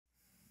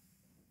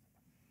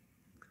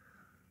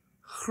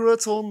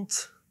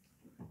Groothond,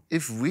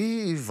 if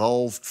we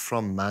evolved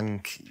from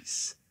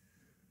monkeys,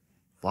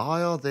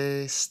 why are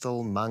there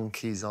still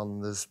monkeys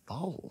on this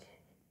bowl?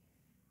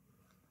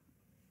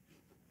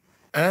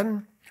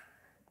 You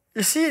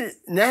see,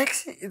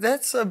 Naxie,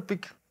 that's a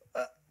big...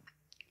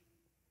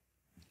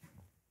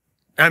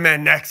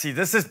 man, Naxie,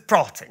 this is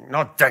praating,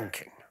 not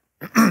drinking.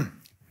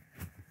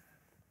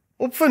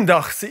 Op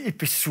vandag se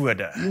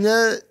episode. You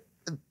know,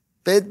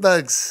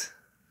 bedbugs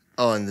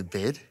are in the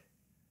bed.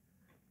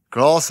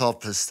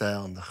 Grasshoppers stay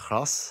on the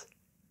grass.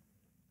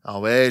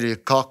 Now where do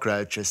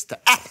cockroaches stay?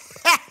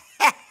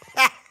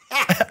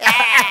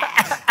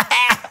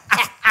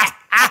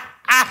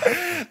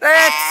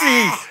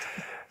 Naxie!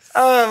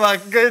 Oh my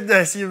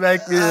goodness, you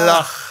make me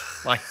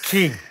laugh, my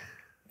king.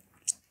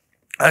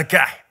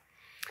 Okay,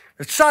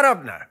 but shut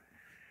up now.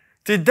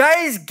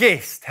 Today's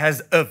guest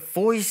has a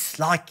voice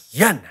like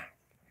yin.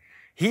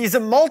 He is a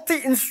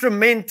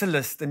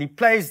multi-instrumentalist and he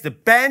plays the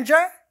banjo,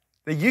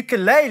 the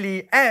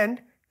ukulele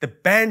and the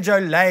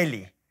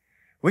banjolele,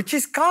 which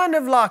is kind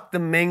of like the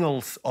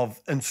Mengels of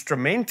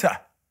instrumente.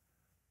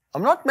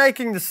 I'm not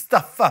making this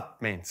stuff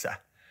up, mense.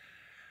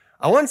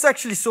 I once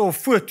actually saw a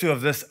photo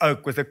of this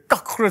oak with a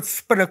kakgroot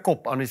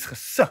spinnekop on his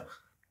gesig.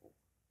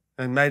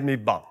 It made me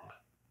bang.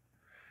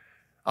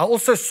 I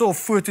also saw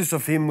photos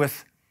of him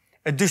with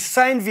a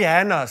dozijn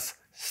Viennas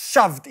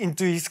shoved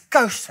into his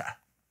kouser.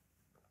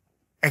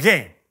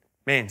 Again,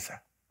 mense,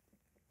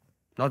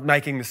 not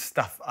making this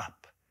stuff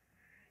up.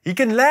 He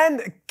can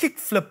land a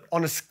kickflip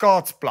on a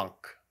skaatsplank,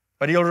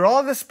 but he'll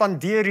rather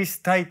spandeer his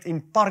tyd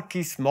in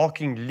parkies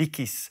maaking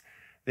liedjies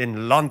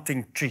than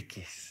landing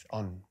trickies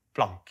on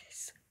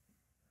plankies.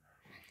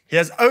 He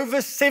has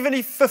over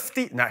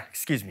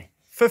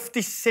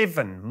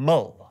 57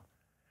 mil.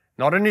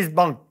 Not in his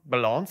bank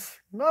balance,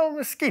 well,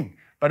 miskien,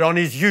 but on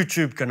his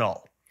YouTube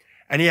kanaal.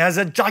 And he has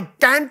a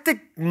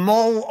gigantic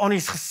mole on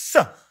his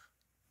gesig.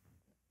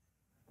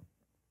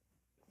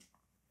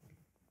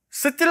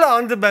 Sit julle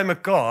hande by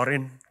mekaar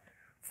en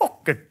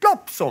fokke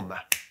klap somme.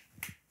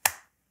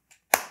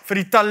 Vir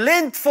die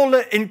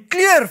talentvolle en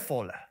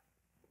kleurvolle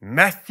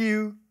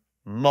Matthew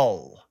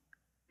Mole.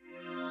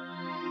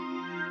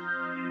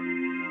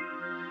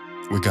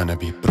 We're gonna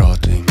be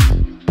praating,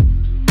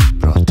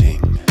 praating.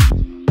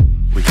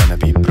 We're gonna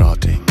be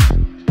praating,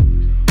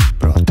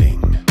 praating.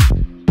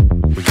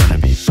 We're gonna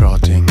be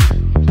praating,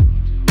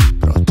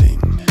 praating.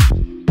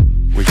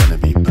 We're gonna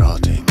be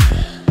praating,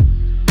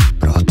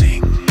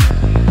 praating.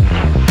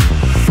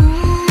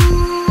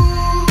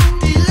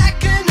 Die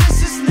lekkernis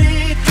is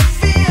net te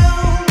veel.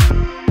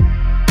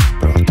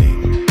 Praating,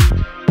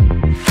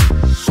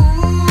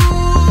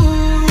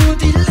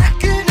 Die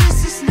lekkernis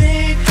is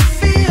net te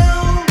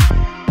veel.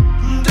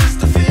 Dis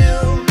te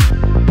veel.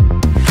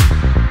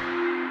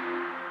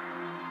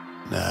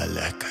 nou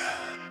lekker.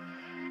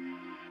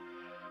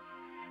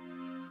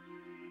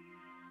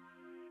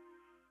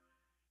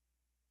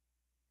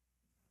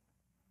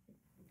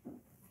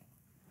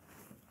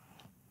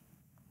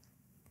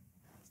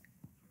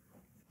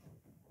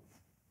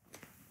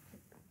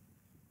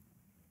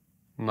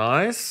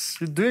 Nice,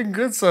 you're doing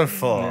good so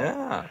far.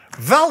 Yeah.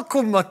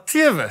 Welkom,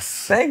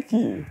 Matthewus. Thank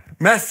you,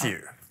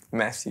 Matthew,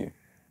 Matthew.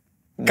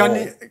 kan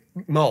jy...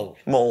 Mole,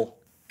 Mole.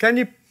 kan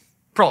jy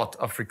praat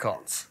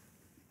Afrikaans?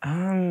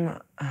 A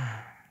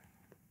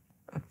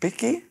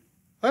bikkie?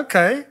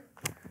 Okay.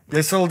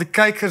 Jy sal die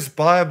kykers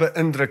baie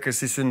beïndruk as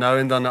jy so nou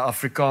en dan 'n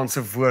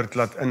Afrikaanse woord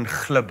laat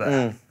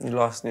inglibbe. You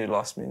lost me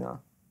now.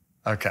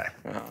 Okay.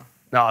 Yeah.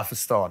 Nou, I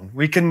verstaan.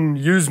 We can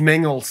use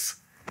Mengels,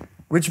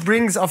 which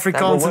brings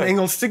Afrikaans and work.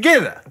 Engels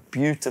together.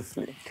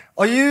 Beautifully.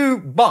 Are you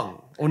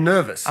bang or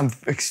nervous? I'm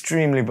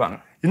extremely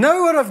bang. You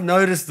know what I've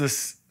noticed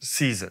this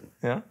season?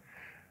 Yeah?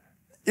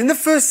 In the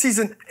first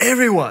season,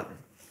 everyone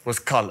was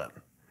calm.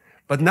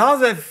 But now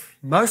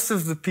most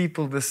of the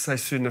people this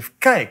seisoen have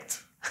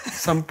caked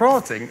some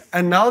praating,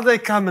 and now they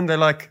come and they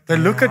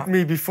look at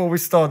me before we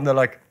start and they're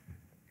like,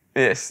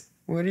 Yes.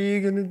 what are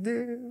you gonna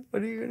do?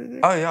 What are you gonna do?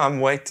 Oh yeah, I'm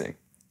waiting.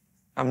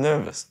 I'm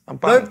nervous. I'm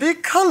No, bang. be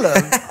calm.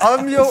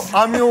 I'm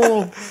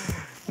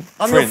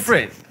your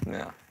friend.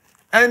 Yeah.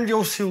 And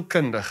your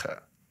sielkundige.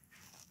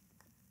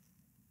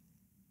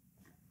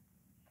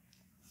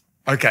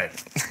 Okay,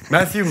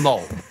 Matthew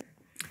Mole.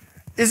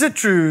 Is it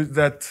true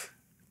that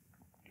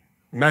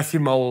Matthew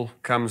Mole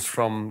comes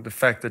from the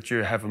fact that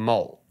you have a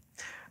mole?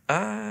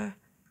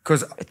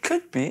 Because It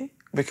could be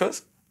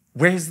because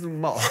where's the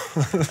mole?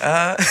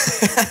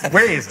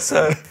 Where is it?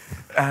 so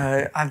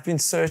I've been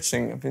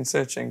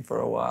searching for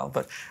a while,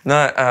 but no,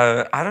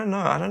 I don't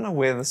know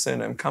where the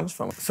surname comes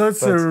from. So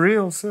it's a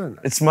real surname.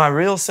 It's my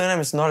real surname.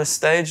 It's not a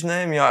stage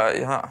name.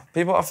 Yeah.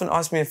 People often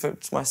ask me if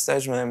it's my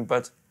stage name,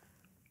 but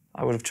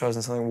I would have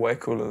chosen something way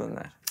cooler than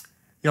that.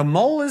 Yeah,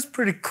 Mole is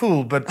pretty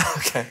cool, but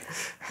Okay.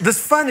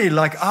 this funny,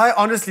 like I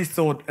honestly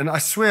thought, and I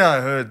swear I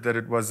heard that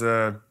it was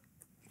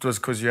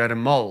because you had a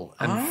mole.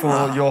 And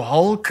for your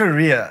whole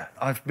career,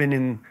 I've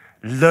been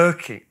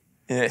lurking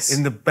Yes.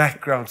 in the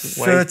background,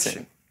 searching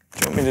Waiting.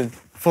 Do you want me to?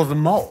 for the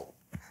mole.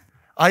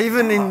 I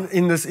even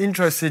in this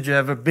intro said you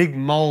have a big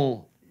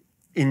mole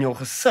in your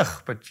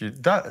gesig, but you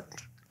don't.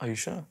 Are you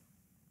sure?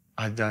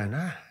 I don't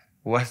know.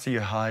 What are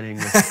you hiding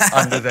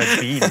under that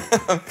bean?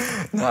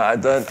 No, I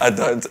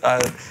don't.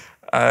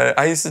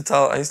 I used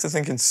to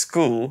think in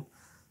school,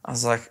 I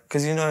was like,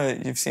 because you know,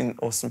 you've seen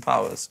Austin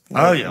Powers.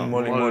 Oh, yeah.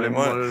 Molly, Mole, Molly,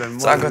 Molly. Molly,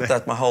 So I Molly. got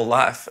that my whole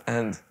life,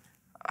 and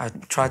I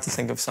tried to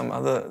think of some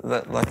other,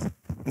 that like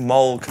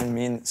mole can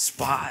mean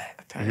spy,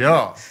 apparently.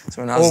 Yeah.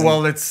 So when I was Oh,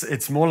 well,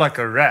 it's more like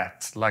a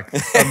rat, like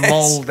a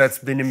mole that's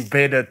been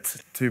embedded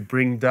to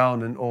bring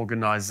down an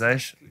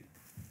organization.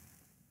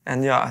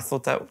 and yeah, I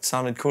thought that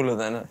sounded cooler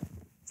than a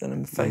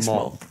face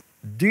mole.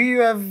 Do you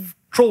have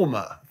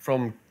trauma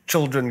from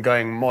children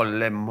going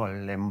mole, mole,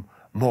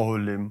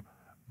 mole,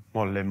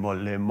 mole,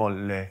 mole,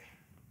 mole,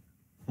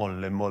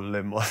 mole,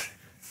 mole, mole?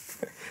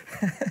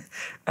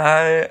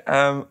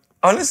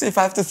 Honestly, if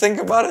I have to think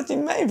about it,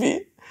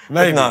 maybe.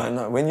 Maybe. But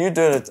no. When you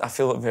do it, I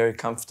feel very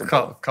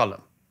comfortable.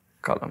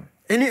 Column.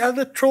 Any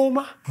other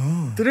trauma?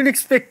 Didn't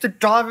expect to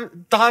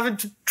dive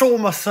into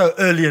trauma so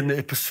early in the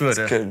episode.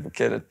 Good,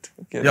 get it.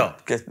 Yeah,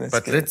 Let's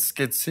but get let's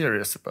get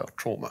serious about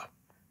trauma.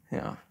 it.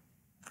 Yeah.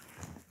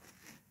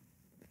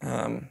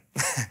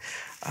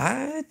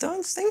 I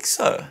don't think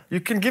so. You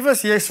can give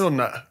us yes or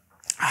no.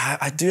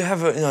 I do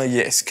have a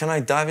yes. Can I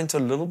dive into a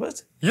little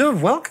bit? You're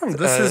welcome.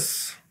 This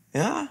is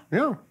Yeah,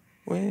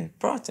 we're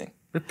Praating.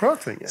 we're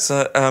Praating. Yeah.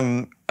 So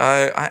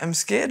I am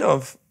scared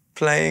of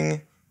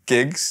playing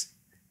gigs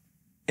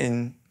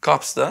in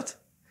Kaapstad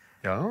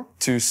Yeah.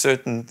 there's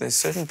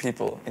certain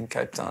people in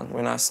Cape Town.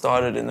 When I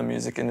started in the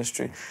music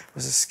industry, it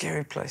was a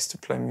scary place to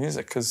play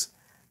music because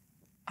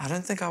I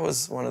don't think I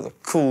was one of the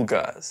cool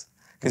guys.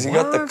 Because you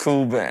got the What?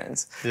 cool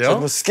bands. Yeah. So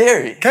it was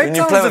scary. Cape when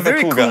you Town's play a with the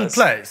very cool cool guys.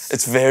 place.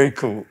 It's very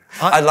cool.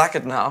 I like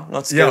it now.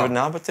 Not scared of it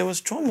now, but there was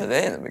trauma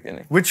there in the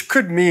beginning. Which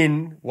could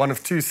mean one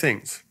of two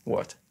things.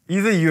 What?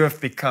 Either you have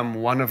become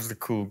one of the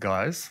cool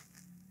guys,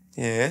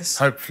 Yes.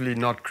 hopefully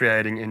not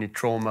creating any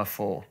trauma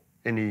for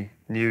any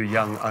new,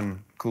 young,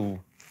 uncool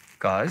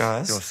guys.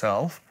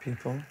 Yourself.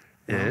 People.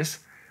 Yes.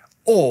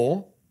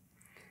 Or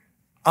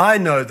I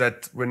know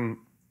that when,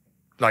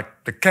 like,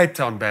 the Cape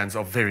Town bands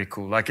are very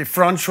cool. Like, if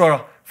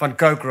Francois van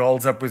Coke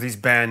rolls up with his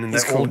band and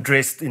He's they're all cool.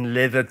 dressed in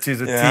leather to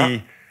the Yeah.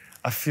 T,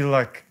 I feel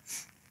like,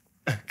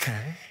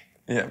 okay,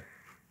 Yeah.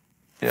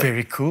 Yep.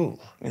 very cool.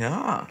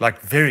 Yeah. Like,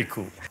 very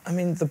cool. I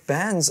mean, the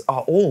bands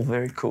are all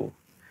very cool,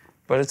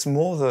 but it's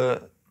more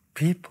the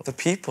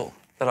people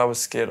that I was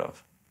scared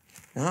of.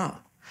 Yeah.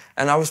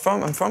 And I'm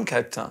from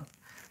Cape Town,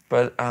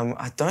 but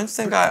I don't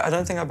think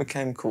I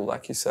became cool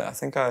like you say. I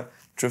think I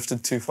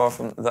drifted too far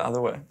from the other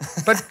way.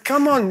 But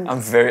come on.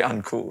 I'm very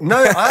uncool. No,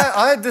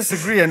 I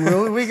disagree. And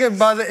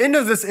by the end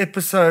of this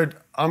episode,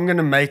 I'm going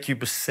to make you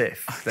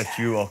besef that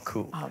you are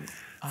cool.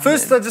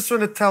 First, I just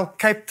want to tell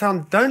Cape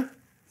Town, don't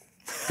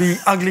be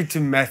ugly to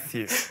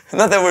Matthew.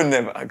 No, they were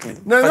never ugly.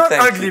 No, But not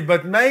thank ugly, you.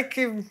 but make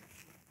him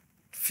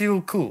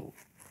feel cool.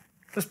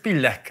 Just be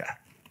lekker,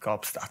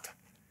 Kaapstad.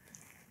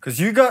 Because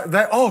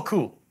they are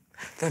cool.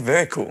 They're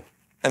very cool,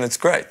 and it's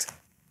great.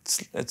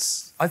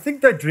 It's I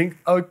think they drink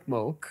oat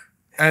milk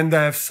and they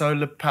have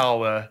solar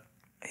power.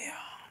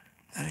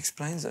 that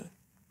explains it.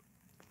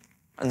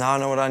 And now I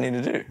know what I need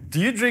to do. Do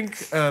you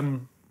drink,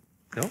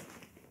 no?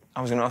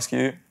 I was going to ask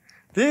you.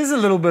 There's a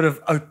little bit of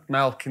oat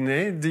milk in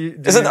there.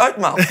 Is it oat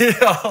milk?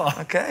 Yeah.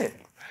 Okay.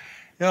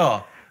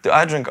 Yeah. Do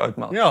I drink oat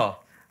milk? Yeah.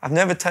 I've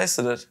never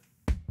tasted it.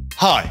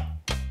 Hi,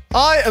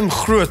 I am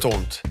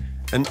Groothond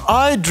and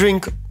I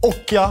drink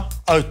Okja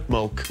oat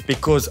milk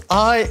because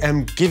I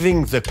am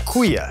giving the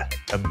koeie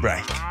a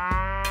break.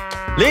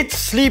 Let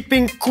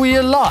sleeping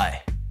koeie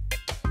lie.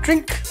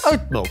 Drink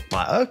oat milk,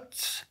 my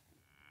oats.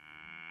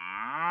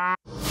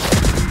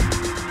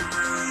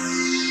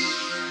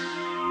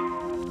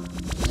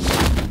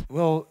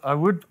 Well, I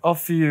would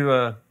offer you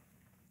a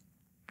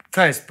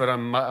taste, but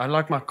I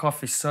like my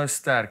coffee so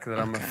sterk that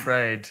I'm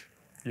afraid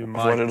you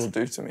might... What it'll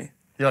do to me.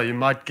 Yeah, you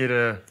might get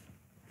a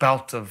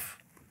jolt of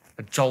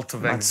Might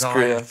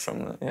screw anxiety. it from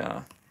the,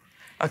 yeah.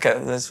 Okay,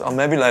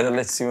 maybe later.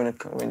 Let's see when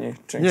you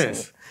drink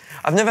Yes. some.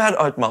 I've never had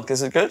oat milk.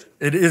 Is it good?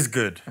 It is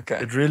good. Okay.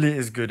 It really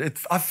is good.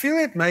 I feel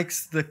it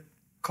makes the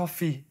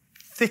coffee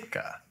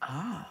thicker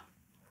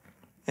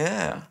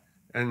Yeah.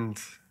 and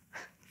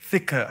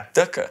thicker.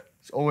 Dikker.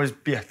 It's always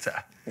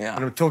better. Yeah.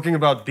 When I'm talking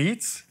about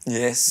beets,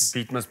 Yes.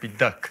 beet must be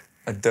duck.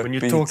 A duck When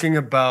you're beet. talking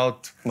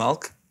about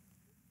Milk.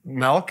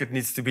 milk, it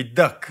needs to be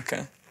duck.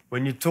 Okay.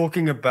 When you're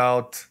talking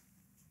about...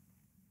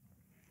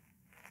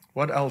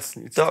 What else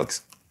needs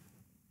Dogs.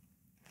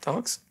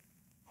 Dogs?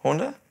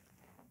 Honda?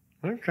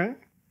 Okay.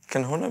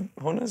 Can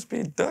Hondas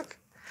be duck?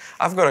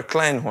 I've got a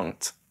klein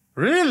hond.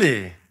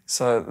 Really?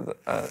 So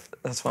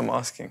that's why I'm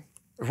asking.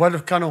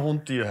 What kind of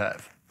hond do you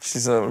have?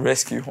 She's a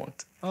rescue hond.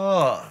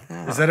 Oh,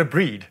 is that a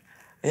breed?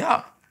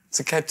 Yeah. It's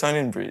a Cape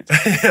Townian breed.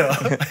 It's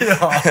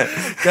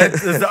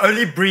the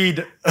only breed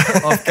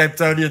of Cape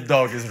Townian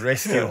dog is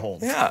rescue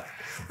hond. Yeah.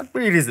 What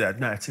breed is that?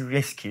 No, it's a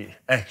rescue,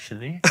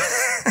 actually.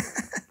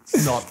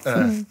 It's not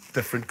a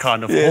different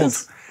kind of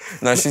Yes.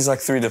 No, she's like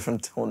 3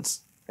 different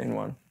honds in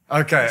one.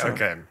 hond. Okay.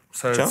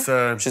 So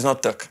Sure? it's She's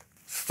not duck.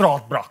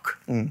 straatbrak.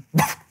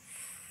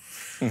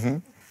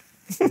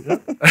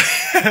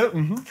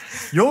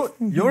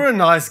 You're a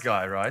nice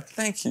guy, right?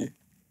 Thank you.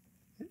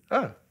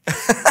 Oh.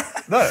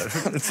 No.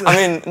 I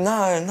mean, no,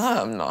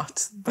 I'm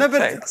not. No, but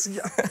thanks.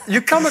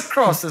 you come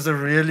across as a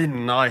really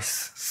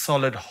nice,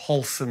 solid,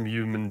 wholesome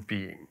human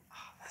being.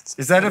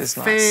 Is that a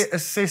fair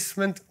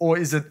assessment, or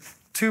is it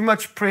too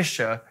much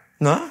pressure?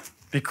 No?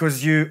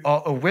 Because you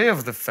are aware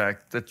of the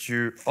fact that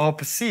you are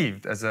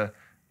perceived as a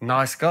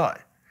nice guy.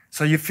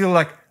 So you feel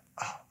like,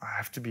 oh, I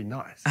have to be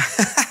nice.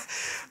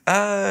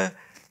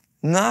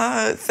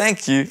 No,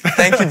 thank you.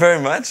 Thank you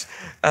very much.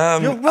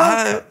 You're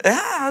welcome.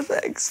 Yeah,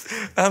 thanks.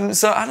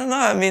 So I don't know.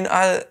 I mean,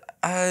 I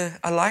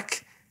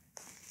like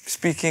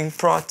speaking,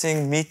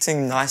 praating,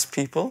 meeting nice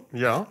people.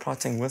 Yeah.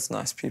 Praating with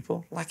nice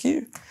people like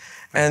you.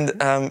 And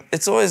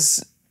it's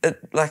always,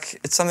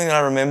 it's something that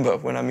I remember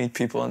when I meet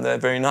people and they're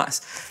very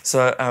nice.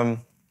 So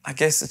I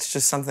guess it's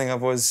just something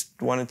I've always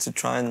wanted to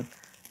try and,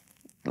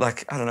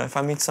 like, I don't know, if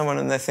I meet someone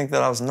and they think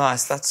that I was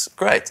nice, that's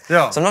great.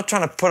 Yeah. So I'm not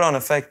trying to put on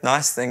a fake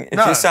nice thing. If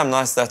No. you say I'm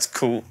nice, that's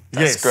cool.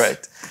 That's Yes.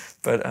 great.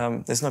 But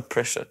there's no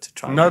pressure to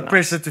try and No be nice.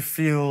 pressure to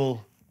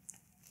feel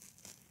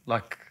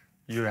like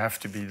you have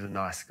to be the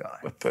nice guy.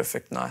 A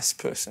perfect nice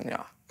person,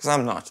 yeah. Because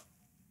I'm not.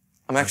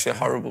 I'm actually a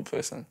horrible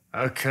person.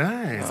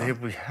 Okay, there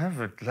we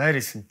have it.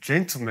 Ladies and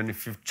gentlemen,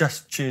 if you've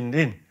just tuned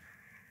in,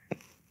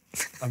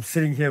 I'm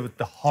sitting here with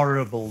the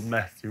horrible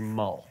Matthew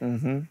Mole.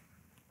 Mm-hmm.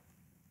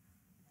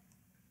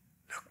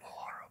 Look more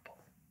horrible.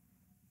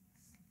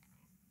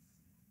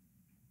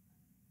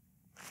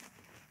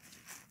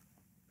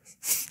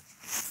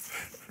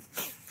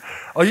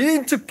 Are you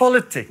into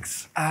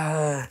politics?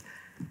 I'm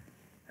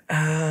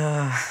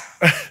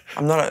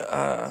not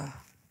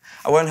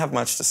I won't have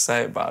much to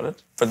say about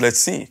it, but let's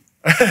see.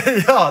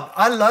 Yeah,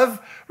 I love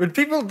when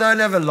people don't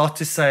have a lot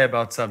to say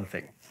about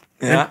something.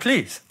 Yeah. And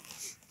please,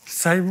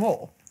 say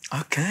more.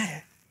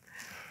 Okay.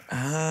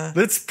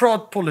 Let's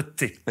praat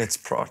politiek. Let's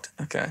prod.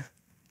 Okay.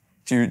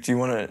 Do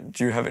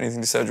you have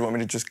anything to say, or do you want me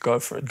to just go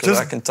for it? Because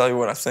Just- I can tell you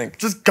what I think.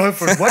 Just go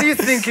for it. What are you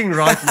thinking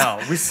right now?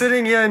 We're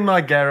sitting here in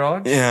my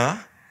garage. Yeah.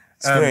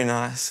 It's very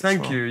nice. as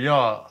Thank well. you.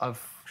 Yeah,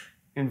 I've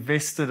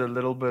invested a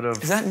little bit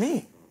of. Is that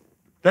me?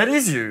 That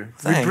is you.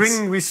 Thanks.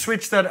 We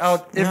switch that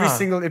out every Yeah.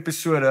 single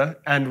episode,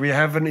 and we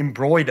have an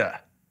embroider.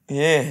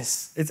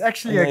 Yes. It's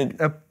actually And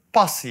a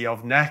posse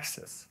of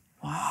Naxes.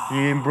 Wow.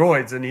 He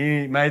embroids, and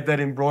he made that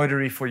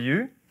embroidery for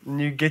you,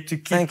 and you get to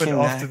keep Thank it you,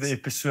 after Nax. the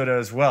episode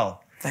as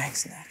well,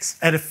 Thanks, Nax.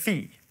 at a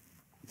fee.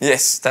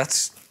 Yes,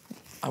 that's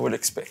I would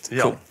expect.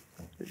 Yeah. Cool.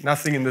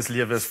 Nothing in this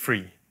lewe is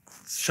free.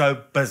 It's show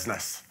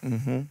business.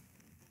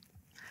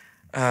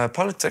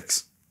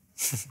 Politics.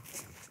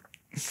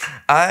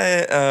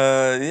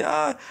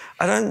 I'm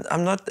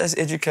not as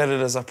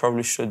educated as I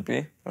probably should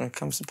be when it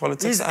comes to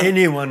politics. Is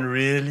anyone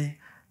really?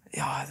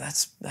 Yeah,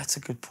 that's a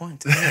good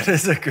point. That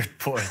is a good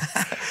point.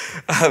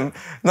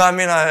 No, I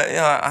mean,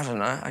 I don't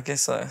know. I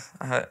guess I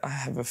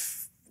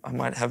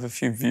might have a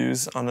few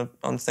views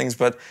on things,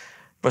 but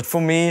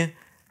for me,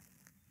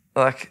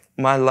 like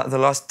the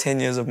last 10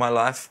 years of my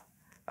life,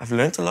 I've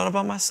learned a lot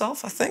about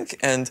myself, I think,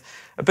 and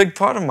a big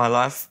part of my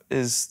life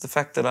is the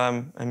fact that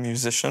I'm a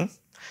musician,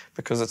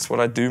 because it's what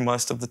I do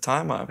most of the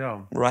time. I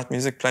write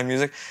music, play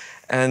music,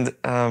 and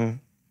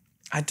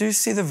I do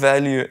see the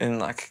value in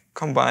like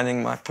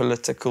combining my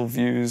political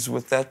views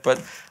with that,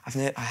 but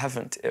I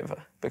haven't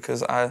ever,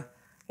 because I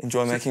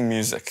enjoy making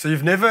music. So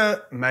you've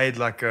never made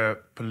like a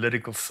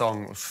political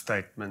song or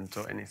statement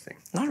or anything?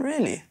 Not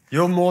really.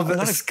 You're more the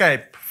not a-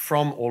 escape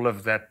from all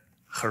of that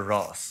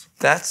harass.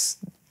 That's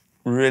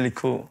really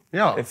cool.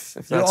 Yeah. If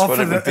you that's what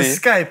offer it would the be.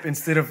 escape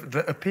instead of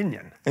the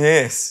opinion.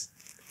 Yes.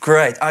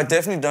 Great. I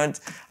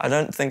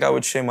don't think I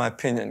would share my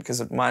opinion, because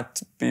it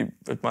might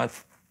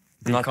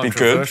not be good.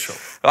 controversial.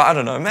 I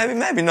don't know.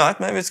 Maybe not.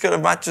 Maybe it's good.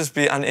 It might just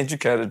be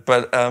uneducated.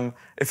 But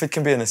if it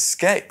can be an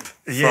escape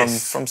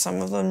Yes. from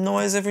some of the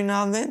noise every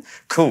now and then,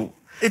 cool.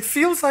 It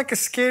feels like a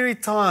scary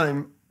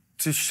time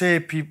to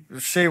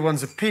share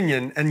one's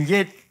opinion, and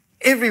yet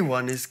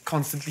everyone is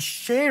constantly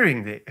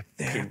sharing their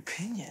Their opinion.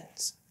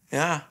 opinions.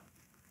 Yeah.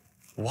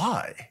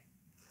 Why?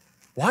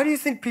 Why do you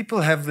think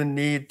people have the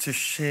need to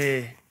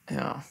share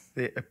Yeah.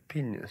 their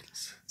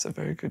opinions? It's a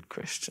very good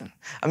question.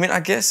 I mean, I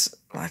guess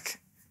like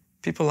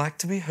people like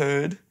to be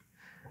heard,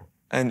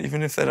 and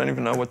even if they don't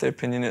even know what their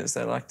opinion is,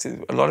 a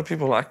lot of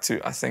people like to,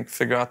 I think,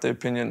 figure out their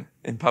opinion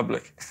in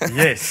public.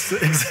 Yes,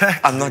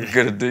 exactly. I'm not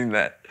good at doing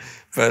that,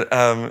 but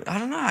I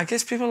don't know. I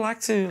guess people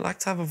like to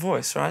have a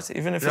voice, right?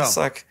 Even if it's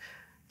like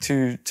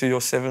to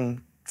your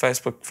 7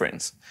 Facebook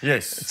friends.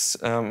 Yes. It's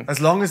As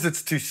long as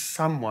it's to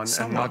someone and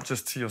Someone. not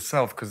just to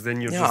yourself, because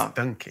then you're Yeah. just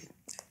thinking.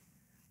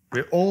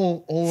 We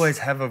all always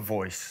have a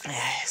voice,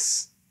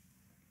 yes.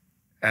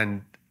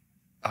 and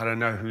I don't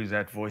know who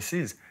that voice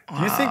is.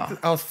 Do you think that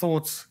our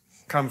thoughts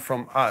come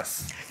from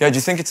us? Yeah. Do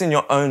you think it's in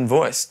your own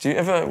voice? Do you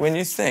ever, when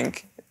you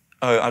think?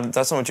 Oh,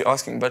 that's not what you're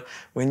asking. But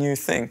when you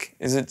think,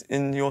 is it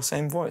in your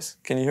same voice?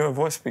 Can you hear a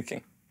voice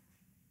speaking?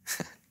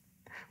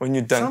 When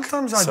you dunk.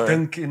 Sometimes I sorry.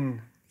 think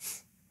in.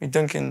 You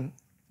dunk in.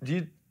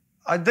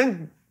 I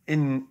think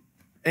in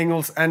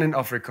Engels and in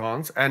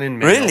Afrikaans and in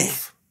Mengels. Really?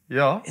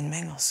 Yeah. In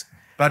Mengels.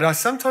 But I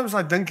sometimes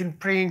I dink in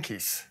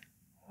prentjies.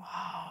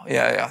 Oh,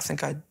 yeah, I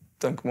think I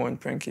dunk more in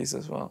Prankies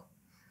as well.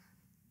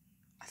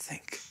 I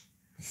think.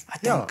 I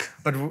Yeah, dunk.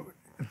 but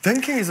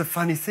dinking is a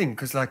funny thing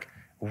because, like,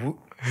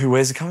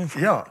 Where's it coming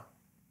from? yeah.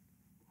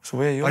 So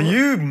where Are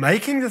you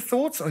making the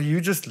thoughts or are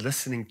you just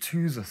listening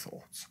to the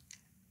thoughts?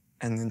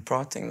 And then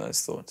praating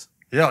those thoughts.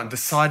 Yeah, and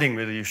deciding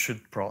whether you should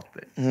praat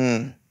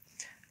then.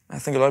 I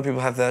think a lot of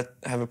people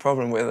have a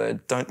problem where they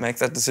don't make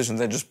that decision,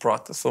 they just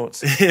praat the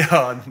thoughts.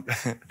 Yeah,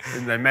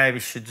 and they maybe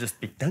should just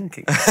be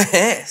dinking.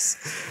 Yes.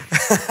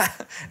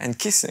 And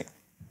kissing.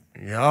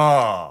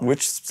 Yeah.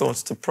 Which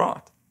thoughts to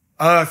praat?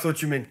 Oh, I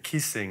thought you meant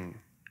kissing.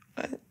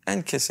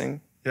 And kissing.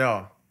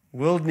 Yeah.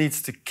 World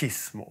needs to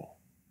kiss more.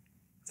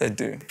 They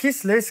do.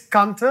 Kies less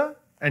kante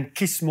and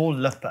kies more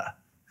lippe.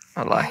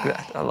 I like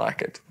that. I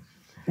like it.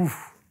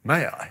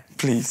 May I?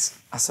 Please,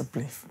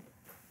 asseblief.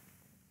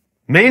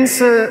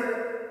 Mense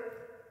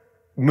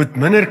moet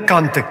minder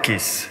kante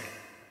kies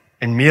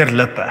en meer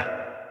lippe.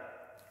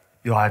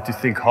 Yeah, I had to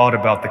think hard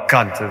about the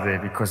kante there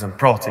because I'm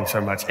prating so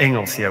much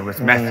Engels here with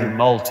Matthew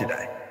Mole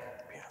today.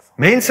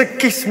 Mense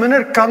kies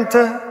minder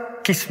kante,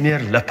 kies meer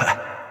lippe.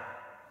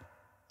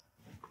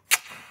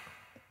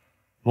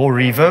 More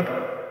reverb.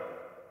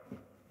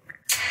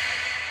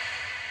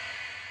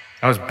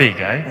 That was big,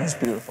 eh? That's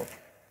beautiful.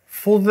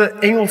 For the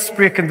Engels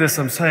sprekendes,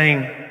 I'm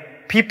saying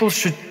people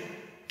should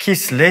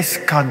kies less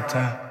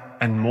kante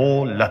and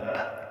more lip.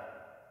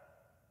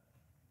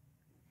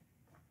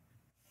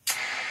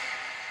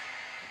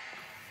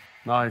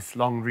 Nice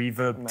long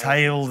reverb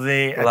tail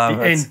there at Love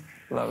the it. end.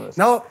 Love it.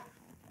 Now,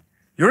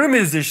 you're a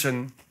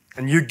musician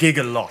and you gig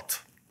a lot.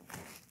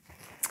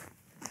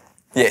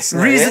 Yes.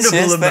 No, Reasonable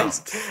yes, amount.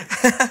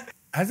 thanks.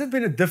 Has it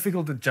been a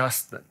difficult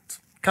adjustment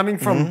coming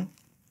from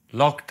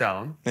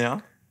lockdown, Yeah.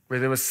 where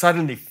there was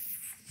suddenly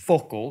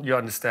focal? You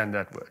understand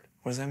that word?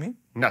 What does that mean?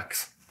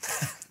 Niks.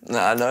 No,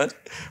 I know it.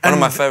 One of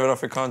my favorite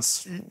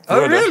Afrikaans. Oh,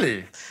 woorden.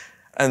 really?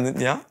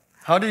 And yeah,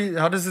 How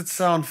does it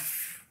sound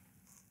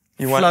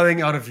you want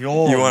flowing out of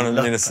your you wanted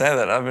me lip? to say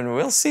that. I mean,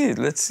 we'll see.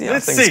 Let's see how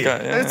Let's things see. go.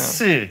 Yeah, Let's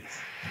see.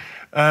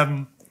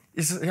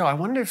 I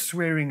wonder if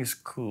swearing is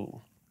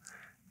cool.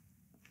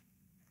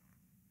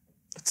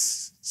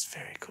 It's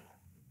very cool,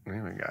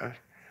 There we go.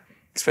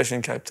 especially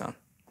in Cape Town.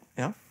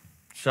 Yeah.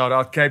 Shout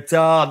out Cape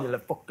Town, julle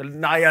fucking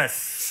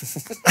nice.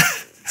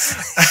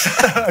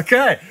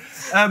 Okay.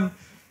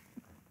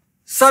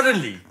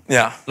 Suddenly,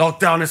 Yeah.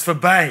 lockdown is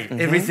verby.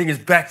 Everything is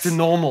back to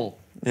normal.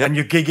 Yep. And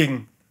you're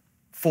gigging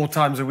 4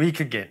 times a week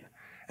again.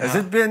 Has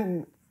it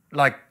been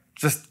like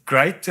just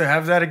great to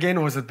have that again,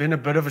 or has it been a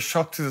bit of a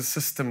shock to the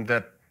system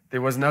that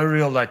there was no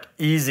real like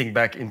easing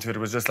back into it? It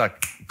was just like,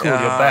 cool,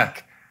 you're Yeah.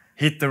 back.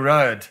 Hit the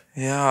road.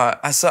 Yeah.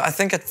 I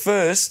think at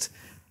first,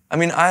 I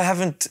mean, I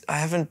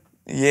haven't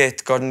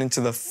yet gotten into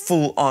the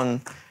full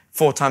on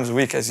 4 times a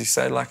week, as you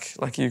say,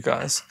 like you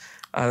guys.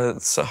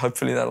 So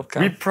hopefully that'll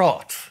come. We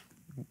praat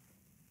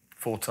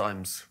 4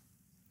 times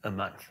a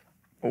month.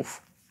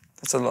 Oof,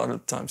 that's a lot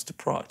of times to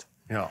prod.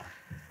 Yeah.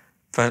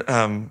 But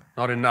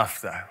Not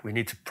enough though. We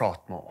need to praat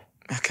more.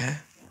 okay,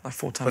 like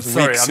 4 But times a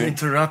sorry, week I'm soon.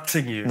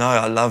 interrupting you. No,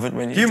 I love it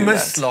when you You do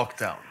missed that.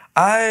 lockdown.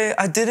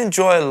 I did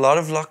enjoy a lot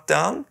of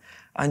lockdown.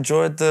 I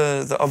enjoyed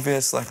the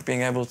obvious, like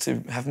being able to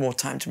have more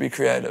time to be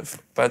creative,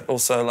 but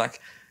also like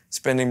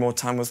spending more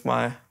time with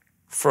my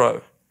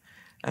fro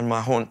and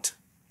my hond.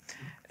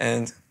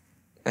 And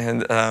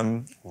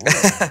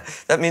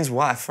that means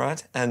wife,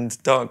 right?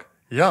 And dog.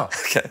 Yeah.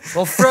 Okay.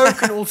 Well, fro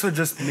can also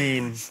just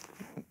mean,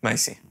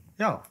 Macy.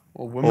 yeah,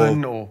 or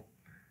woman or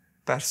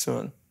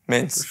Persoon.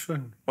 Mens.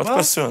 person. What's Well,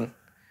 persoon?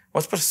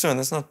 What's persoon?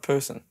 That's not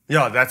person.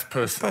 Yeah, that's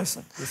person.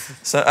 Person.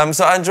 So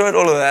I enjoyed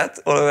all of that.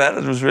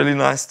 It was really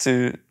nice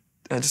to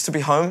just to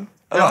be home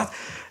a Yeah. lot,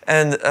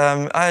 and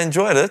I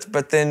enjoyed it.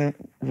 But then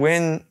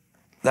when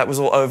that was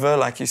all over,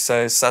 like you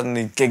say,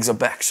 suddenly gigs are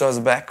back, shows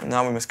are back.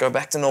 Now we must go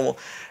back to normal.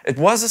 It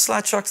was a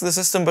slight shock to the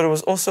system, but it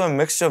was also a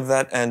mixture of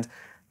that and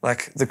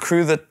like the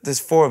crew there's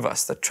 4 of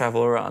us that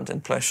travel around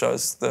and play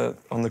shows.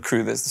 On the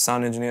crew, there's the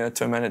sound engineer,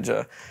 tour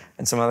manager,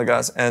 and some other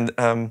guys, and.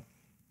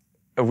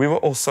 We were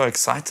all so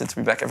excited to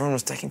be back. Everyone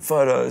was taking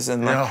photos and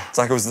it's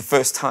like it was the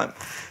first time.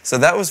 So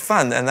that was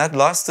fun and that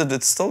lasted.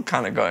 It's still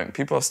kind of going.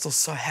 People are still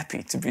so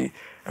happy to be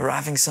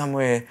arriving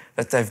somewhere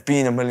that they've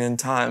been a million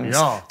times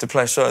to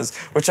play shows,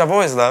 which I've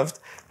always loved.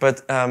 But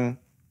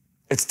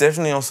it's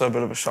definitely also a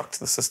bit of a shock to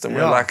the system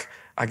where like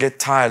I get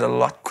tired a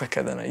lot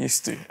quicker than I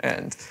used to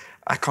and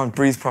I can't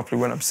breathe properly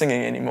when I'm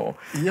singing anymore.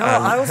 Yeah,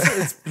 I also,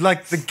 it's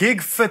like the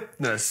gig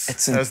fitness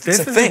It's has a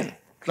definitely thing.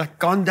 like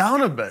gone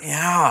down a bit.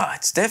 Yeah,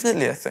 it's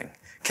definitely a thing.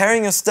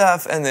 Carrying your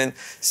stuff and then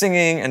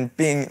singing and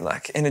being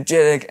like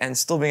energetic and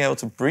still being able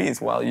to breathe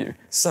while you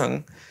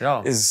sing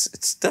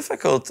it's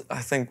difficult,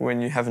 I think,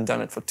 when you haven't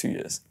done it for 2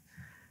 years.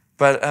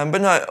 But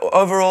no,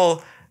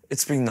 overall,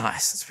 it's been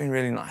nice. It's been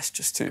really nice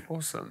just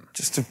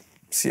to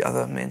see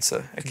other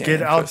Mensa again.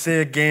 Get in out person.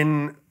 there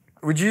again.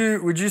 Would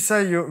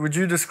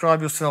you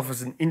describe yourself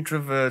as an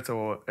introvert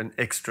or an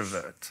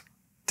extrovert?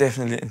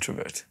 Definitely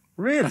introvert.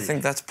 Really? I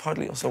think that's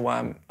partly also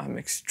why I'm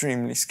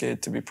extremely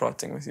scared to be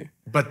praating with you.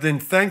 But then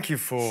thank you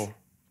for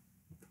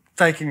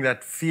taking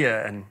that fear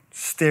and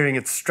staring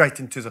it straight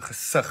into the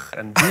gesig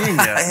and being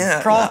here and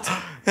Yeah.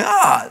 praating.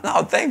 Yeah,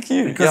 no, thank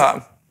you. Because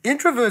Yeah,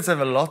 introverts have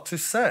a lot to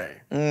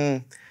say.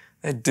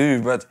 they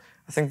do, but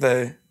I think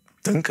they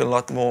think a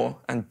lot more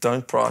and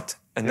don't praat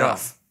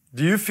enough.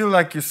 Do you feel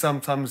like you're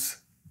sometimes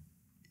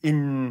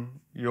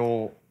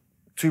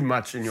too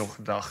much in your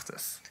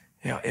gedagtes?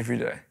 Yeah, every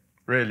day.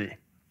 Really?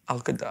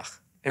 Elke dag.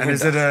 And Every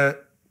is dag. it a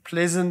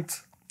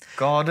pleasant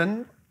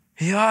garden?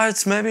 Yeah,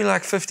 it's maybe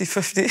like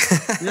 50-50.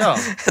 Yeah.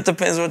 It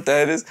depends what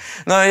day it is.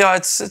 No, yeah,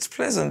 it's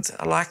pleasant.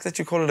 I like that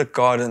you call it a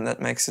garden. That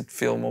makes it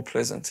feel more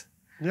pleasant.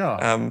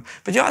 Yeah.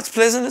 But yeah, it's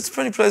pleasant. It's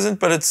pretty pleasant,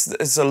 but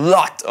it's a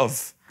lot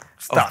of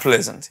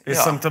pleasant. There's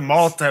Yeah. some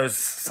tomatoes,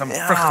 some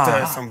Yeah.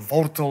 vruchten, some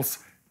wortels,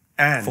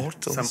 and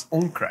Wortels. some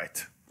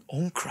onkruid,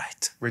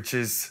 Onkruid. which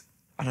is...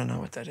 I don't know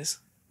what that is.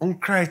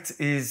 Onkruid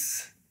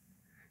is...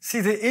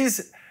 See,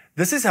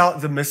 this is how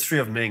the mystery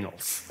of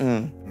Mengels.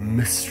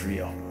 Mystery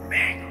of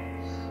Mengels.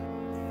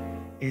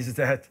 Is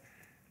that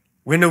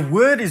when a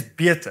word is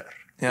beter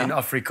Yeah. in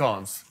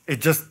Afrikaans,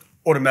 it just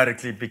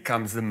automatically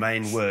becomes the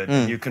main word.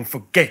 And you can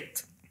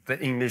forget the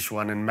English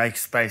one and make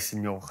space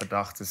in your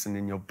gedagtes and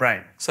in your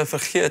brain. So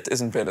vergeet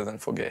isn't better than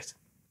forget.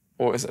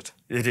 Or is it?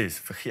 It is,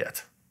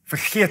 vergeet.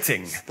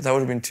 Vergeting. But that would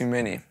have been too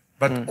many.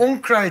 But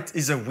onkruid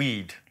is a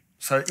weed.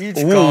 So each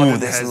Ooh, garden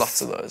there's has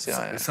lots of those. Yeah,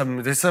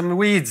 yeah. there's some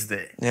weeds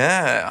there.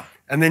 Yeah.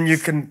 And then you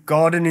can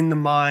garden in the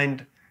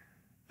mind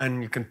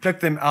and you can pluck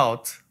them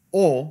out,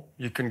 or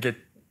you can get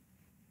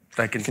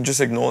You can just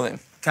ignore them.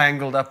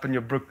 tangled up in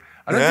your brook.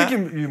 I don't Yeah.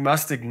 think you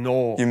must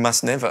ignore. You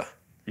must never.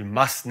 You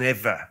must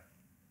never.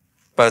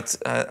 But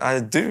I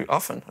do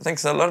often. I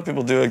think a lot of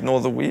people do ignore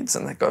the weeds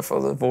and they go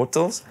for the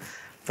wortels.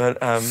 But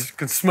You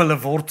can smell a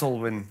wortel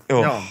when.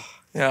 oh, Yeah.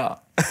 yeah.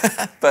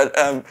 But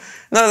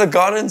no, the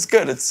garden's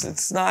good.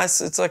 It's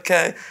nice. It's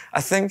okay.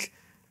 I think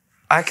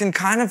I can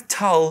kind of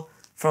tell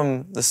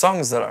from the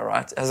songs that I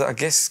write, as I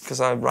guess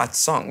because I write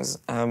songs,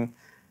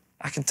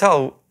 I can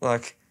tell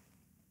like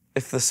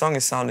if the song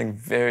is sounding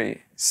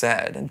very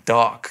sad and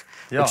dark,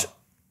 Yeah. which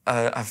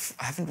I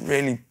haven't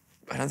really.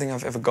 I don't think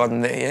I've ever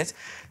gotten there yet.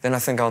 Then I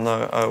think I'll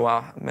know. Oh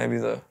wow, maybe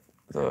the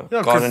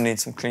Yeah, garden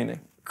needs some cleaning.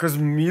 Because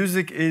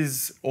music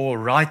is, or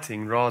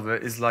writing rather,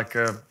 is like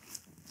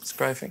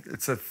Sweefing.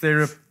 it's a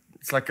therapy.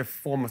 It's like a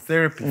form of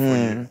therapy for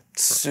you.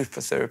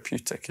 Super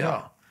therapeutic. Yeah.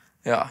 Yeah.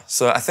 Yeah.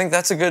 So I think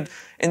that's a good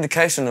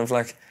indication of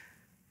like,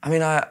 I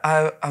mean,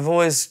 I've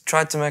always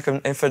tried to make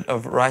an effort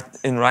of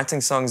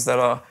writing songs that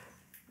are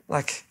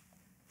like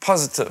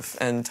positive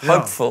and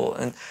hopeful.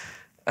 And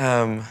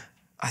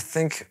I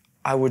think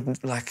I'd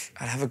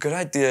have a good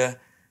idea.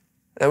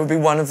 That would be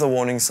one of the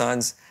warning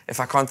signs. If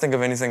I can't think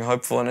of anything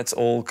hopeful and it's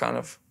all kind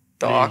of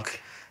dark,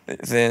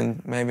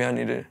 then maybe I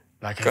need to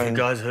Like, go have you and-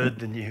 guys heard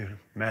the new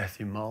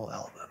Matthew Mole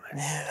album?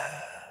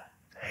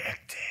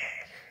 Hectic.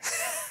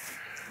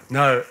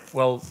 No,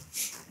 well,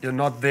 you're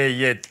not there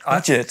yet.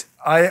 Not yet.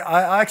 I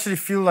actually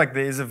feel like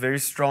there is a very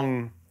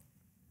strong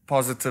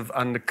positive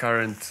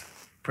undercurrent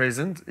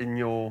present in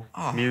your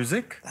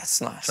music.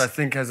 That's nice. Which I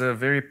think has a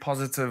very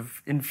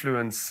positive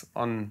influence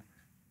on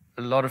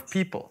a lot of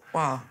people.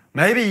 Wow.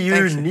 Maybe you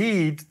Thank you.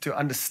 need to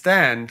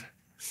understand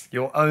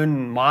your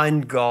own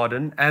mind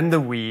garden and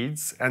the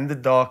weeds and the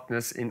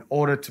darkness in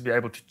order to be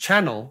able to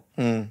channel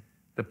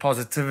the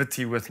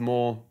positivity with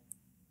more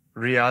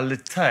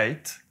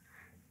realiteit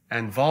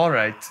and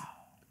waarheid.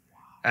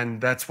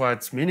 And that's why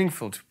it's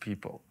meaningful to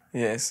people.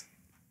 Yes.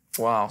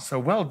 Wow. So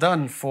well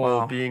done for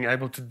Wow. being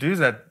able to do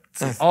that.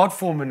 It's an art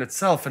form in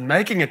itself, and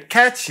making it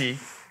catchy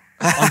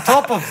on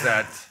top of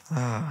that.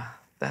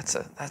 That's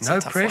a No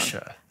tough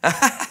pressure.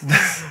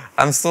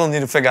 I still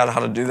need to figure out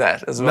how to do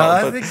that as No, well.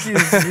 I but- think you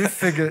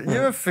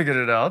have figured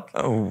it out.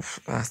 Oh,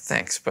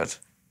 thanks, but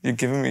you're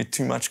giving me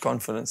too much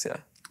confidence here.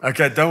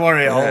 Okay, don't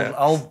worry. Yeah.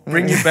 I'll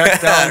bring you back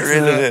down to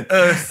Reel it the in.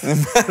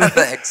 earth.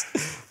 Thanks.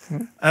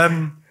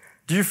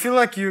 Do you feel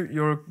like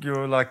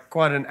you're like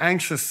quite an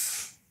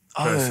anxious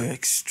person? Oh,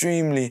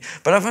 extremely.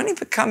 But I've only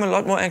become a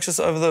lot more anxious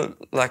over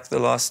the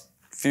last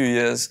few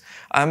years.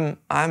 I'm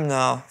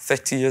now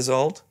 30 years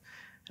old.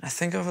 And I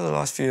think over the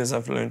last few years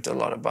I've learned a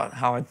lot about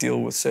how I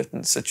deal with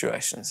certain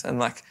situations. And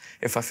like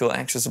if I feel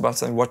anxious about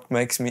something, what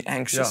makes me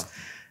anxious.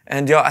 Yeah.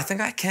 And yeah, I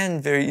think I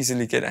can very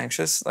easily get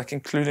anxious, like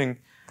including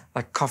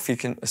like coffee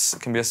can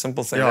be a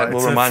simple thing Yeah, that will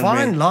it's a remind me.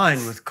 fine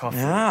line with coffee.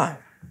 Yeah.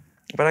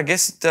 But I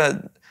guess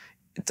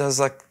it does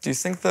like, do you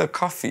think the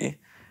coffee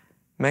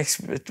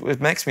it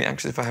makes me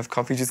anxious if I have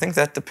coffee? Do you think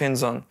that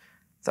depends on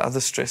the other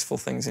stressful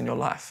things in your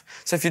life?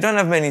 So if you don't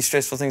have many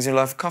stressful things in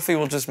your life, coffee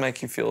will just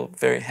make you feel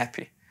very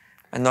happy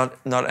and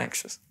not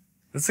anxious.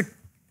 That's a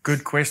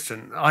good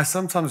question. I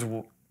sometimes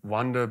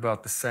wonder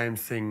about the same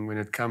thing when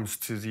it comes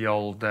to the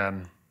old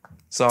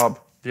Zob.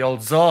 the old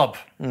zob.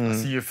 I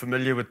see you're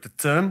familiar with the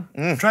term.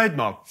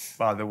 Trademark,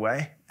 by the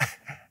way.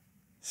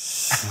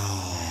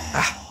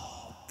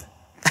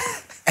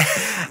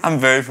 I'm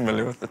very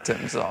familiar with the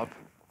term Zob.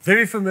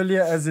 Very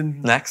familiar as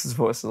in Nax's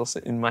voice is also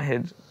in my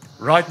head.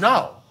 right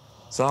now.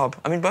 Zob.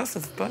 I mean both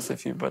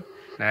of you, but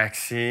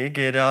Naxie,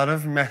 get out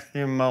of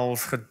Matthew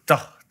Mole's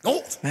gedagtes.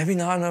 Oh, Maybe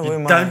now I know where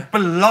my... Don't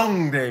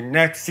belong there,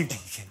 next.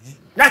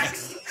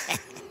 Next!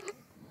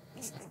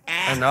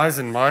 And hy's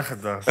in my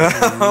gedagtes.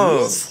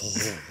 Oh.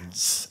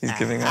 He's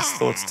giving us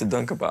thoughts to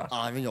think about.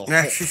 I'm in your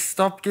Next,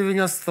 stop giving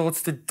us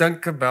thoughts to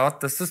think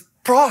about. This is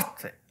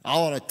praating. I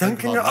want to think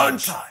Think in about your own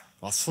lunch. time.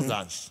 What's for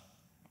lunch?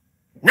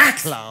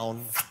 Next!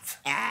 Clown.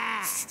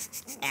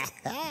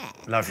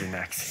 Love you,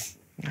 Maxie.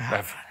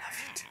 Love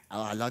you.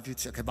 Oh, I love you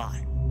too. Okay,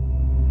 bye.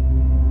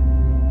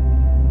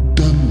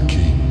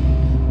 Dunking.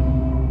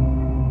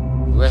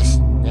 Where's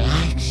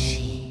Naxi?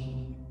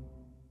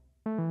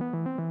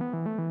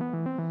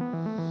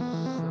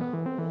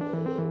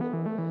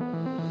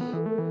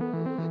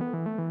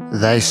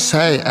 They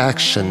say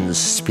actions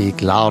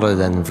speak louder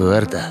than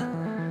woorde,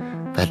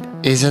 but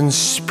isn't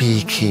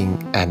speaking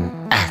an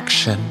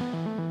action?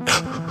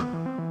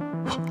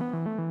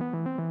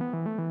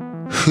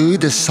 Who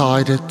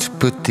decided to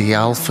put the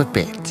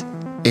alphabet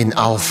in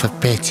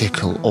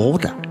alphabetical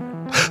order?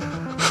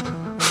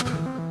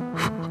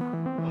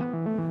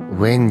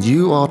 When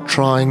you are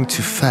trying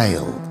to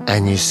fail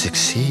and you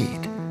succeed,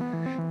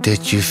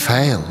 did you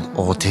fail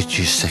or did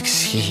you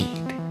succeed?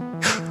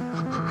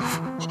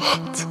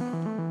 What?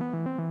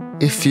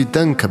 If you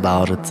think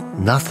about it,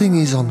 nothing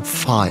is on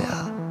fire.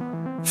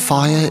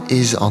 Fire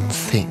is on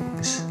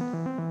things.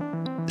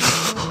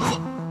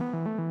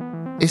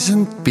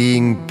 Isn't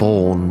being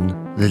born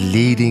the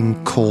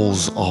leading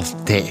cause of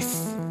death?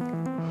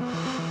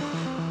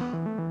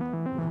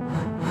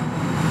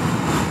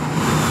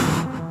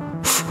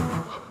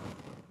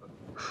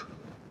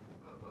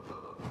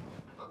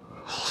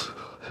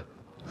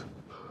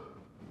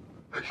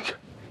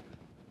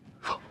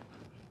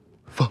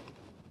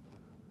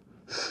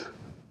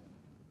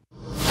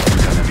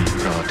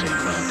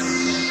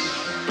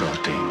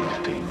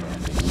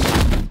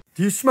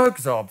 Do you smoke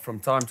Zarb from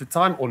time to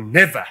time or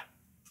never?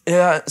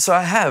 Yeah, so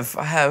I have.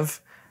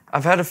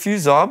 I've had a few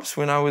Zarbs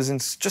when I was in,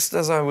 just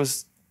as I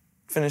was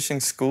finishing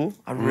school.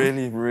 I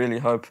really, really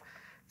hope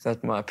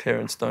that my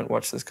parents don't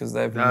watch this because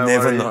they've No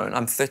never worry. known.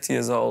 I'm 30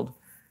 years old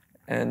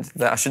and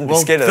I shouldn't be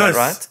scared of that,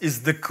 right? This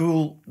is the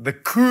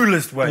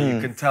coolest way you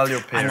can tell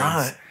your parents.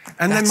 know.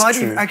 And That's they might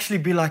true. actually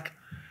be like,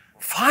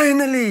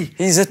 finally,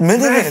 He's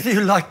admitted it. Matthew,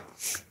 like,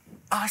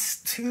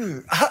 us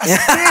too.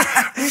 Us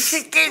too. We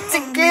should get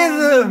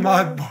together,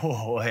 my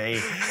boy.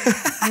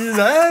 You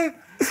know?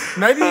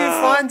 Maybe you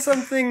find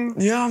something.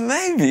 Yeah,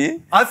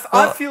 maybe.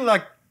 I feel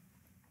like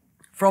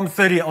from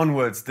 30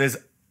 onwards, there's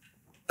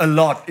a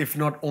lot, if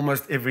not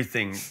almost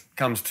everything,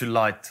 comes to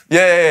light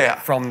Yeah.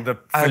 from the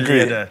I agree.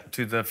 verlede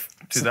to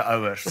the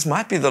ouers. This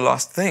might be the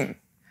last thing.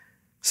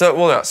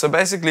 So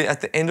basically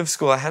at the end of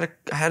school, I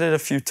had it a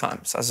few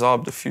times. I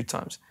zarbed a few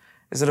times.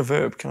 Is it a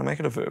verb? Can I make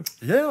it a verb?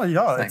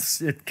 Yeah.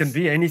 Thanks. It can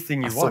be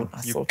anything you want.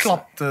 I You thought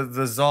clapped the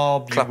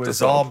zarb, you Clapped were the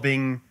zarb.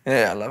 zarbing.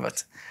 Yeah, I love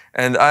it.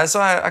 And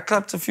I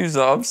clapped a few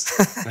zarbs.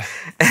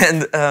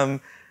 And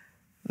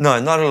no,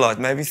 not a lot,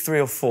 maybe 3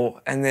 or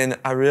 4. And then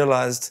I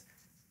realized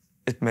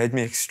it made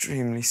me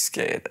extremely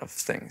scared of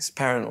things,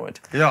 paranoid.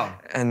 Yeah.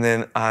 And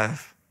then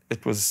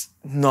it was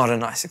not a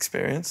nice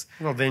experience.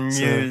 Well, then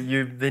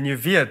you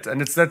weet,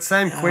 and it's that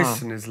same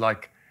question. Is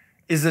like,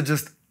 is it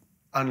just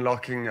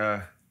unlocking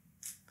a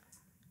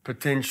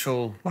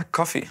potential? Like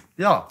coffee.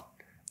 Yeah,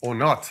 or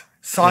not?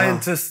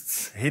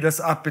 Scientists hit us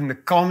up in the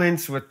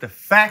comments with the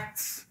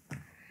facts.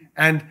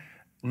 And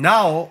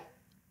now,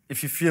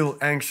 if you feel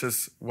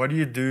anxious, what do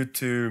you do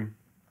to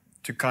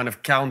kind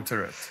of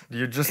counter it? Do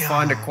you just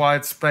find a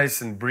quiet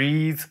space and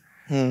breathe,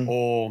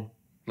 or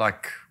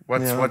like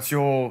what's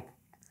your?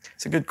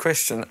 It's a good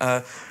question.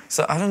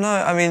 So I don't know.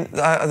 I mean,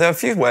 there are a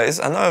few ways.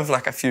 I know of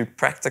like a few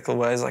practical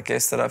ways, I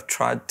guess, that I've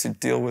tried to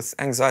deal with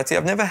anxiety.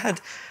 I've never had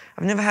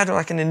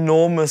like an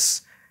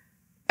enormous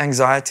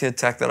anxiety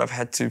attack that I've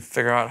had to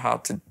figure out how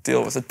to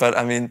deal with it. But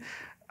I mean,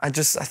 I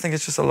think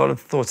it's just a lot of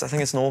thoughts. I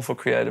think it's normal for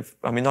creative.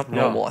 I mean, not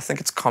normal. I think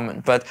it's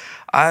common. But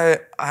I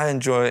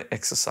enjoy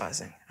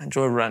exercising. I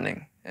enjoy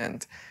running,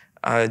 and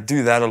I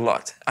do that a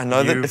lot. I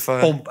know that if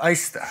I pomp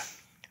eister,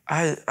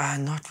 I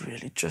not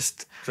really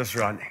just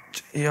running.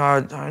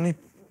 yeah. I only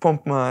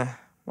pump my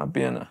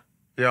bene.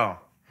 Yeah,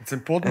 it's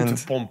important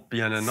to pump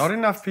bene. Not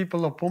enough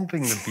people are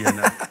pumping the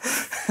bene.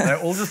 They're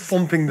all just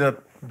pumping the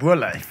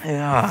bole.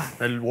 Yeah.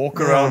 They walk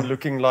around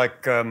looking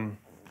like a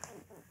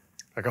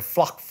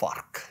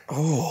vlakvark.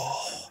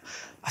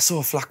 I saw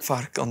a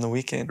vlakvark on the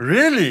weekend.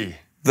 Really?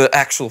 The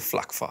actual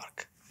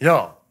vlakvark.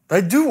 Yeah,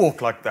 they do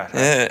walk like that.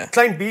 Yeah.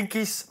 Klein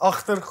beentjies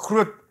agter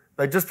groot.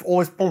 They just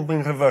always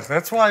pumping gewig.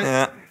 That's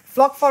why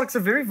vlakvark's a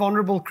very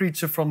vulnerable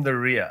creature from the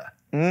rear.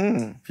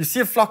 If you see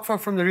a vlakvark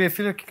from the rear, I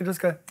feel like you can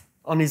just go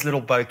on his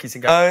little boatjes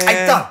and go, Oh, yeah.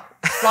 "Hey, dog,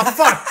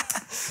 vlakvark,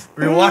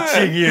 we're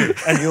watching you,"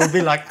 and you'll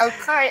be like,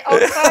 "Okay."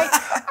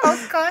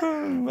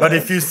 But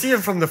if you see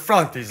him from the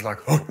front, he's like,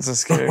 "Oh, It's a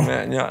scary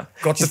man, yeah.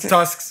 got the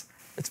tusks."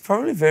 It's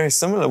probably very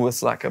similar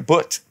with like a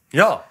butt.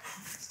 Yeah,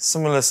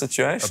 Similar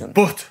situation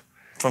but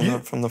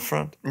from the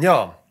front.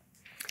 yeah,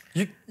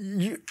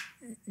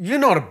 you're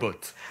not a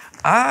butt.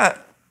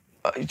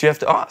 Do you have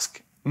to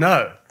ask?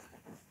 No.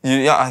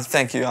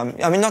 Thank you.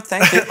 I mean, not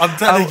thank you. I'm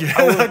telling you.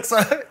 I would- Like, so,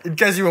 in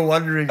case you were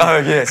wondering. Oh,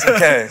 yes,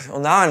 okay. Well,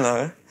 now I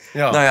know.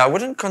 Yeah. No, I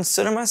wouldn't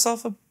consider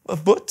myself a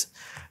butt.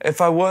 If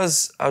I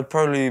was, I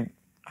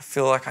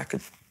feel like I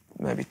could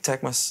maybe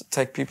take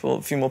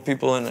a few more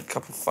people in a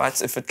couple of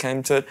fights if it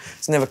came to it.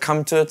 It's never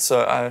come to it,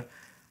 so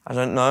I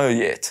don't know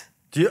yet.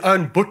 Do you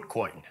own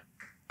Bitcoin?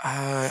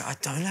 I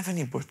don't have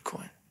any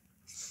Bitcoin.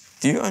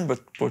 Do you own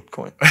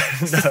Bitcoin?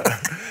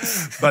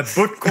 But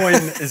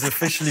Bitcoin has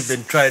officially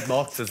been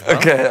trademarked as well.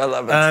 Okay, I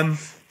love it.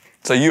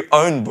 So you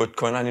own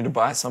Bitcoin. I need to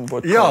buy some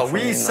Bitcoin. Yeah, from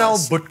we you. sell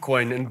Nice.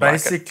 Bitcoin, and Like it.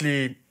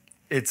 basically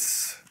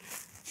it's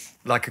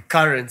like a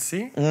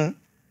currency Mm-hmm.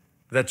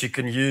 that you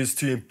can use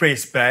to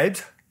impress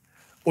babes,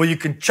 or you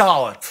can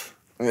chow it.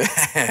 It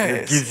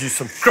Yes. gives you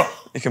some crap.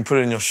 You can put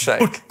it in your shake.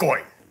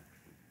 Bitcoin.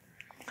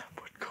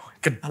 Bitcoin.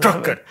 You can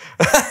drink it.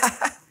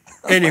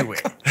 Anyway.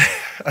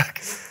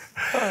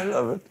 I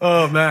love it.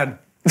 Oh, man.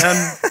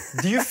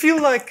 Do you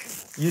feel like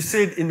you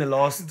said in the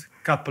last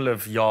couple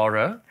of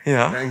jaren,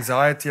 Yeah. the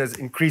anxiety has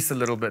increased a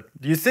little bit.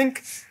 Do you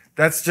think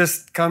that's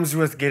just comes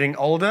with getting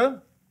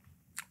older?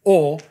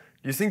 Or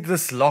do you think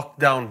this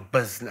lockdown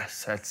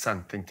business had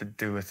something to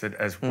do with it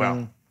as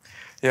well?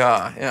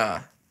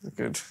 Yeah.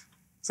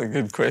 It's a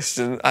good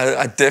question.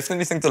 I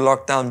definitely think the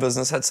lockdown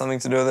business had something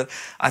to do with it.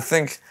 I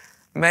think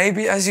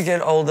maybe as you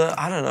get older,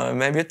 I don't know,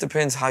 maybe it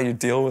depends how you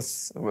deal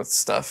with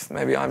stuff.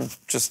 Maybe I'm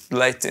just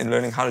late in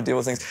learning how to deal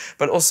with things.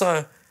 But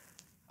also,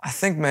 I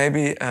think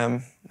maybe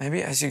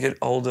as you get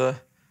older,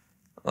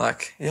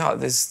 like, yeah,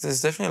 there's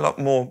definitely a lot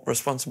more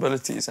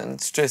responsibilities and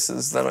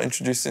stresses that are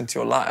introduced into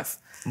your life.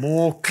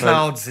 More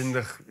clouds in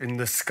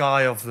the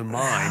sky of the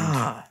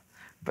mind.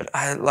 But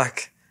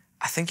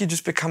I think you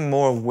just become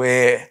more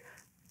aware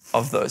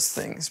of those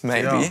things,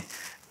 maybe. Yeah.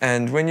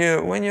 And when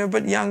you're a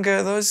bit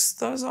younger, those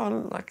are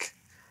like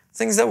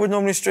things that would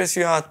normally stress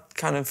you out.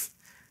 Kind of,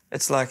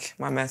 it's like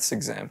my maths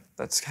exam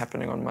that's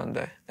happening on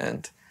Monday,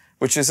 and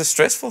which is a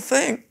stressful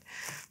thing.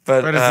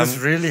 But Is this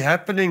really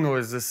happening, or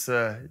is this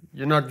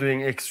you're not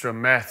doing extra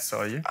maths,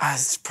 are you?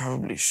 it's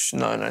probably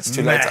no, it's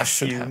too late. I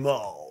should have.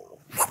 Mole.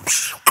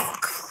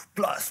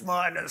 Plus,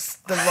 minus,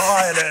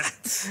 divided,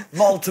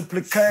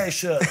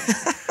 multiplication,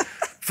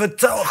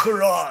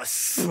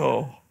 Pythagoras,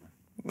 Oh,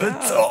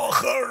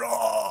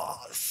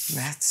 Pythagoras.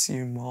 maths,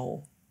 you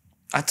mole.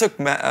 I took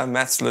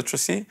maths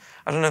literacy.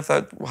 I don't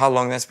know how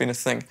long that's been a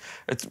thing.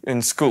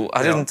 In school,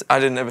 I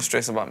didn't ever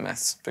stress about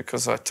maths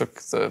because I took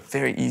the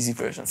very easy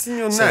version. It's in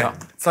your So, name. yeah.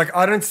 It's like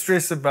I don't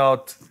stress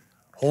about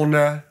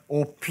honey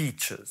or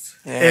peaches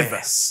ever.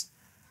 Yes.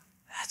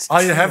 That's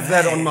I true, have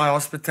that eh? on my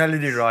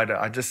hospitality rider.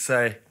 I just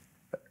say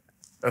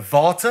a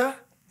water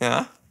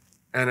Yeah.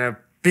 and a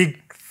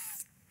big,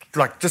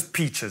 like just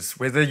peaches.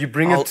 Whether you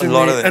bring A it to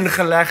lot me of them.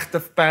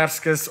 ingelegde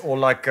perskes or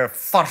like a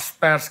vars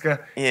perske.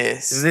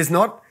 Yes. If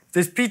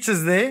there's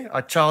peaches there,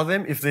 I chow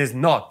them. If there's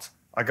not,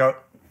 I go,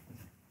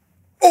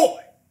 oh,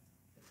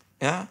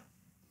 Yeah.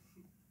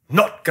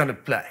 not gonna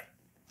play.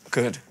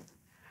 Good.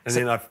 And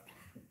then I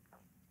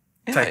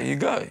Yeah, Take- you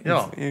go.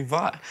 Yeah. You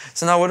vibe.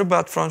 So now, what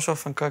about Francois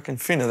van Cook and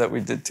Fina that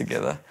we did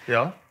together?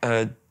 yeah.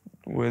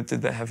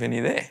 Did they have any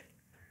there?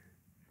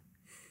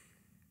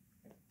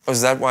 Or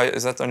is that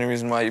the only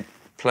reason why you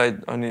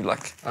played only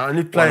like I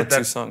only one or played two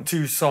that songs?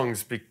 two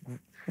songs.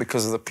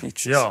 Because of the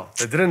peaches? Yeah,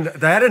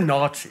 they had a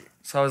Nazi,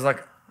 so I was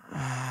like,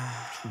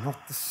 not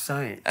the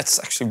same. That's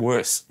actually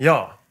worse.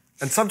 Yeah,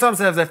 and sometimes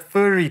they have that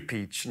furry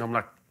peach, and I'm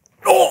like,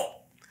 oh.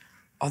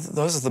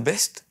 Those are the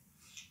best.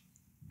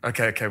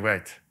 Okay,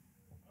 wait.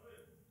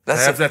 That's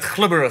They have that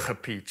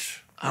glibberige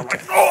peach. I'm Okay.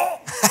 like, oh.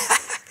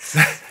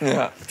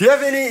 Yeah. Do you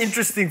have any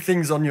interesting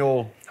things on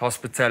your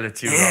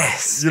hospitality? ride?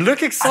 Yes. You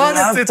look excited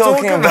love to talk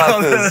talking about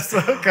about this.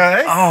 this.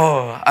 Okay.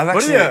 Oh,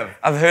 do you have?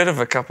 I've heard of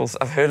a couple.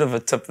 I've heard of a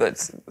tip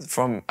that's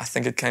from. I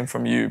think it came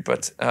from you,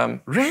 but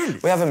Really?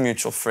 we have a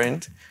mutual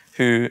friend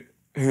who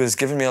has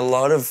given me a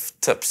lot of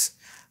tips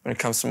when it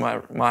comes to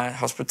my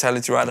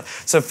hospitality rider.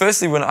 So,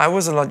 firstly, when I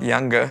was a lot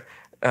younger,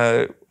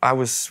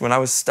 when I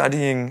was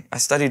studying, I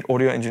studied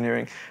audio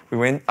engineering.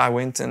 I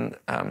went and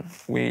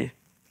we,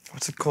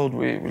 what's it called?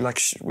 We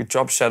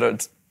job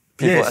shadowed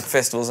people Yes. at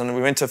festivals, and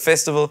we went to a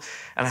festival,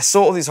 and I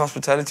saw all these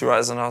hospitality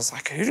riders, and I was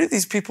like, who do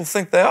these people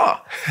think they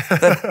are?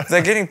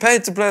 They're getting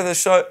paid to play the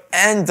show,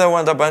 and they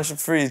want a bunch of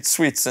free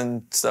sweets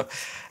and stuff.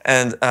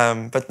 And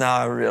but now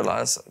I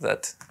realize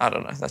that I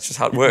don't know. That's just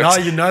how it works. Now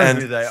you know And-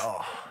 who they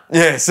are.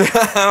 Yes.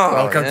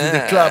 Welcome to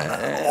the club.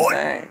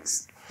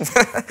 Thanks.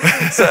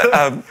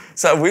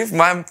 So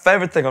my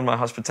favorite thing on my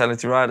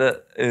hospitality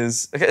rider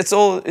is it's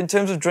all in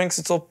terms of drinks.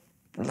 It's all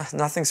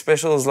nothing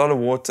special. There's a lot of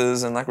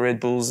waters and like Red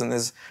Bulls, and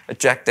there's a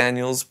Jack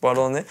Daniel's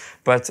bottle in there.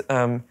 But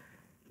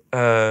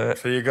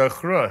So you go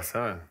gross,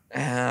 huh?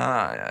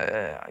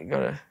 I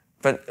gotta.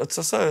 But it's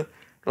also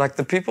like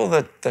the people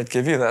that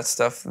give you that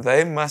stuff.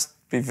 They must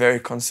be very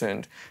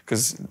concerned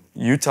because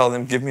you tell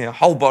them, give me a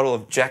whole bottle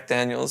of Jack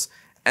Daniel's,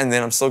 and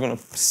then I'm still gonna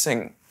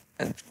sing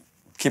and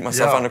keep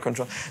myself Yeah. under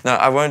control. No,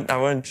 I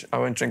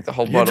won't drink the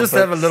whole You bottle. just but-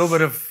 have a little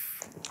bit of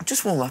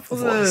Just warm up the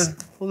voice.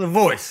 For the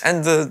voice.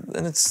 And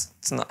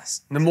it's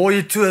nice. The more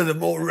you tour, the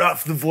more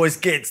rough the voice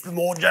gets, the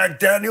more Jack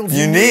Daniels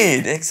You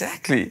need,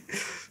 exactly.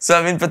 So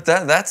I mean, but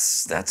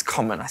that's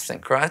common, I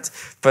think, right?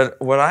 But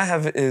what I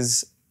have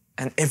is,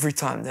 and every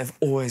time they've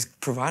always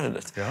provided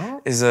it,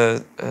 is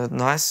a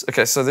nice.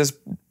 Okay, so there's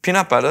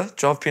peanut butter,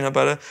 jar of peanut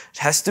butter. It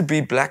has to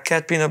be Black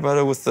Cat peanut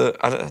butter with the.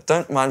 I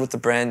don't mind what the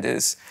brand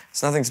is.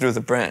 It's nothing to do with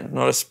the brand,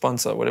 not a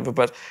sponsor or whatever.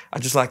 But I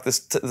just like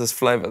this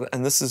flavor,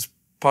 and this is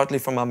partly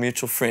from our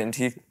mutual friend.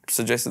 He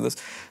suggested this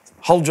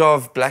whole jar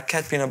of Black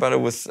Cat peanut butter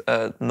with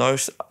no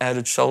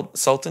added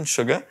salt and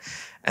sugar,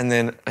 and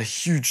then a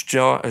huge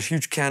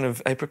can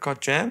of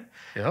apricot jam,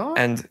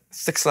 and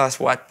thick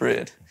sliced white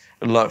bread,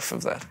 a loaf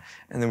of that,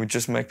 and then we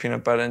just make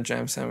peanut butter and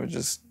jam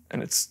sandwiches,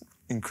 and it's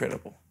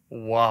incredible.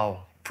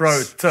 Wow.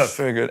 Pro tip.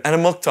 Very good. And a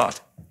milk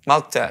tart.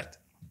 Milk tart.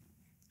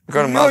 We've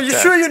got a milk tart. You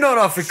sure you're not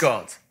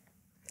Afrikaans?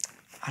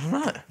 I don't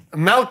know.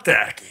 Milk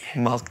tartjie.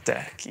 Milk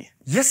tartjie.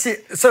 Yes.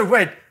 So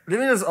wait, let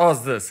me just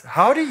ask this.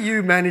 How do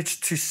you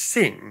manage to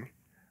sing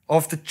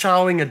after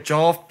chowing a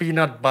jar of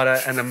peanut butter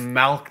and a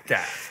milk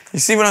tart? You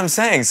see what I'm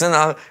saying? So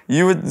now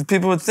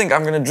people would think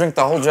I'm going to drink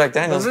the whole Jack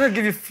Daniels. Doesn't it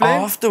give you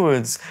phlegm?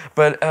 Afterwards.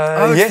 But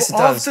yes, it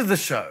does. After the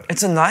show.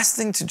 It's a nice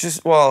thing to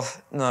just, well,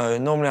 no,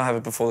 normally I have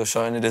it before the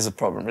show and it is a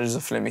problem. It is a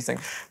phlegmy thing.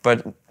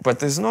 But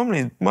there's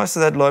normally, most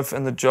of that loaf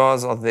and the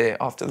jars are there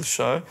after the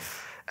show.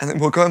 And then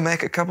we'll go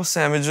make a couple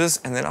sandwiches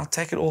and then I'll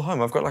take it all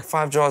home. I've got like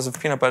 5 jars of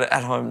peanut butter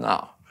at home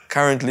now.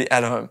 Currently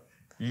at home.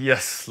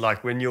 Yes,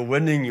 like when you're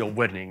winning, you're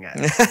winning.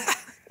 Eh?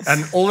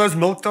 And all those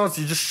milk tarts,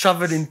 you just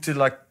shove it into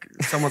like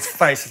someone's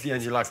face at the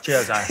end. You're like,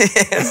 cheers, eh?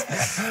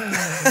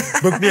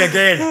 Yes. Book me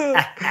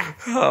again.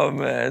 Oh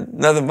man.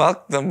 No,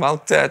 the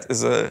milk tart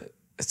is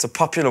it's a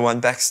popular one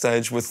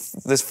backstage with,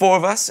 there's 4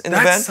 of us in the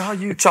band. That's how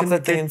you chop can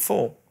that thing get in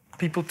 4.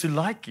 people to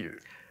like you.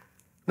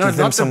 No, Give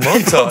them not some the milk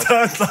people tart.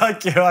 don't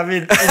like you. I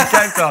mean, in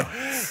Cape Town.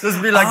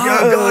 Just be like,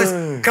 yo,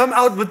 guys, come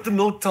out with the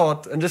milk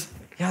tart and just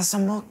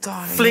some milk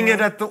tart. fling it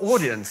at the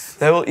audience.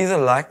 They will either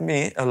like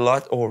me a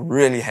lot or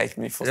really hate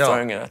me for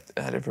throwing it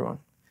at everyone.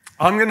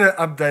 I'm going to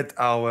update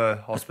our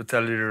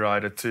hospitality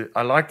rider too.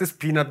 I like this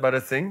peanut butter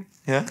thing.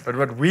 Yeah. But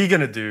what we're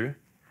going to do,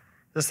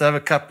 just have a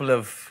couple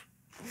of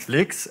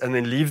licks and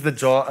then leave the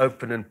jar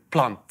open and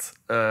plant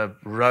a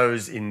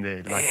rose in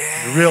there. Like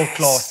real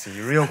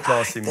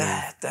classy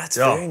move. That's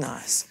very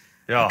nice.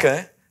 Yeah.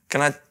 Okay.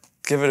 Can I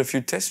give it a few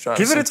test tries?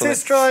 Give it a until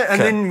test try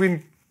and Okay. then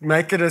we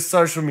make it a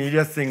social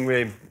media thing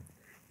where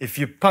if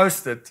you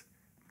post it,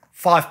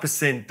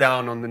 5%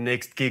 down on the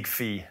next gig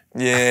fee.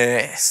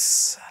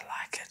 Yes. I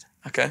like it.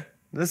 Okay.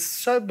 This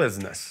is show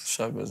business,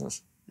 Show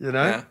business. you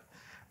know? Yeah.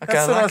 Okay,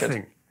 That's I what like I it.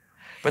 think.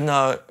 But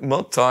now,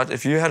 milk tart,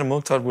 if you had a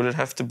milk tart, would it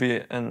have to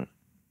be an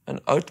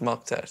oat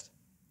milk tart?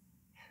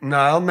 No,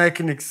 I'll make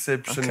an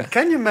exception. Okay.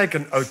 Can you make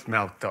an oat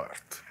milk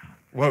tart?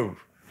 Whoa,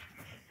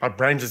 my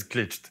brain just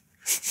glitched.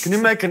 Can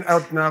you make an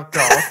oat milk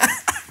tart?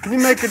 Can you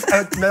make an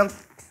oat milk?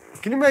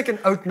 Can you make an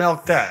oat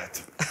milk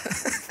tart?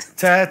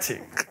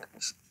 Tarting.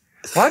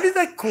 Why did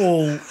they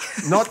call,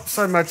 not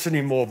so much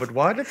anymore, but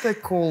why did they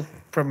call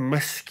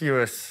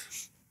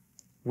promiscuous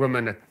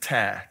women a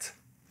tat?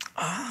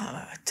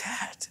 A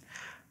tat.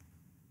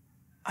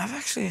 I've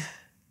actually,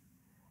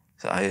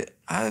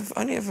 I've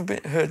only ever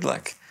heard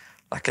like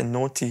a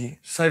naughty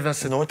Sy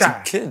was 'n naughty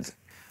tat. kid.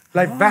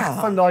 Like weg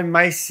van daai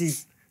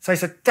meisie.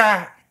 Sy's 'n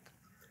tat.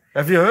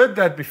 Have you heard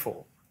that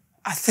before?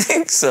 I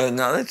think so.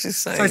 Now that you're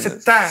saying Sy's 'n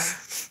it. tat.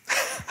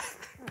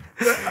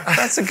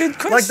 That's a good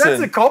question. Like,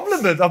 that's a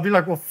compliment. I'll be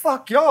like, well,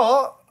 fuck, yeah.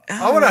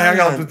 I want to hang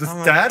out with this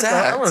I'm a dad.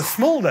 dad. I want to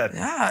smell that.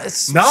 Yeah,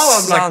 it's Now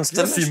I'm like, sounds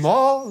yes, delicious.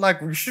 Ma,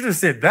 like, we should have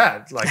said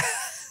that. Like,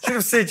 should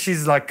have said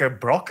she's like a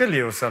broccoli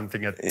or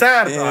something. A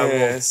dad, I will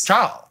Yes.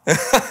 chow.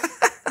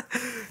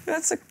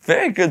 That's a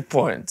very good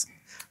point.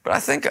 But I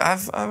think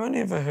I've only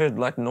ever heard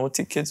like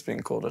naughty kids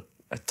being called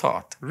a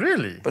tart.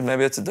 Really? But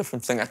maybe it's a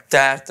different thing. A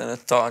tat and a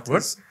tart.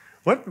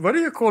 What do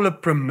you call a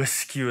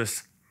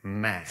promiscuous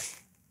man?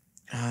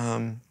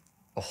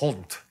 A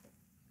haunt.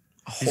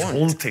 He's haunt.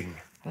 haunting.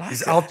 like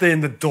He's it. out there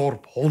in the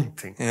dorp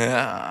haunting.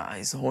 Yeah,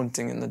 he's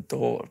haunting in the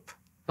dorp.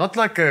 Not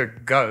like a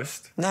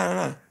ghost.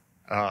 No.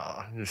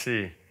 Ah, you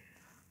see.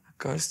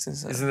 Ghost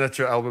is Isn't that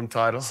your album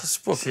title?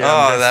 spook. See, I'm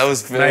Oh, just that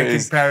was very.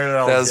 making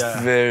parallels, That was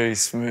yeah. very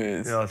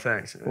smooth. Yeah,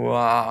 thanks.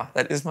 Wow,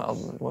 that is my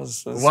album. It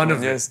was One of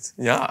them. yes.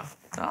 Yeah.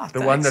 Ah,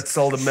 The one that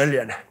sold 1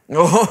 million.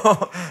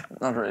 Oh,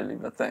 not really,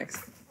 but thanks.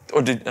 Or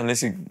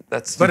unless you're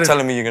it-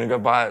 telling me you're gonna go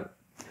buy it.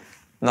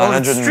 Well,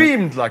 it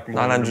streamed like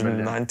more than 1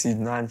 million.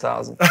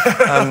 999,000.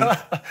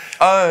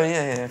 Oh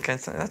yeah. Okay,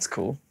 that's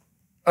cool.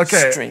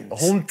 Okay, Streams.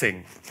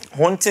 haunting.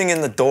 Haunting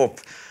in the dorp.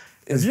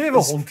 Have you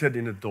ever haunted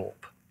in a dorp?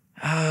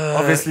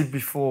 Obviously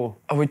before.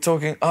 Are we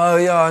talking? Oh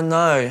yeah,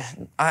 no.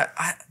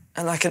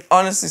 I can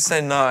honestly say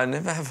no. I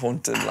never have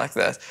haunted like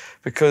that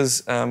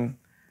because I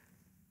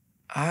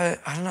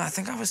don't know. I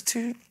think I was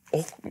too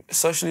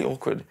socially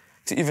awkward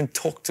to even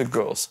talk to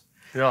girls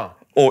Yeah.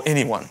 or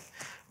anyone.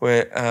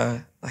 Where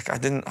I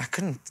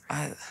couldn't.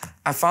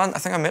 I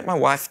think I met my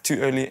wife too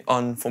early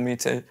on for me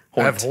to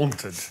haunt. Have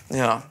haunted.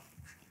 Yeah.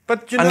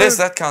 But you know, Unless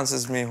that counts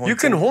as me haunting. you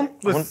can haunt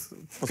with,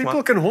 people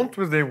my- can haunt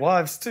with their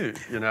wives too.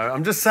 You know,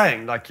 I'm just saying,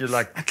 like you're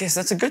like, I guess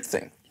that's a good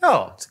thing.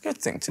 yeah. It's a good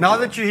thing to Now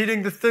do. that you're hitting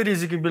the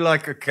 30s, you can be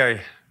like, okay,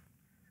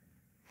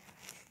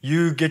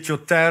 you get your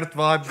tart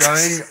vibe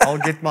going, I'll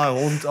get my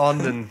haunt on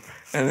and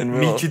And then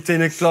we'll, meet you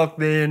 10 o'clock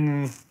there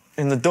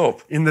in the dorp.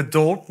 in the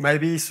dorp,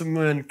 maybe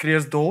somewhere in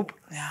Kreersdorp.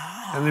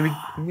 Yeah. And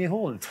then we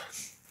haunt.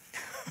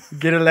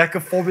 Get a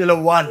lekker Formula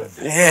 1.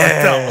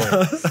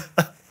 Yeah.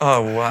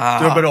 Oh, wow.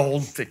 Do a bit of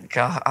haunting. Okay,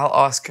 I'll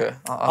ask her.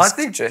 I'll I ask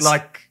think, Jess.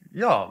 like,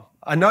 yeah,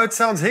 I know it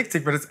sounds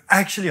hectic, but it's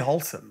actually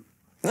wholesome.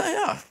 No,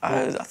 yeah. I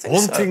think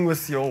Haunting so.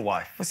 with your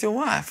wife. With your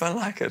wife. I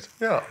like it.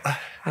 Yeah.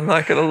 I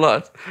like it a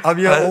lot. I'm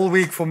here all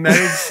week for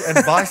marriage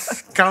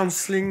advice,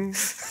 counseling,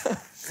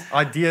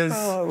 ideas.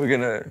 Oh,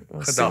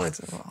 we'll see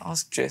Gedacht. I'll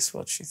ask Jess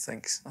what she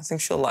thinks. I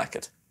think she'll like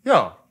it.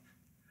 Yeah.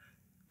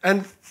 And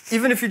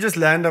even if you just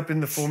land up in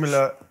the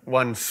Formula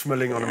 1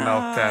 smilling on a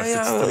milk tart,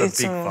 it's still a eat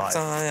big vibe.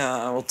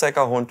 Yeah, we'll take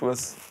our haunt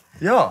with.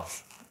 Yeah.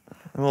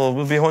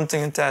 We'll be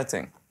haunting and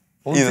tatting.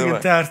 Haunting Either and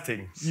way.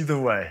 tarting. Either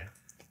way.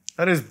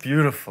 That is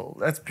beautiful.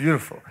 That's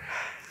beautiful.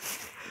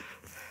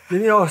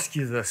 Let me ask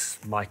you this,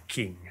 my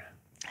king.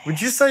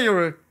 Would you say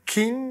you're a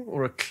king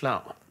or a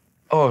clown?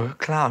 Oh,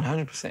 clown,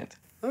 100%.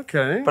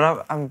 Okay.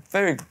 But I'm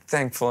very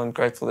thankful and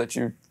grateful that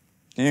you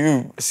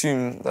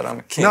assume that I'm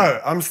a king. No,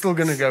 I'm still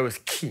going to go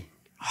with king.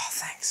 Oh,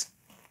 thanks.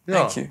 Yeah.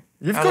 Thank you.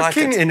 You've I got like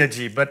king it.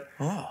 energy, but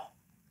Oh,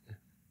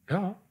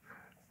 yeah.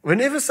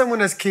 Whenever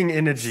someone has king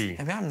energy,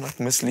 maybe I'm like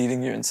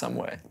misleading you in some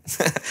way.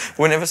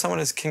 Whenever someone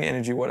has king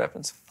energy, what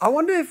happens? I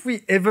wonder if we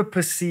ever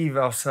perceive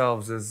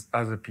ourselves as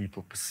other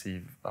people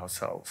perceive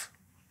ourselves.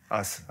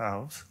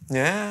 Ourselves.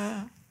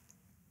 Yeah.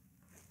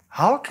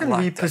 How can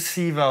like we that.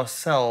 perceive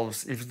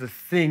ourselves if the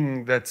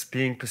thing that's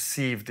being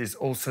perceived is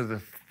also the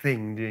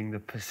thing doing the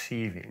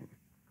perceiving?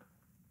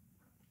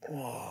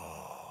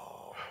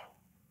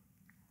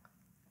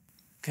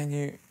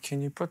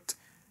 Can you put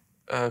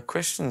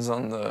questions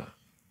on the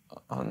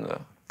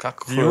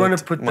Do you want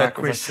to put that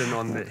microphone? question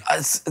on there?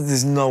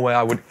 There's no way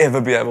I would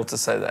ever be able to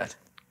say that.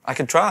 I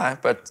can try,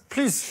 but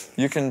Please,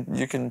 you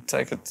can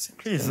take it.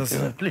 please, into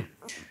that. please.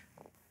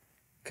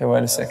 Okay,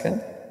 wait a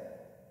second.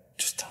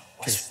 Just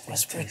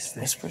whisper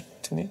Test. it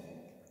to me.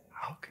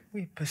 How can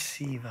we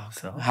perceive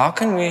ourselves How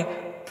can we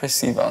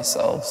perceive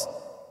ourselves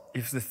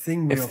if the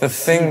thing we if are the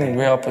perceiving thing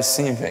we are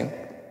perceiving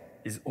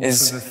is also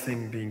is the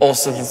thing being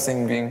also the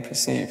thing being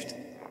perceived?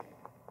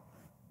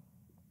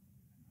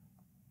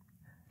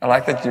 I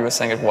like that you were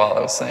saying it while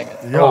I was saying it.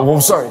 Yeah. Oh,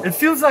 well, sorry. It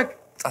feels like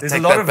there's a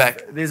take lot that of back.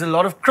 there's a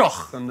lot of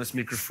krach on this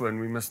microphone.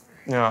 We must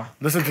Yeah.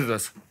 listen to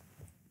this.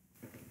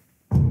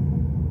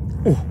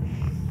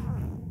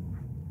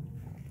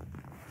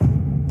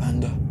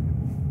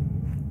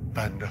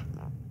 Panda.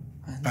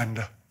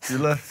 Banda. You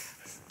left.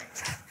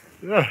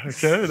 Yeah,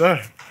 okay, no.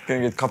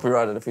 Gonna get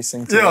copyrighted if we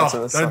sing too Yeah, much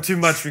of this song. don't too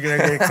much, we're going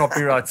to get a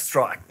copyright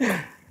strike.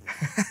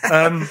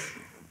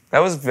 That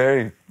was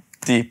very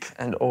deep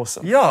and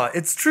awesome. Yeah,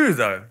 it's true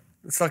though.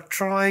 It's like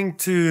trying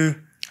to...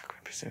 How can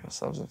we perceive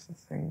ourselves if the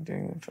thing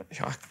doing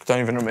the... I don't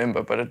even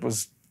remember, but it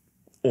was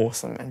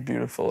awesome and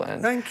beautiful.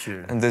 And Thank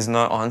you. And there's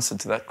no answer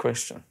to that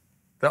question.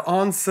 The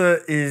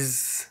answer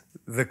is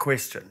the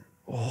question.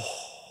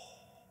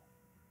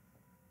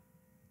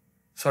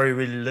 Sorry,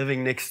 we're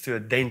living next to a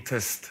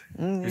dentist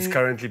who's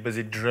currently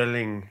busy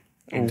drilling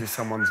into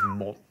someone's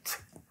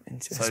malt.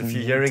 So if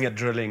you're hearing a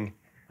drilling,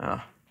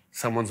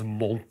 someone's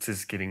malt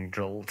is getting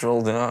drilled.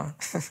 Drilled in.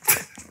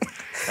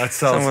 That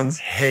sounds Someone's-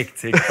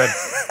 hectic, but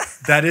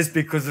that is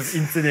because of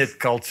internet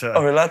culture.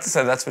 Are we allowed to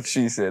say that's what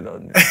she said?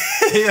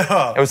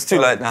 Yeah. It was too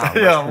late now.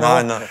 Yeah, No,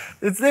 well, no.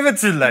 It's never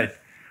too late.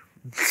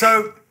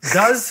 So,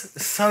 does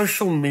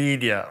social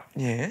media,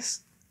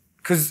 Yes.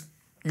 because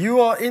you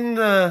are in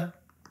the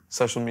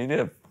Social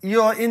media.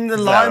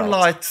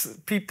 limelight,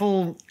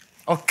 people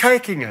are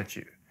caking at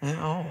you.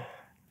 Oh.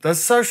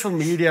 Does social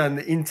media and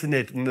the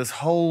internet and this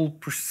whole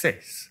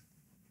process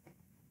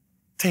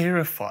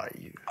terrify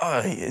you?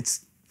 Oh,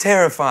 it's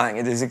terrifying.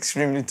 It is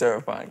extremely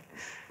terrifying.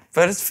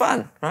 But it's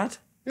fun, right?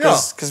 Yeah.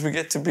 Because we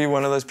get to be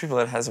one of those people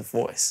that has a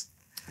voice.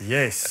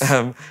 Yes.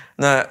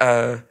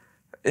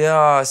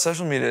 Yeah,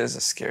 social media is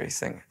a scary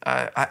thing.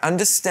 I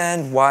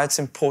understand why it's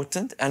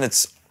important, and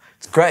it's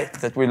great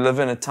that we live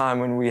in a time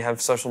when we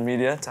have social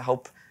media to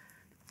help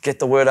get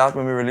the word out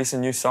when we release a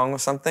new song or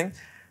something.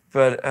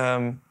 But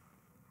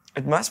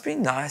it must be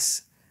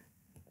nice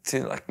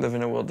to like live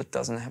in a world that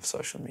doesn't have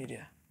social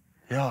media.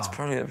 Yeah. It's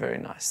probably a very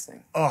nice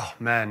thing. Oh,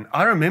 man.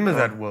 I remember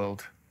that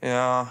world.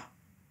 Yeah,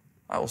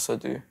 I also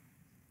do.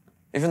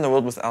 Even the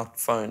world without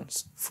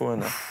phones.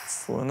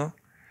 Fuana.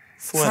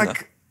 It's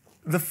like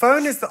the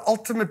phone is the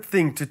ultimate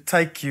thing to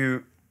take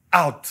you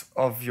out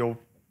of your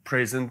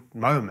present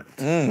moment.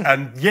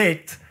 And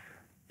yet,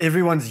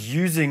 everyone's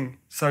using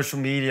social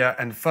media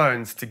and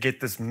phones to get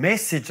this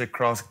message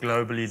across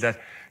globally that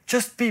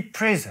just be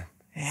present.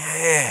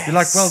 Yeah. You're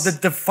like, well, the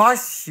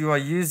device you are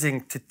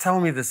using to tell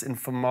me this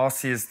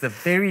information is the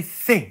very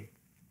thing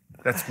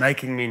that's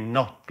making me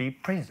not be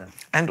present.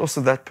 And also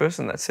that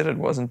person that said it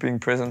wasn't being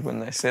present when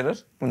they said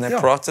it, when they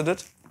Yeah. praated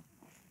it.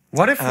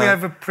 What if we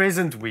have a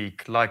present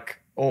week, like,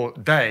 or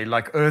day,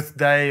 like Earth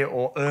Day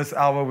or Earth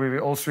Hour, where we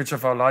all switch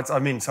off our lights? I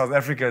mean, South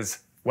Africa's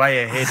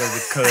way ahead of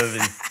the curve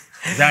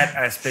in that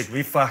aspect.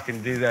 We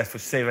fucking do that for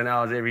 7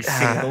 hours every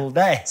single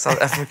day.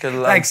 South Africa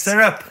loves... Like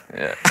syrup.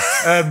 Yeah.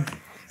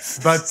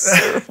 But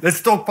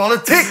let's talk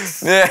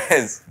politics.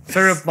 Yes.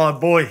 Syrup, my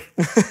boy.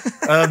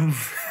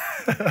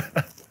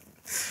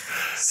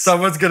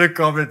 Someone's going to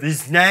comment,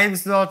 his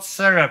name's not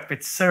Syrup,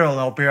 it's Cyril.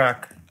 I'll be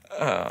like,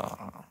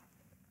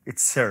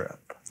 it's syrup.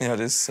 Yeah, it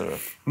is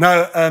syrup.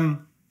 No,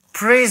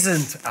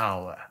 present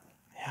hour.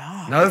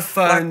 Yeah. No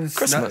phones. Like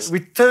Christmas. We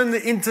turn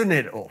the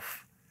internet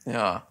off.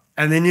 Yeah.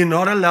 And then you're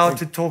not allowed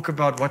to talk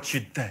about what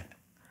you did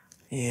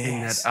Yes.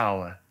 in that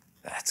hour.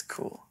 That's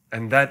cool.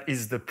 And that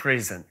is the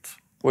present.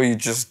 Where you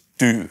just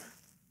do.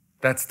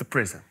 That's the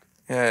present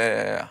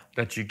Yeah.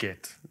 that you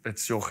get.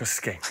 That's your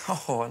geskenk.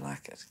 Oh, I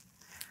like it.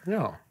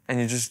 Yeah. And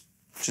you just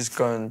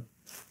go and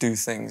do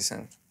things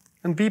and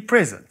And be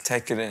present.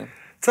 take it in.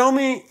 Tell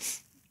me,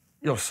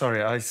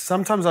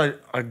 sometimes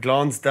I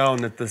glance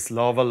down at this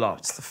lava lamp.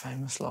 It's the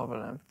famous lava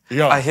lamp.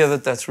 Yeah. I hear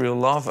that that's real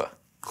lava,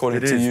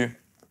 according It to is. you.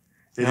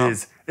 It Yeah.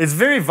 is. It's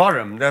very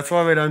warm. That's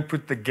why we don't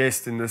put the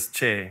guest in this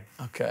chair.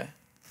 Okay.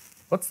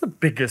 What's the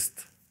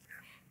biggest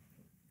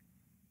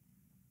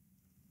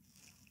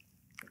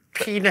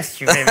penis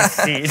you've ever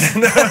seen?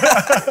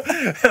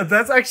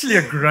 That's actually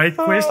a great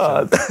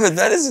question.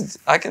 That is,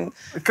 I can...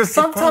 Because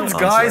sometimes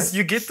probably guys, answer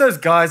you get those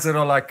guys that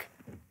are like,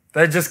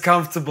 they're just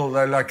comfortable.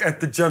 They're like at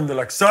the gym, they're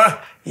like, so,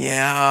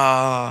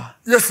 Yeah.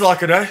 just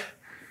like it, eh?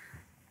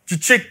 You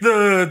check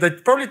they're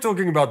probably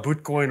talking about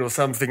Bitcoin or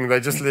something. They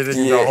just let it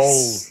in the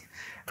whole Yes.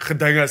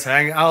 gedinges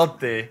hang out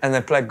there. And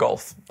they play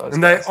golf. Those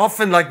And they guys.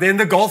 often, like, they're in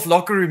the golf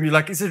locker room. You're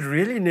like, is it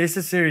really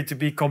necessary to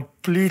be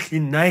completely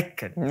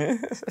naked,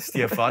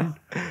 Stefan?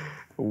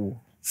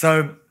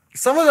 So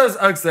some of those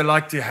oaks, they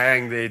like to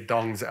hang their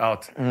dongs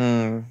out.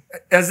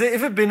 Has there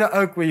ever been an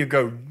oak where you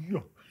go,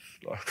 "Yo,"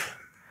 like,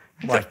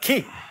 my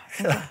king?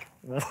 Like,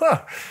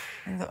 whoa.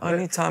 The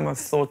only time I've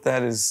thought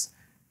that is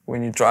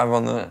when you drive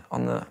on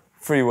the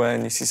freeway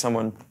and you see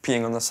someone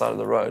peeing on the side of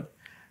the road.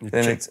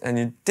 And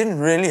you didn't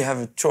really have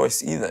a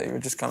choice either. You were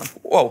just kind of,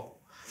 whoa.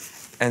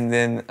 And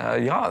then,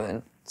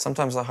 then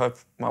sometimes I hope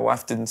my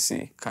wife didn't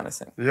see, kind of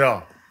thing.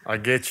 Yeah, I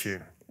get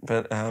you.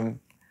 But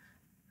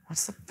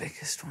what's the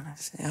biggest one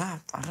I've seen? Yeah,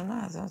 I don't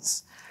know.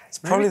 It's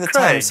probably the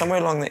Craig. time, somewhere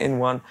along the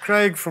N1.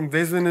 Craig from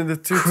Desmond and the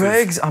Tutus.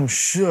 Craig's, I'm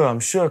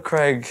sure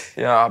Craig,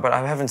 yeah, but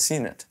I haven't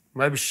seen it.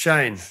 Maybe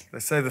Shane. They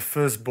say the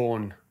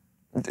firstborn.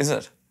 Is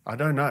it? I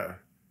don't know.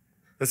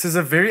 This is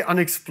a very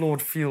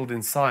unexplored field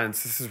in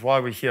science. This is why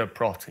we're here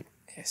praating,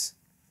 Yes.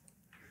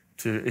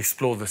 to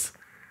explore this.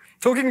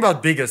 Talking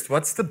about biggest,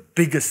 what's the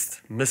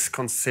biggest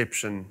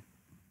misconception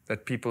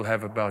that people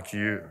have about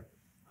you?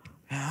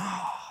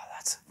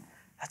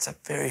 That's a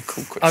very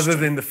cool question. Other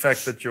than the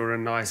fact that you're a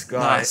nice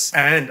guy, Nice.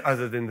 and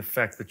other than the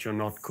fact that you're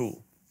not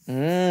cool.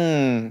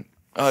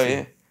 Oh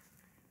yeah.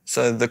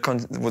 So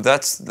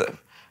that's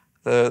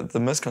the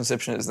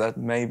misconception is that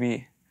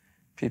maybe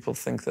people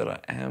think that I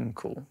am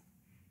cool.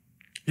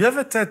 You have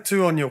a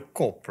tattoo on your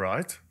kop,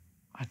 right?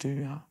 I do,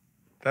 yeah.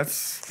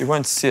 That's You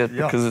won't see it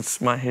Yeah. because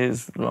my hair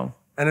is long.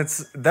 and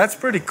that's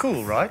pretty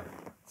cool, right?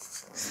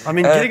 I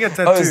mean, getting a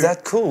tattoo is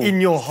that cool?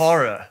 in your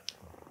horror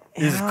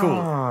is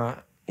cool.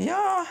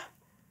 Yeah.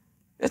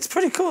 It's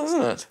pretty cool,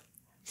 isn't it?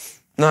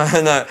 No.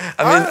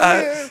 I mean,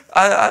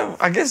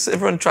 I guess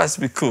everyone tries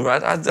to be cool,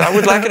 right? I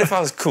would like it if I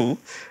was cool.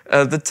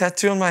 The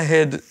tattoo on my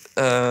head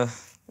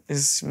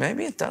is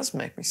maybe it does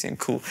make me seem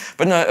cool.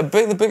 But no,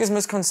 the biggest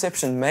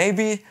misconception,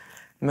 maybe,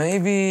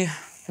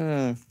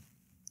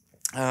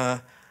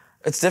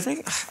 it's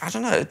definitely, I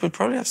don't know, it would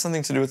probably have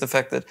something to do with the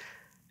fact that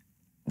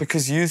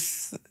because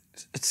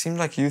it seemed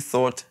like you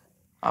thought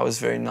I was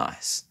very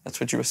nice. That's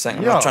what you were saying.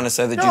 I'm not trying to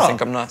say that you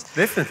think I'm nice.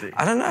 Definitely.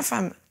 I don't know if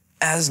I'm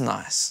as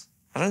nice.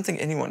 I don't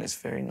think anyone is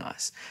very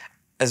nice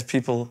as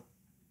people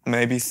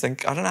maybe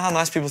think. I don't know how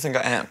nice people think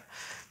I am.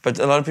 But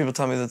a lot of people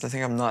tell me that they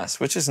think I'm nice,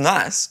 which is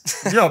nice.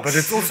 Yeah, but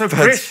it's also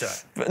pressure.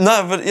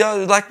 But yeah,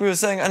 like we were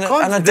saying, and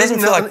it doesn't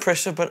feel like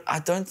pressure. But I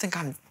don't think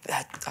I'm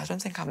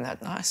that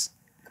nice.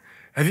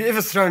 Have you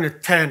ever thrown a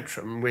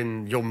tantrum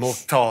when your milk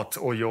tart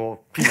or your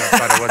peanut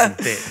butter wasn't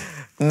there?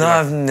 No,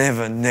 I've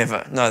never.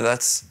 No,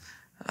 that's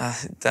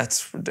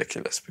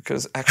ridiculous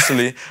because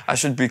actually I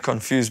should be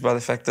confused by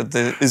the fact that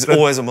there is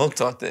always a milk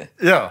tart there.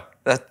 Yeah.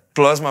 That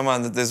blows my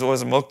mind that there's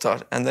always a milk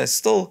tart and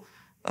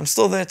I'm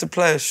still there to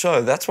play a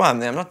show. That's why I'm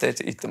there. I'm not there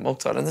to eat the milk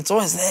tart and it's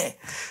always there.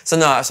 So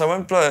I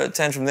won't blow a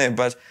tantrum there,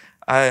 but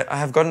I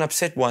have gotten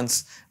upset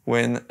once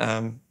when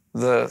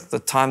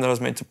the time that I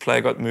was meant to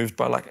play got moved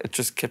by it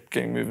just kept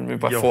getting moved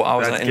by 4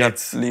 hours and I ended up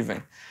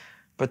leaving.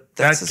 But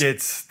that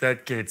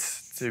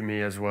gets to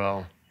me as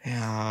well.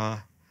 Yeah,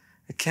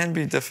 it can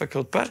be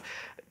difficult, but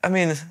I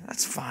mean,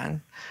 that's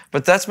fine.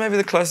 But that's maybe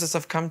the closest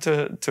I've come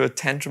to a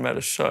tantrum at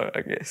a show,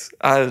 I guess.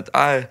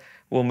 I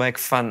will make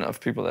fun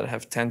of people that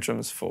have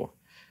tantrums for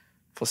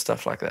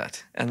stuff like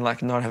that and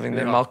not having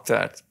their milk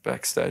tart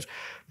backstage.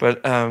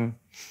 But I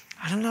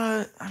don't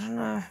know.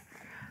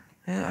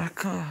 Yeah, I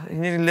can't. You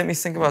need to let me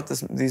think about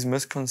these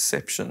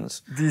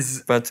misconceptions.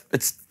 These. But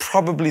it's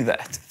probably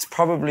that. It's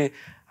probably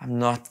I'm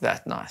not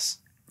that nice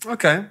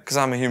Okay. because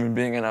I'm a human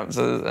being and I'm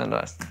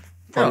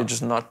probably Yeah.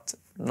 just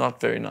not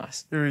very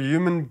nice. You're a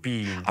human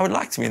being. I would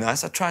like to be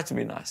nice. I try to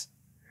be nice.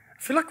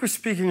 I feel like we're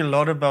speaking a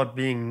lot about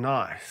being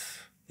nice.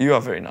 You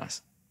are very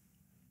nice.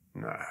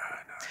 No.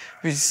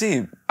 But you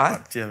see, I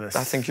Jealous.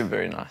 think you're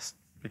very nice.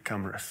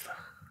 Become rustig.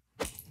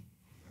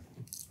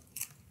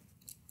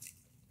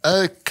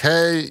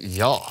 Okay,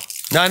 ja.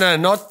 No,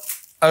 not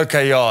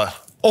okay, ja.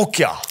 Ook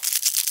ja.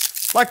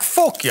 Like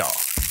fuck ja.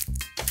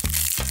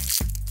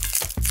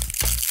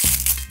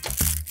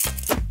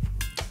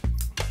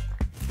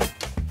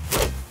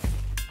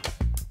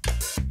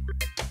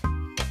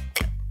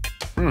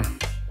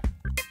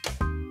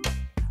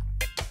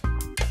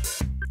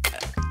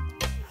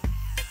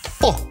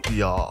 Fuck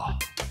ja.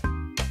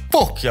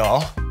 Fuck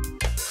ja.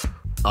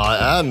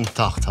 I am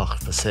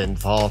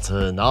 80%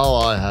 water. Now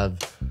I have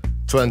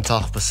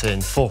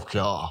 20% fuck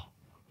ja.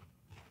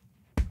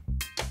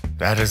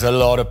 That is a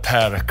lot of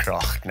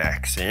paardekracht,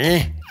 Max,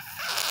 eh?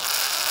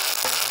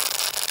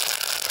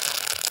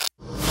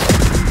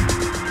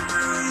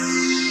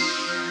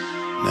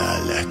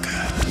 Nou,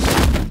 lekker.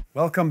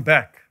 Welcome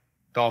back,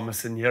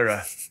 dames en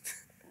heren.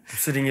 I'm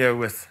sitting here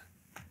with...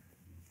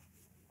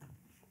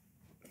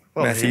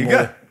 Well, Matthew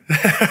there you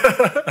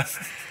go.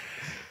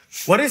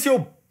 What is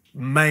your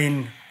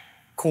main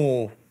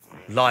core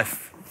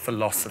life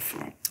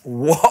philosophy?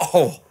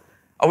 Whoa!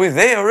 Are we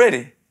there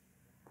already?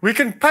 We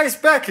can pace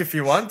back if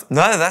you want.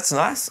 No, that's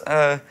nice.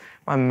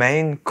 My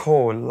main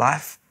core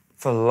life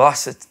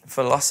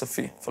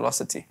philosophy.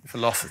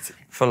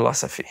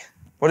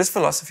 What is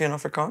philosophy in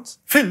Afrikaans?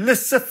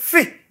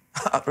 Philosophy.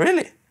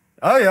 Really?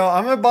 Oh yeah,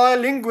 I'm a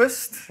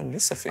biolinguist.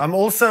 Philosophy. I'm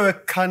also a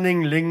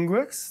cunning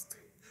linguist.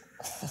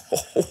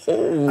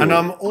 And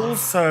I'm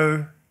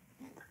also...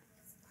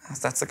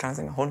 That's the kind of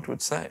thing a hond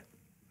would say.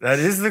 That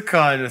is the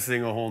kind of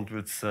thing a hond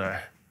would say.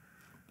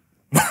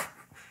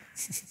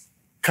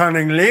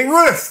 Cunning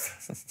linguist.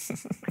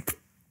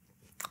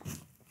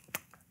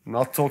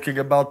 Not talking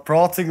about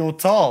praating or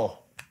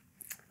taal.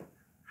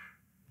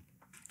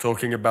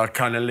 Talking about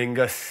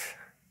cunnilingus.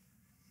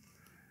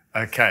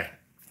 Okay,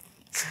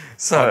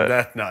 So, on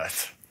that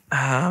note.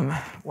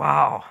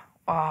 wow.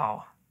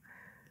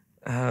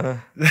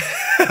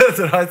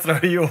 Did I throw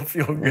you off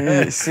your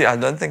game? See, I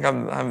don't think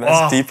I'm as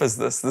Oh. deep as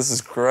this. This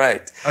is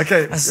great.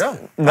 Okay, yeah.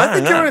 I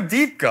think you're a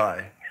deep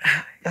guy.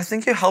 I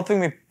think you're helping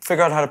me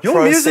figure out how to Your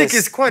process music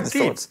is quite the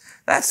deep.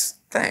 thoughts.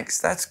 Thanks.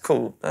 That's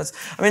cool.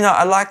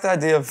 I like the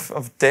idea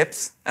of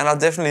depth, and I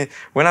definitely,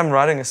 when I'm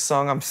writing a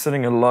song, I'm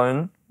sitting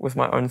alone with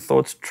my own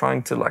thoughts,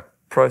 trying to like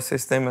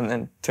process them and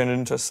then turn it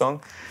into a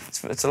song.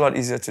 It's a lot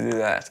easier to do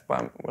that,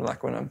 when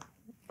I'm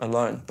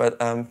alone.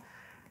 But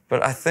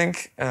I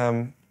think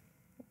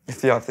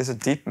if there's a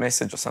deep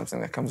message or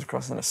something that comes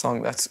across in a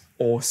song, that's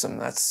awesome.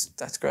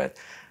 That's great.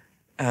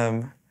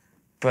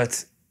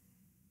 But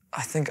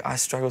I think I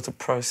struggle to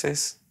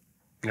process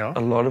Yeah.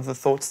 a lot of the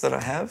thoughts that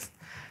I have.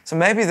 So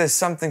maybe there's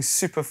something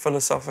super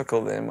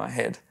philosophical there in my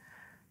head.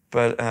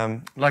 But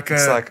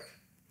it's like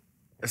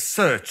a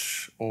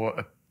search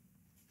or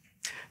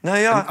no,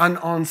 yeah, an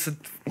unanswered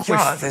question.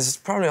 yeah. There's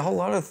probably a whole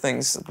lot of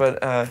things, but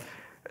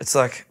it's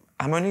like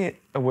I'm only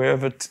aware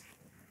of it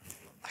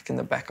like in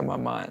the back of my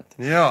mind.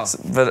 Yeah.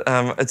 But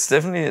it's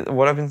definitely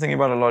what I've been thinking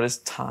about a lot is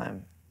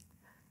time,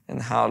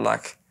 and how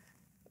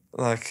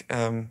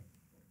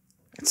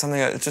it's something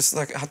it's just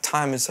like how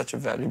time is such a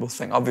valuable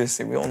thing.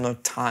 Obviously, we all know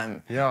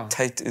time. Yeah.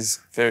 Tate is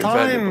very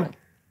valuable.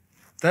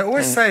 They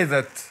always say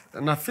that,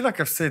 and I feel like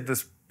I've said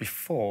this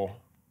before,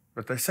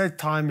 but they say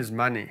time is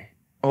money.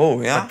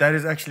 Oh yeah, But that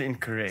is actually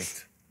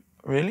incorrect.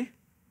 really?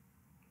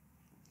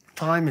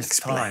 Time is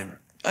time.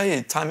 Oh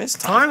yeah, time is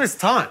time. Time is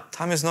time.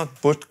 Time is not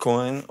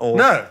Bitcoin or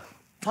No,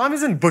 time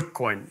isn't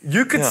Bitcoin.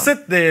 You could Yeah.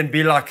 sit there and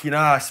be like,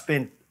 I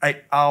spent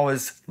 8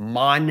 hours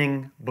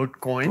mining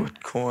Bitcoin.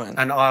 Bitcoin.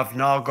 And I've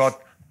now got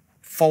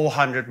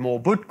 400 more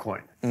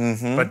Bitcoin.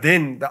 Mm-hmm. But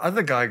then the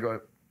other guy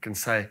can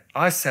say,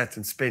 I sat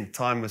and spent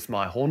time with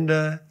my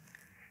Honda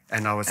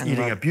and I was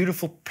eating a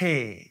beautiful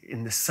pear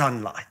in the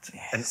sunlight.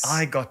 And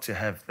I got to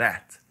have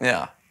that.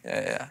 yeah.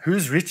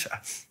 Who's richer?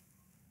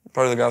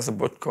 Probably the guy with the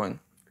Bitcoin.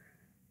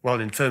 Well,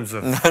 in terms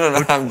of...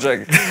 No, I'm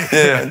joking.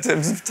 Yeah, in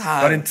terms of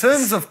time. But in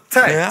terms of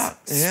Tate, Yeah.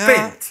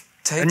 spent.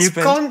 Tate and you're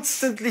spent.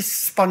 constantly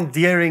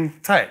spandeering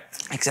Tate.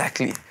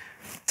 Exactly.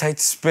 Tate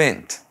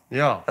spent.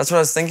 Yeah. That's what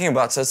I was thinking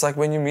about. So it's like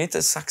when you meet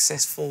a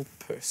successful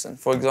person,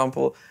 for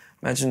example,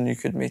 imagine you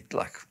could meet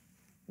like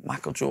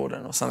Michael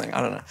Jordan or something,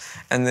 I don't know.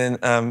 And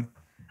then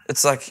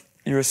it's like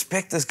you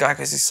respect this guy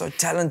because he's so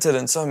talented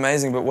and so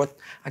amazing. But what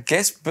I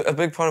guess a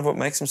big part of what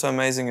makes him so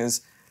amazing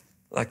is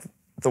like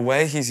the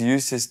way he's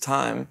used his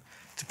time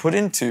to put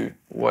into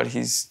what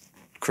he's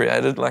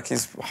created. Like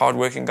he's a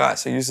hardworking guy,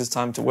 so he used his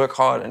time to work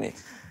hard,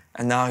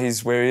 and now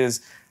he's where he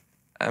is.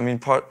 I mean,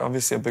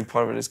 obviously a big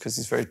part of it is because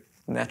he's very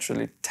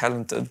naturally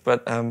talented,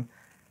 but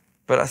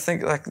I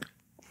think like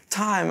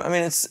time. I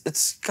mean,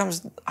 it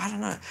comes. I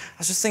don't know. I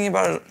was just thinking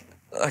about it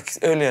like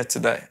earlier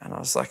today, and I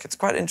was like, it's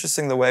quite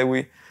interesting the way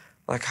we,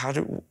 like,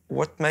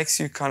 what makes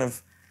you kind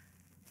of,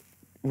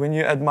 when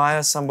you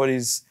admire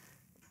somebody's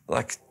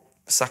like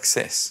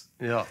success.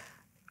 Yeah.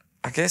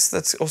 I guess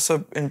that's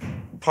also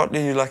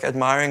partly you like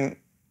admiring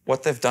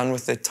what they've done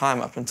with their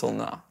time up until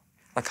now,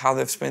 like how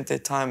they've spent their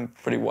time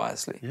pretty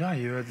wisely. Yeah,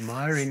 you're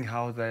admiring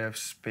how they have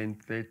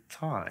spent their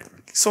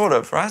time. Sort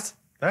of, right?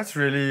 That's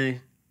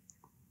really...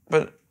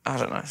 But I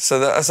don't know. So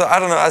I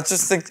don't know. I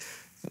just think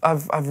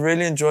I've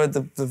really enjoyed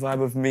the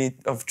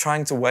vibe of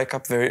trying to wake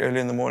up very early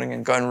in the morning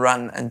and go and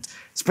run and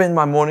spend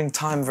my morning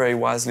time very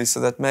wisely, so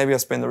that maybe I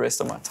spend the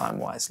rest of my time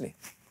wisely.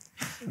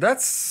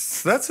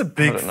 That's a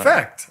big I don't know.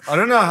 fact. I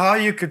don't know how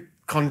you could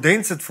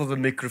condense it for the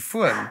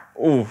microphone.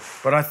 Ooh.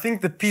 But I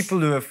think the people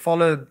who have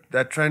followed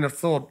that train of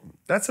thought,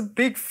 that's a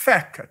big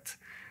fact.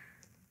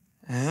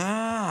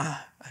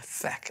 Ah, a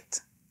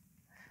fact.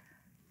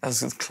 That was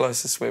the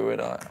closest swear word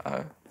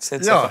I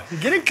said. Yeah, so far.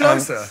 you're getting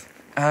closer.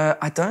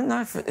 I don't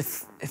know if You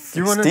it's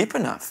wanna- deep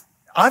enough.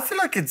 I feel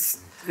like it's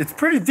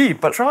pretty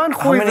deep, but try and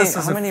How gooi this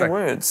as how a many fact.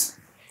 words?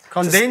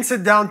 Condense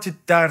it down to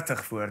 30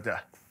 woorde.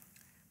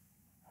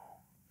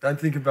 Don't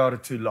think about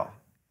it too long.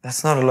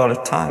 That's not a lot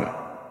of time.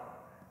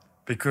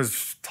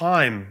 Because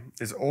time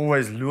is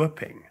always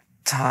looping.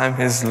 Time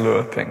is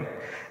looping,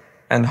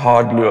 and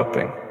hard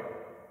looping.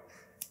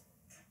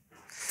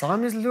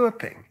 Time is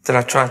looping. Did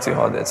I try too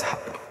hard?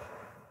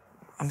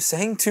 I'm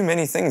saying too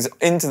many things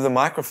into the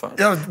microphone.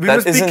 Yeah, we That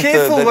must be isn't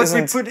careful that what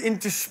we isn't- put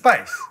into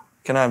space.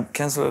 Can I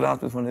cancel it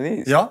out with one of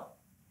these? Yeah?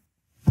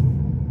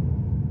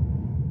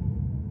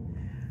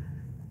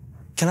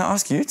 Can I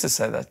ask you to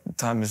say that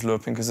time is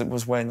looping, because it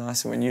was way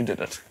nicer when you did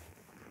it?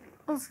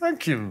 Well,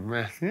 thank you,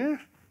 Matthew.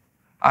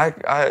 I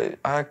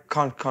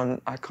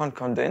can't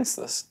condense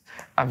this.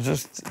 I've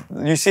just,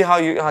 you see how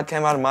it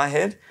came out of my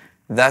head?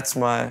 That's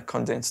my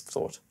condensed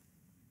thought.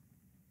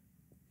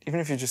 Even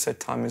if you just say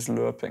time is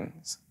looping.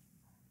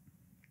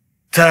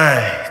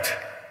 Tyd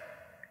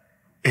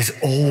is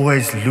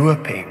always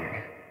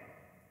looping.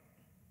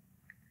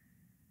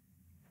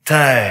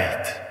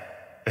 Tyd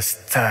is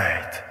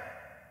tyd.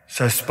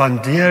 So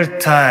spandeer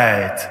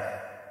tyd.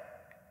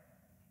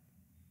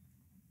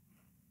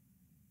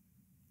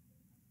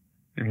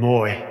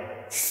 Mooi.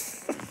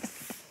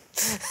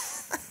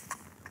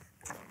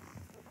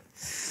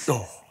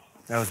 Oh,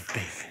 that was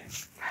big.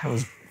 That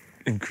was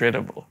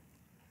incredible.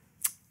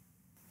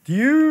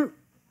 Am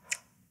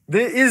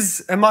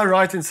I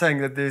right in saying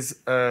that there's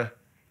a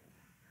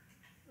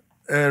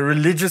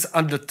religious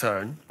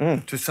undertone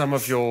to some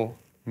of your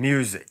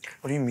music?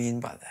 What do you mean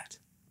by that?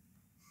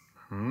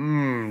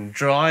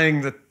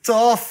 Drying the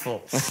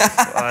tafels.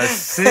 I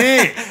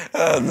see.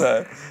 Oh,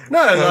 no.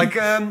 No, like,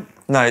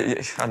 No,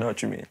 I know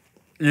what you mean.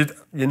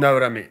 you know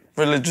what I mean.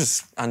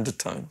 Religious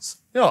undertones.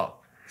 Yeah.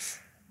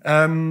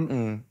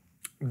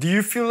 Do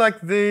you feel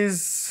like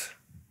there's...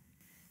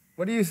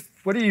 What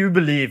do you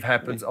believe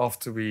happens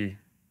after we...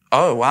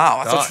 Oh, wow.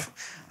 I Die.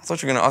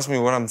 thought you were going to ask me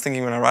what I'm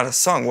thinking when I write a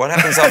song. What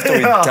happens after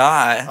we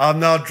die? I'm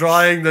now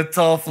drying the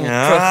tafel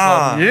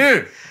Yeah. on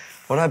you.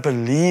 What I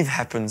believe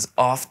happens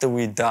after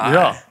we die.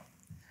 Yeah.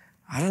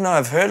 I don't know.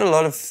 I've heard a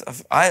lot of...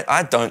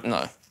 I don't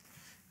know,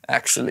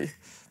 actually.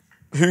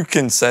 Who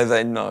can say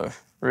they know,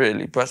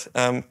 really? But,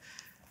 I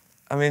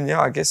mean, yeah,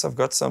 I guess I've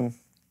got some...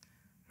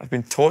 I've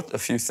been taught a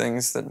few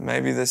things that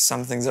maybe there's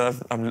some things that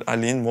I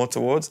lean more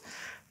towards.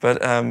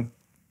 But I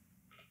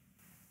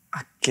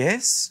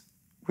guess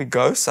we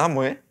go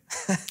somewhere.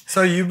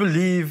 So you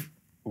believe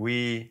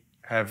we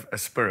have a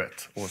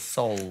spirit or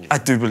soul? I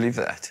do believe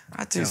that.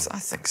 I do. I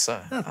think so.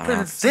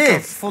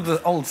 Death for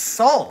the old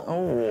soul.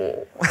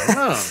 Oh.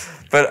 Oh.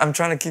 But I'm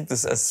trying to keep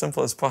this as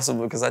simple as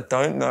possible because I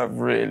don't know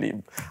really.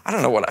 I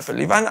don't know what I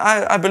believe.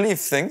 I believe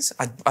things.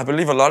 I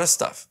believe a lot of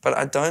stuff, but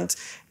I don't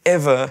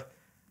ever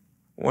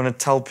want to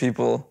tell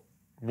people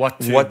What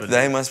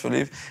they must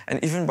believe.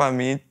 And even by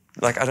me,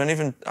 like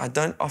I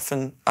don't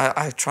often.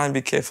 I try and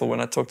be careful when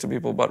I talk to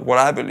people about what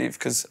I believe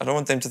because I don't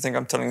want them to think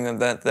I'm telling them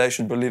that they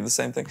should believe the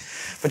same thing.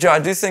 But yeah, I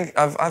do think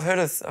I've heard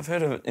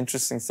of an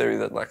interesting theory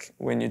that like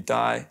when you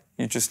die,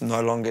 you just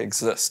no longer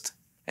exist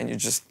and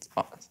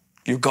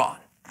you're gone.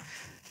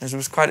 It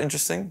was quite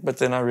interesting, but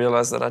then I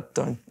realized that I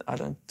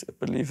don't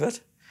believe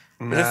it.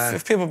 But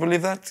if people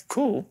believe that,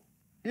 cool.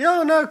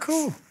 Yeah, no,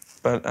 cool.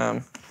 But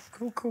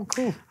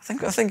Cool.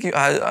 I think you,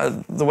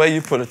 the way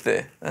you put it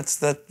there,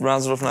 that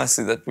rounds it off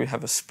nicely. That we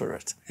have a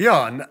spirit.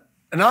 Yeah,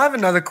 and I have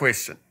another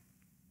question.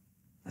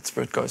 That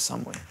spirit goes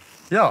somewhere.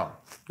 Yeah,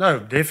 no,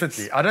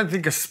 definitely. I don't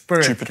think a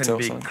spirit Jupiter can or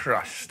be something.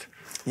 crushed.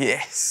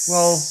 Yes.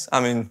 Well, I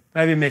mean,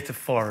 maybe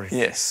metaphorically.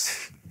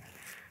 yes.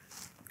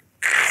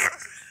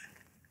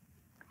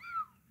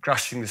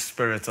 Crushing the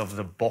spirit of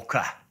the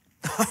bokker.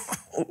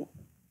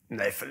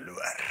 Nee, verloor.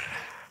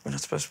 We're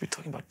not supposed to be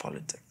talking about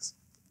politics.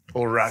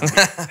 Or rugby.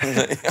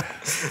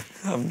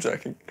 I'm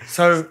joking.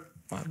 So,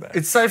 My bad.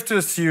 it's safe to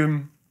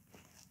assume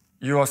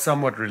you are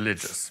somewhat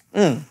religious.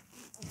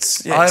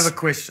 Yes. I have a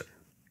question.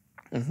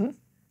 Do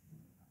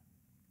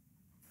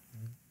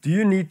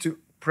you need to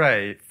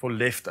pray for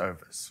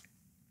leftovers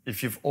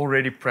if you've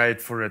already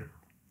prayed for it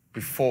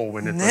before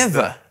when it was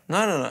Never.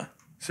 done? No.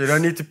 So you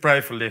don't need to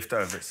pray for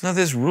leftovers. No,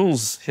 there's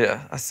rules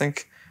here. I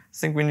think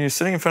when you're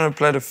sitting in front of a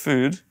plate of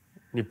food,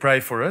 You pray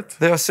for it.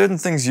 there are certain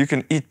things you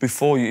can eat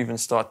before you even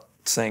start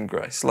saying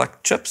grace.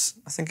 Like chips,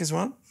 I think is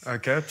one.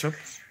 Okay, chip.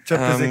 Chip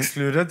is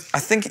excluded. I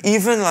think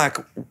even like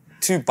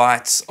 2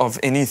 bites of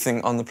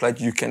anything on the plate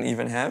you can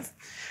even have.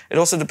 It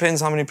also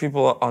depends how many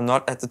people are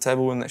not at the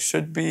table when they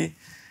should be.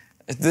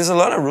 There's a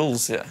lot of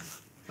rules here.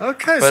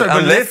 Okay, But, so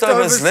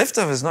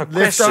leftovers, no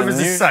question. leftovers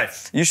is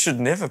safe. You should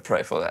never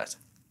pray for that.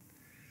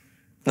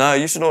 No,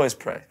 you should always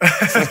pray.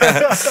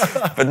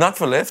 But not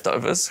for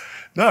leftovers.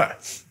 No.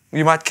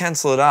 You might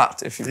cancel it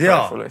out if you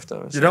pray for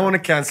leftovers. You don't want to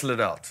cancel it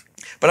out.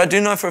 But I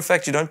do know for a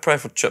fact you don't pray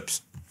for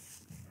chips.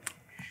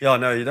 Yeah,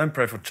 no, you don't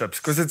pray for chips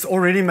because it's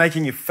already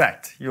making you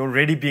fat. You're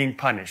already being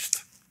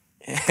punished.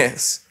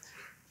 Yes.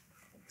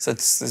 So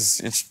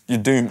you're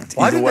doomed.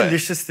 Why either do way.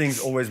 delicious things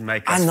always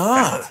make us I know.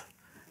 fat?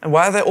 And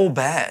why are they all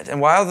bad? And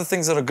why are the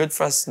things that are good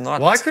for us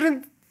not? Why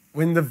couldn't,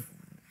 when the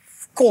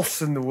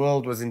course in the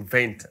world was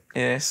invented,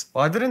 Yes.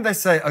 why didn't they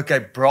say, okay,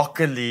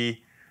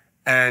 broccoli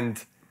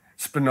and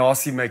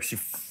spinazie makes you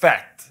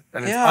fat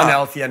and it's Yeah.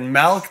 unhealthy, and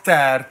milk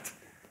tart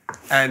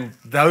and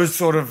those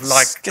sort of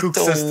like cook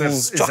Skittles,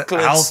 systems is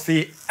chocolates.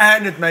 healthy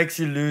and it makes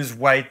you lose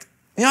weight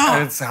Yeah.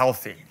 and it's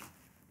healthy.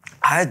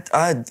 I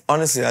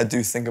honestly, I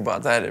do think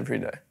about that every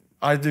day.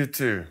 I do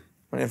too.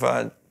 Whenever I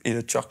eat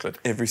a chocolate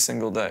every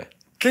single day.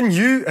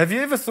 Have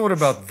you ever thought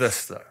about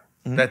this though?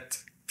 That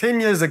 10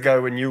 years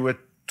ago when you were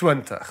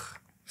 20,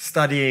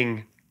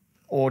 studying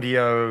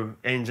audio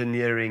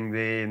engineering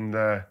there in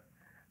the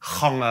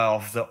gange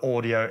of the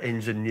audio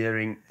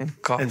engineering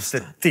Kaapstad.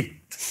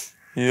 institute,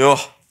 Yeah.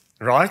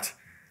 right?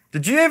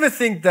 Did you ever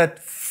think that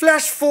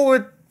flash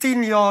forward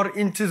 10 jaar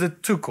into the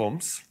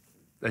toekoms,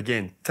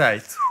 again,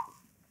 tyd,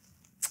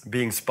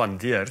 being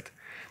spandeerd,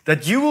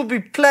 that you will be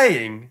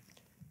playing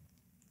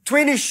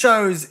 20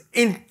 shows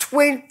in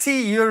 20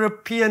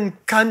 European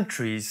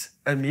countries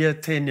a mere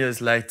 10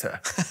 years later?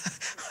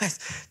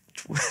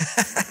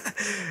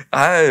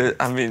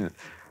 I mean,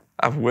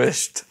 I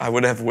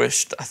would have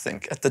wished, I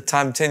think. At the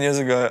time, 10 years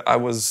ago,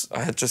 I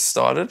had just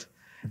started.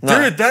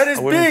 No, Dude, that is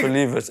I wouldn't big.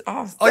 believe it.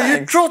 Oh, Are you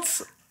thanks.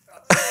 trots?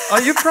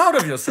 Are you proud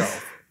of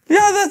yourself?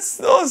 Yeah, that's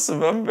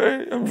awesome. I'm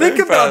very Think proud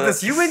about of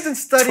this. that. You went and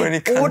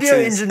studied 20 audio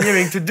countries.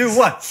 engineering to do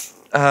what?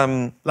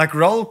 Like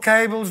roll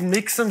cables,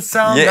 mix some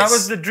sound. Yes. That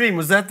was the dream.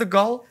 Was that the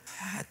goal?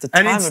 At the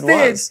And time,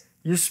 instead, it was.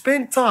 you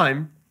spent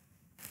time,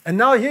 and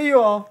now here you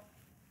are,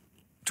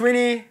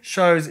 20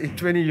 shows in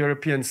 20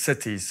 European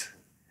cities.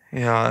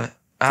 Yeah.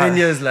 10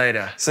 years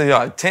later. So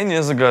yeah, 10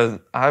 years ago,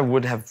 I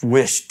would have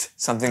wished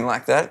something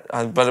like that,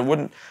 but I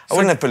wouldn't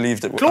have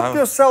believed it. Klop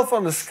yourself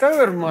on the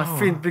skouer, my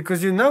friend,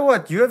 because you know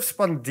what? You have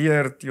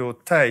spandeerd your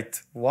tyd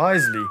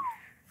wisely.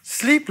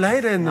 Sleep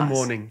later in the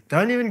morning.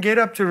 Don't even get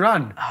up to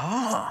run.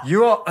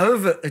 You are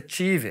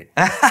overachieving.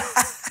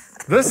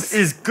 This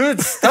is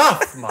good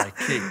stuff, my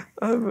king.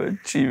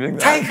 Overachieving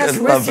that. Take us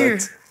I with love you.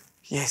 it.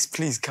 Yes,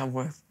 please come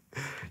with.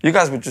 You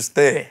guys were just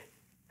there.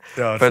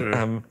 Yeah, But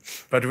true.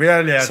 But we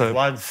only had so-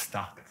 one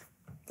stop.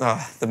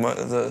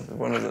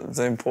 One of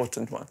the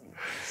important one.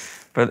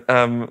 But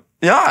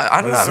yeah,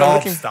 I don't know. I'm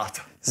looking.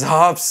 Zaapstad.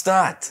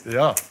 Zaapstad.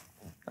 Yeah.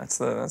 That's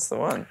the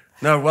one.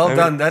 No, well Maybe-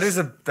 done.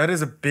 That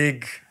is a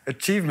big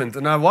achievement.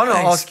 And I want to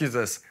Thanks. ask you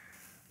this.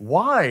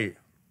 Why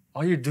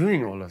are you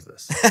doing all of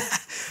this?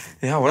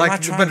 Yeah, what am I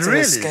trying to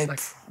escape?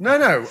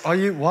 No.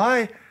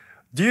 Why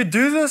do you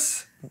do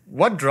this?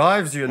 What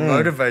drives you and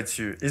motivates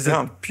you? Is it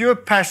Yeah. pure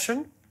passion?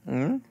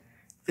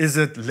 Is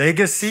it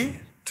legacy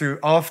to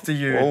after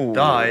you Oh.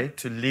 die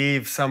to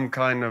leave some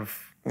kind of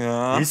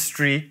Yeah,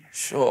 history?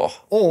 sure.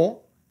 Or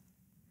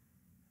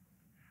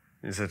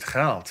is it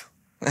geld?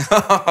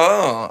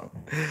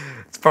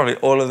 It's probably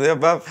all of the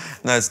above.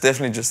 No, it's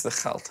definitely just the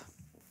geld.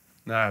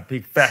 No,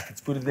 big fact.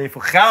 Let's put it there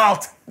for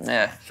geld.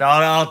 Yeah.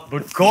 Shout out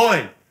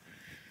Bitcoin.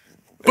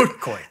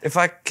 Bitcoin. If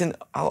I can,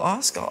 I'll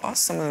ask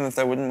some of them if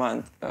they wouldn't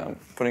mind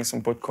putting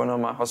some Bitcoin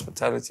on my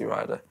hospitality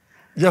rider.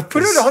 Yeah,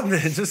 put it on there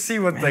and just see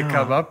what they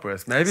come up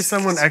with. Maybe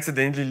someone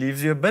accidentally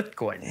leaves you a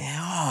Bitcoin.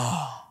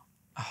 Yeah,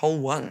 a whole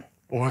one.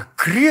 Or a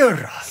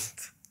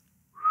kreerrand.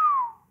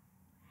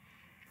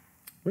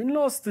 When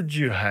last did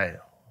you hail?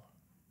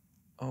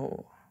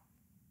 Oh,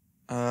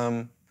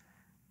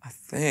 I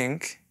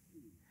think.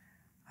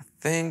 I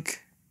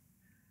think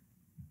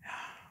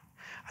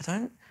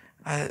Don't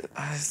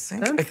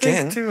again.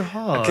 think too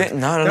hard. Again,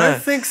 no.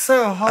 Don't think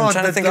so hard.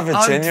 trying to that think of the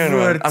a genuine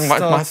one. antwoord I might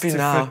starts be to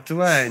now.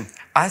 verdwijn.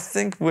 I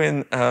think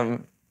when,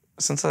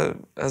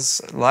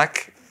 as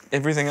like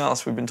everything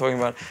else we've been talking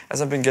about,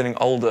 as I've been getting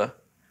older,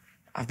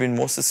 I've been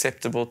more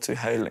susceptible to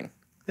hailing.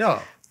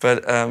 Yeah.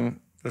 But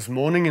This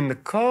morning in the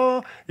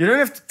car, you don't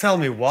have to tell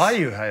me why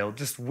you hailed,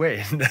 just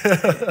when.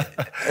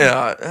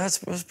 yeah,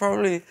 it's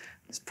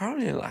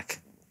probably like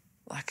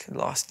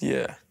last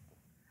year.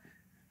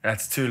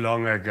 That's too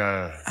long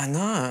ago. I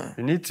know.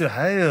 You need to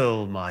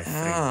hail, my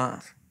friend. Yeah.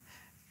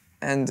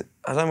 And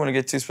I don't want to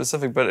get too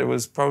specific, but it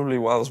was probably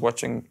while I was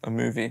watching a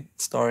movie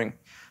starring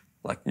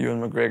like Ewan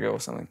McGregor or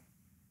something.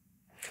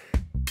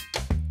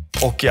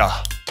 okja,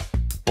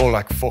 more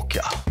like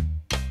fokja,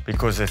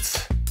 because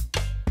it's,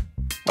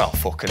 well,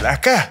 fucking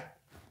lekker.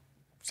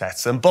 It's that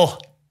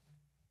simple.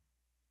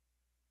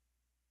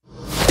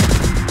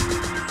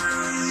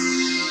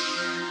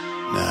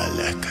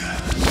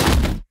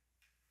 lekker.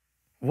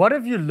 What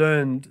have you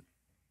learned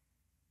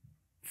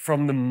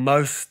from the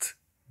most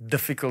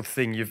difficult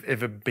thing you've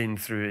ever been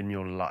through in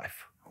your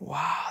life?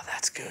 Wow,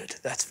 that's good.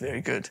 That's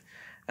very good.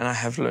 And I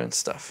have learned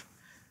stuff.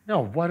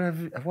 No, what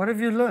have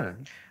you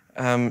learned?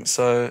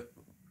 So,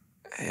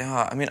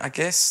 yeah, I mean, I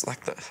guess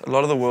like a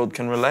lot of the world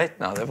can relate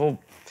now.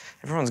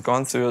 Everyone's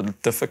gone through a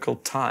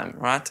difficult time,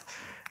 right?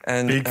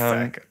 And Big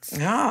faggots.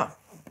 Yeah,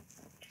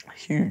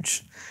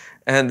 huge.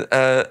 And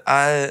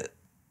a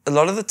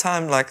lot of the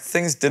time, like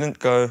things didn't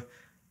go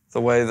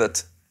the way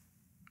that.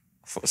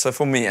 So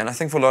for me, and I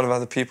think for a lot of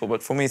other people,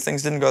 but for me,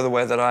 things didn't go the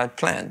way that I had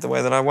planned, the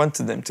way that I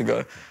wanted them to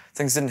go.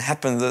 Things didn't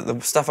happen. The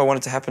stuff I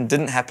wanted to happen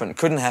didn't happen,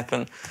 couldn't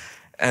happen.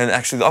 And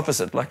actually the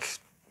opposite, like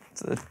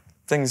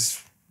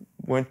things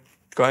weren't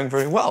going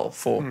very well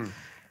for,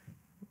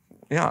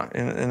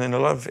 in a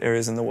lot of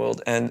areas in the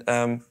world. And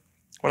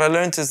what I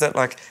learned is that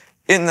like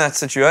in that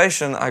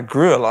situation, I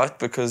grew a lot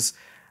because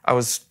I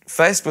was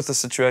faced with a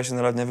situation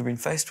that I'd never been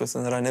faced with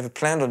and that I never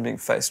planned on being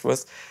faced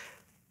with.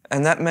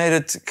 And that made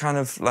it kind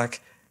of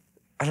like,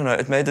 I don't know,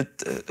 it made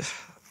it,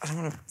 I don't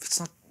want to, it's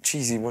not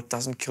cheesy, what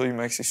doesn't kill you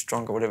makes you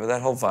stronger, whatever,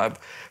 that whole vibe.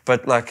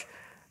 But like,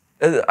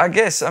 I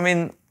guess, I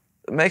mean,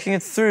 making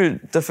it through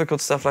difficult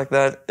stuff like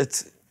that,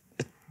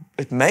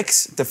 it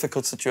makes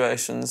difficult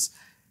situations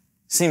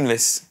seem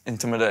less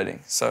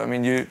intimidating. So, I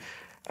mean,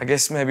 I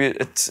guess maybe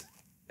it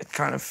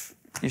kind of,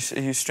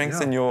 you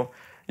strengthen you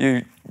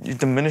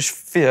diminish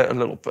fear a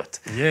little bit.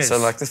 Yes. So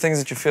like the things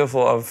that you're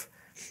fearful of,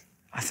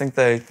 I think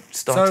they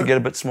start to get a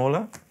bit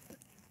smaller.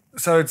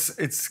 So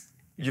it's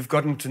you've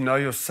gotten to know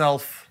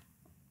yourself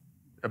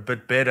a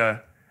bit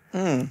better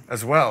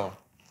as well.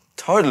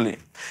 Totally.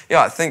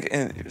 Yeah, I think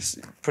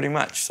pretty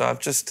much. So I've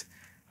just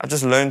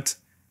learned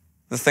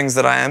the things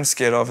that I am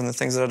scared of and the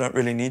things that I don't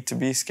really need to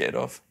be scared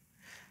of.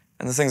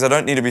 And the things I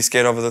don't need to be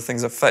scared of are the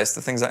things I've faced.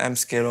 The things I am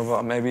scared of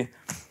are maybe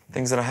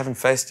things that I haven't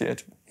faced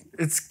yet.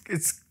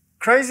 It's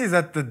crazy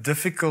that the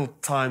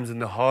difficult times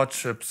and the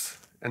hardships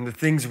and the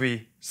things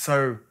we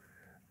so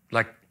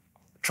like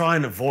try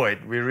and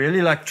avoid, we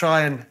really like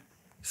try and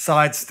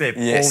sidestep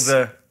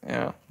all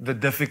the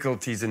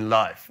difficulties in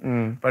life.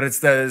 But it's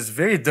those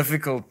very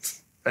difficult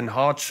and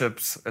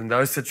hardships and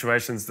those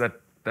situations that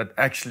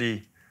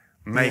actually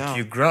make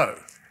you grow.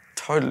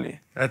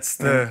 Totally. That's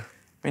the...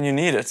 I mean, you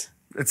need it.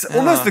 It's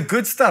almost the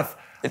good stuff.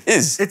 It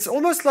is. It's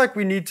almost like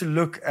we need to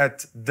look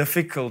at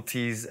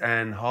difficulties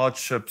and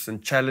hardships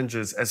and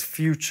challenges as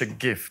future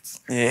gifts.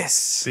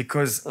 Yes.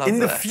 Because Love in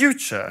the that.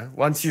 future,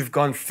 once you've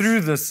gone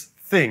through this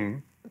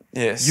thing,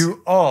 Yes.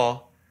 you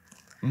are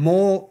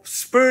more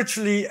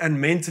spiritually and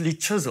mentally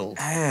chiseled.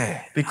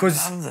 Hey,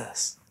 Because I love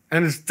this.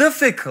 And it's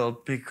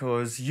difficult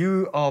because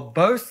you are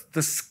both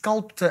the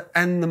sculptor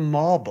and the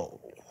marble.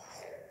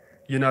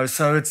 You know,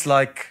 so it's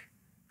like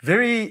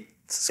very...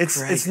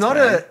 It's not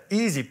an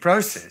easy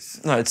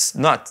process. No, it's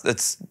not.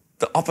 It's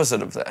the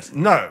opposite of that.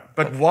 No,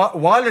 but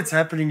while it's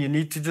happening, you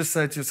need to just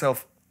say to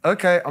yourself,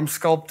 okay, I'm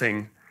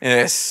sculpting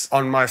Yes.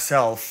 on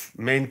myself,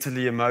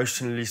 mentally,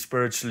 emotionally,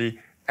 spiritually,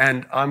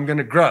 and I'm going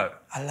to grow.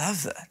 I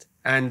love that.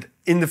 And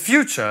in the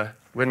future,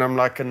 when I'm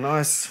like a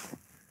nice...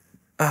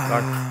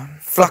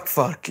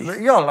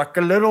 Vlakvarkie. Yeah, like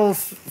a little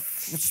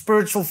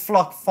spiritual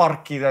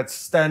vlakvarkie that's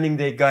standing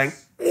there going,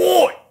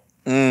 oi!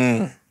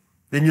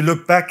 Then you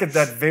look back at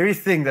that very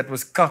thing that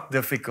was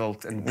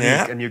difficult and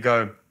bleak, and you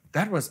go,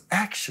 that was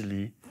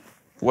actually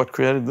What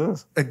created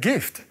this? a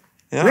gift.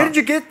 Yeah. Where did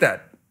you get that?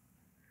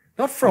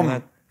 Not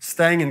from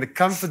staying in the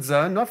comfort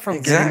zone, not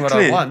from getting what I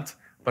Exactly. want,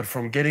 but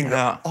from getting the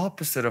Yeah.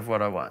 opposite of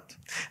what I want.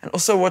 And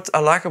also what I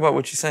like about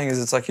what you're saying is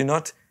it's like you're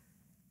not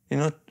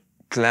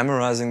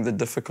glamorizing the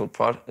difficult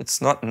part.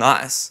 It's not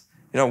nice.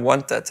 You don't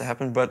want that to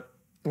happen, but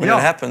when Yeah.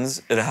 it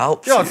happens, it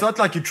helps. Yeah, you. it's not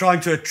like you're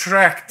trying to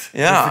attract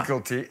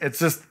difficulty. It's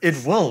just, it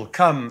will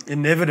come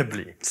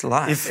inevitably. It's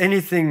life. If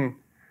anything,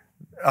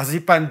 as die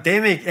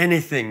pandemic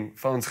anything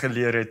vir ons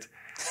geleer het,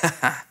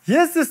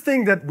 here's this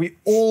thing that we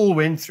all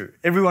went through.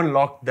 Everyone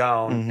locked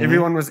down.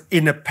 Everyone was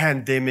in a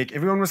pandemic.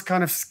 Everyone was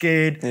kind of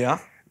scared. Yeah.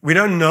 We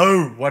don't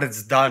know what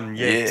it's done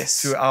yet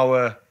Yes. to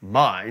our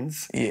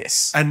minds.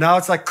 Yes. And now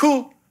it's like,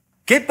 cool,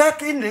 get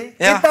back in there.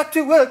 Yeah. Get back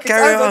to work. It's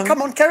Carry over. on.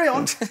 Come on, carry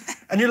on.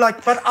 And you're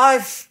like, but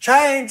I've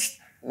changed.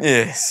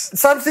 Yes.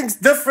 Something's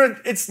different.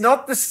 It's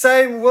not the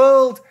same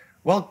world.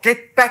 Well,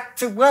 get back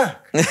to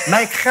work.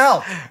 Make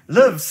geld.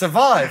 Live,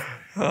 survive.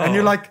 And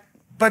you're like,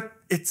 but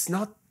it's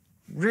not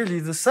really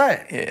the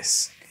same.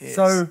 Yes. Yes.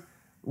 So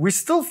we're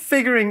still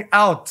figuring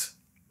out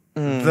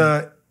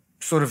the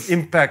sort of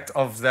impact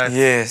of that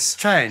Yes.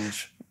 change.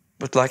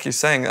 But like you're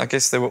saying, I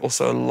guess there were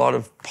also a lot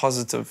of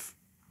positive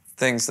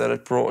things that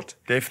it brought.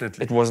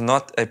 Definitely. It was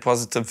not a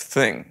positive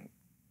thing,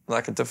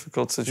 like a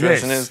difficult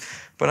situation Yes. is.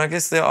 But I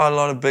guess there are a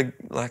lot of big,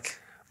 like,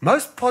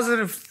 Most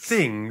positive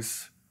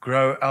things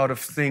grow out of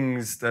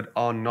things that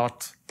are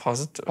not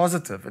positive.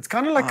 positive. It's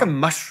kind of like a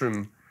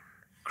mushroom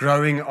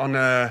growing on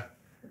a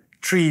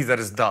tree that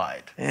has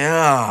died.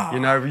 Yeah. You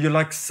know, you're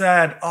like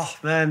sad. Oh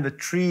man, the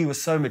tree was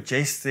so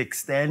majestic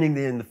standing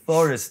there in the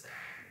forest,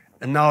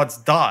 and now it's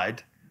died.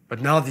 But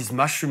now these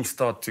mushrooms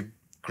start to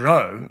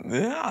grow,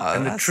 Yeah.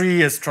 and the tree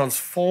is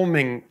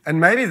transforming. And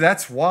maybe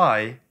that's why,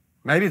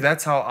 maybe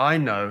that's how I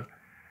know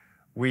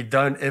we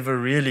don't ever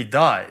really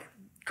die.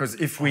 Because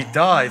if we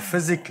die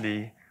physically,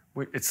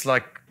 it's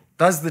like,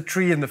 does the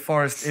tree in the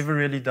forest ever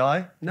really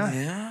die? No,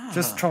 Yeah.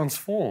 just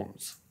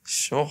transforms,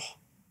 Sure.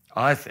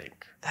 I think.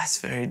 That's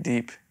very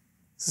deep.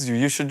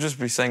 You should just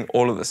be saying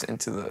all of this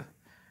into the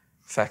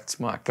facts,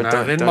 Mike. But No,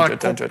 don't, then don't, my don't,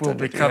 kop don't, will don't,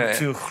 don't. become Yeah,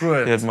 too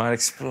groot. It might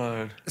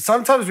explode.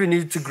 Sometimes we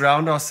need to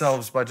ground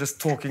ourselves by just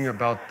talking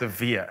about the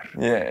veer.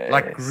 Yeah.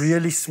 Like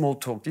really small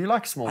talk. Do you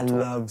like small I talk?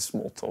 love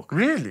small talk.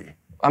 Really?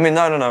 I mean,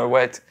 no,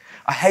 wait.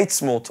 I hate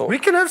small talk. We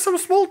can have some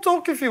small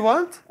talk if you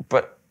want.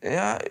 But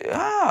yeah,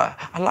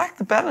 I like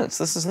the balance.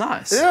 This is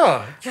nice.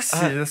 Yeah.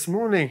 Yesterday, this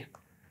morning,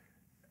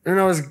 when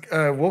I was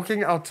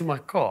walking out to my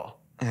car,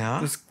 Yeah?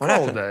 it was What cold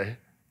happened? day.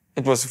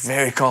 It was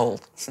very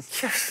cold.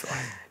 Yes.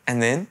 And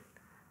then?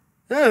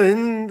 No,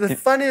 and the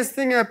funniest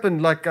thing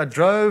happened. Like I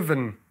drove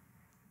and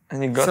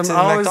And you got some to the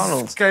hours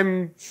McDonald's. came.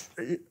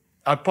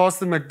 I passed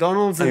the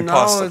McDonald's Oh, and you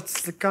passed now it.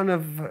 it's kind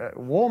of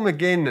warm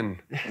again and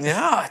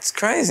Yeah, it's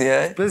crazy,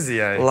 eh? busy,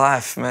 eh?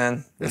 Life, man.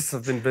 Yes,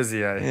 I've been busy,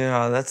 eh?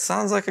 Yeah, that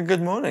sounds like a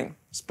good morning.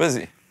 It's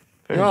busy.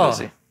 Very Yeah.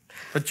 busy.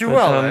 But you But,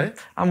 well, eh?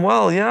 I'm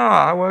well,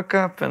 yeah. I woke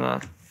up and I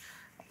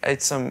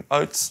ate some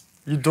oats.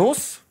 You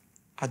dose?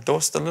 I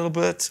dosed a little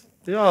bit.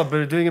 Yeah,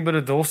 but doing a bit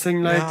of dosing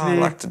Yeah, lately.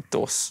 I like to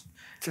dos.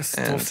 Just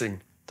and-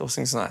 dosing.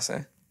 Dosing's nice,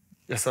 eh?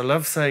 Yes, I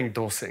love saying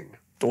dosing.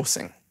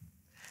 Dosing.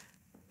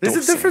 There's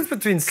Dosing. a difference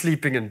between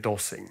sleeping and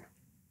dosing.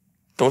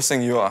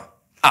 Dosing, you are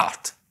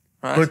out,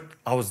 right? But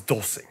I was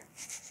dosing.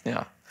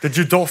 Yeah. Did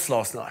you dose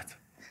last night?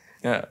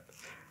 Yeah.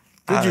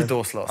 Did you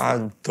dose last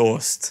night? I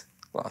dosed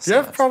last Do you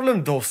have night.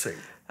 problem dosing?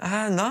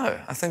 No.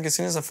 I think as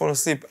soon as I fall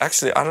asleep,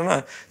 actually, I don't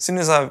know. As soon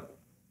as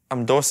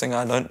I'm dosing,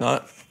 I don't know.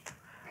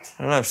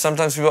 I don't know.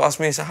 Sometimes people ask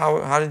me, so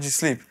how did you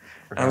sleep?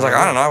 And I was like,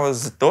 I don't know, I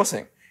was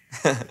dosing.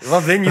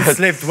 Well, then you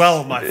slept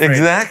well, my friend.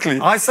 Exactly.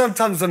 I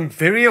sometimes am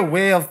very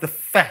aware of the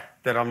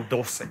fact that I'm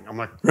dosing. I'm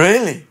like,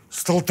 Really?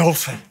 still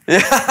dosing. Yeah,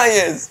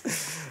 yes.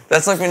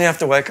 That's like when you have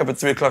to wake up at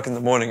 3 o'clock in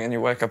the morning and you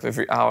wake up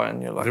every hour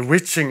and you're like, The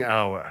witching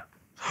hour,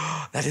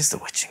 that is the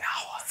witching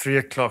hour. 3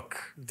 o'clock.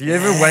 Do you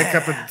ever wake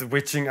up at the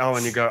witching hour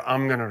and you go,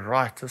 I'm going to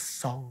write a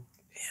song?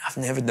 I've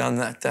never done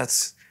that.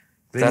 That's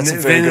a Then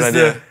very good there's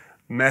idea. the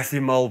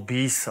Matthew Mole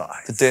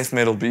B-side. The death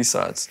metal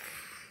B-sides.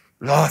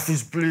 Life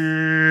is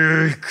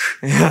bleak.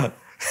 Yeah.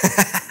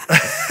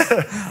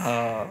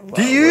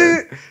 Do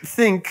you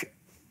think...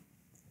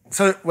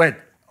 So, wait,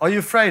 are you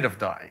afraid of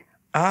dying?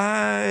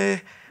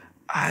 I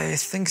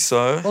think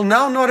so. Well,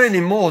 now not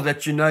anymore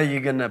that you know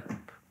you're going to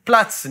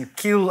plats and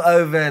keel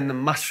over and the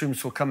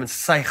mushrooms will come and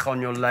seig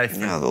on your life.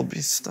 Yeah, there'll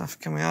be stuff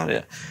coming out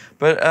here.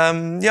 But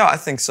yeah, I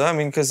think so. I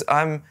mean, because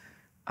I'm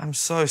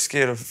so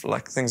scared of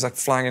like things like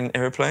flying in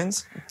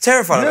airplanes.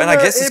 Terrified of it. And I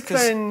guess it's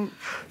because... airplane...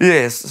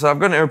 Yes, so I've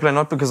got an airplane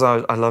not because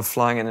I love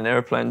flying in an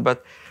airplane,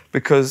 but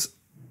because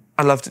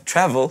I love to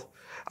travel.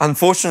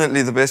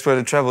 Unfortunately, the best way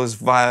to travel is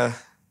via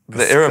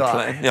the sky.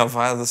 airplane. Yeah,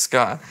 via the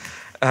sky.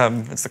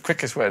 It's the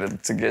quickest way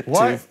to get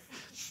Why?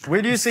 to...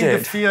 Where do you think the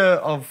Scared. fear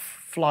of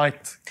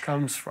flight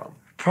comes from?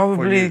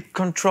 Probably you?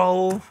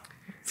 control,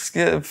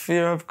 fear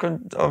of,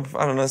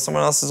 I don't know,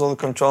 someone else has all the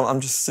control. I'm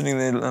just sitting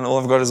there and all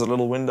I've got is a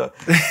little window.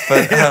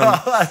 But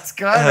That's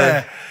kind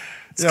of...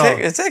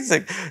 it's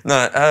hectic.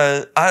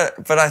 No,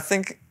 but I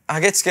think I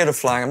get scared of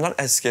flying. I'm not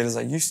as scared as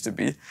I used to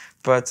be,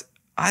 but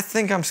I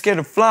think I'm scared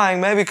of flying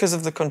maybe because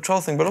of the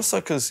control thing, but also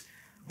because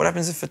what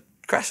happens if it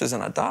crashes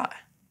and I die?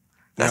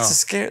 That's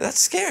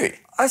scary.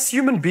 Us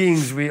human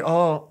beings, we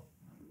are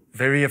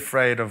very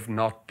afraid of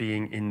not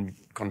being in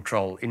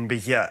control, in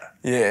beheer.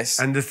 Yes.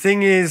 And the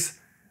thing is,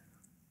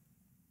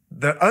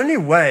 the only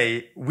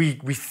way, we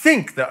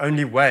think the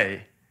only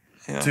way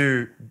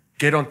to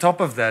get on top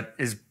of that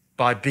is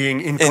by being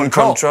in control. In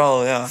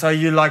control, yeah. So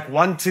you like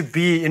want to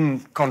be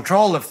in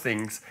control of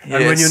things. And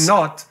when Yes. you're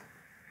not,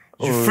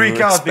 you Ooh, freak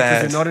it's out because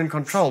bad. you're not in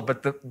control.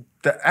 But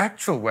the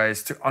actual way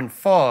is to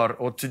unfar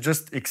or to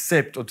just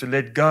accept or to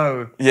let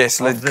go Yes,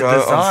 of let the go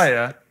of-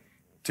 desire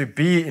to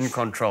be in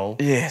control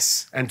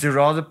Yes. and to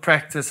rather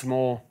practice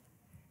more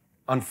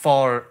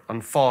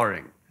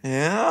unfaring.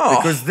 Yeah.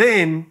 Because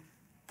then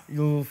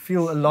you'll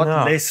feel a lot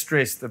Yeah. less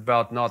stressed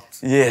about not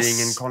Yes. being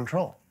in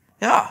control,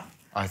 Yeah.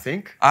 I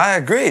think. I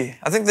agree.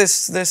 I think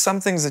there's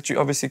some things that you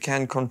obviously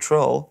can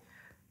control,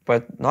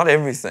 but not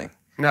everything.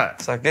 No.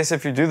 So I guess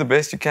if you do the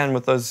best you can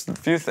with those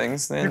few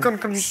things, then You can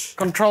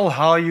control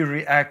how you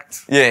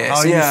react, Yes,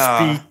 how you yeah.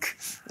 speak,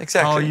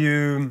 exactly. how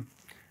you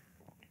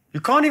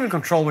can't even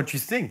control what you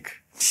think.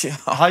 Yeah.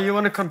 How you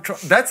want to control,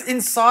 that's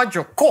inside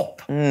your kop.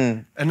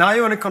 Mm. And now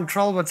you want to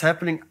control what's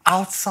happening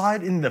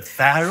outside in the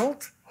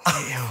world?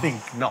 I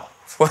think not.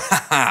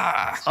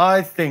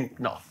 I think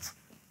not.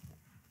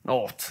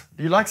 Not.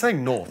 Do you like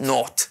saying not?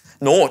 Not.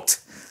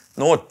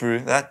 Naught, bro.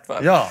 That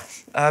vibe. Yeah.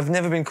 I've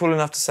never been cool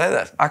enough to say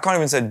that. I can't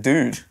even say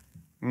dude.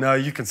 No,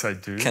 you can say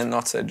dude.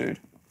 Cannot say dude.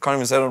 Can't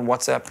even say it on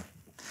WhatsApp.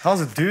 How's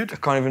it, dude? I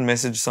can't even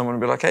message someone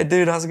and be like, hey,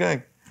 dude, how's it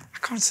going? I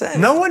can't say it.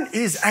 No one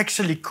is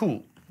actually cool.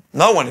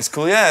 No one is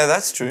cool. Yeah,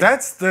 that's true.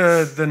 That's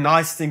the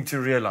nice thing to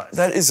realize.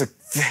 That is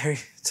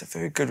it's a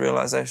very good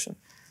realization.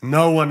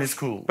 No one is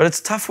cool. But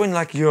it's tough when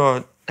like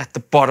you're at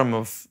the bottom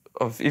of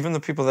even the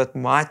people that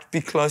might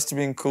be close to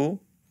being cool,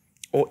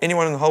 or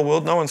anyone in the whole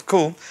world, no one's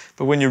cool.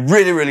 But when you're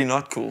really, really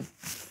not cool,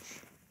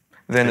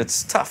 then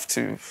it's tough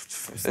to.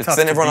 Tough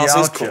then to everyone be else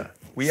is out cool. here.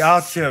 We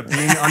out here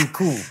being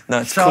uncool.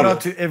 No, it's Shout cool.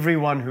 out to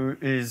everyone who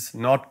is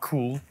not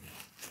cool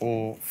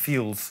or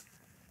feels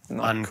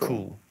Not uncool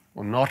cool.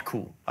 or not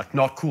cool. Like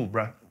not cool,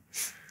 bro.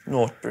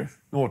 Naught, bro.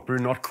 Not, bro,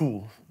 not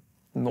cool.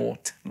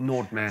 Naught.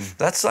 Not, man.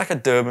 That's like a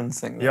Durban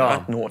thing. Yeah.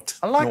 Right? Naught.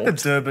 I like the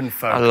Naught. Durban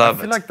folk. I love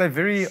I feel it. like they're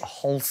very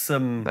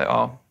wholesome. They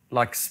are.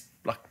 Like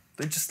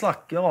they're just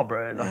like, yeah,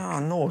 bro. Like, Yeah,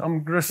 naught.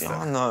 I'm grista.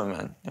 Yeah, no,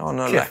 man. Yeah,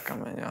 no, Kif.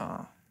 lekker, man.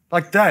 Yeah.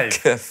 Like Dave.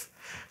 Kif.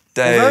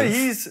 Although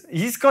Dave.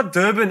 he's got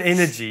Durban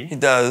energy, He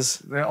does.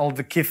 the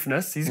older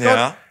kiffness. He's Yeah.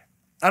 got.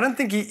 I don't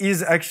think he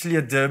is actually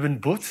a Durban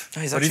boot.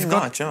 No, he's but actually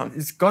got, not, yeah.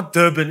 He's got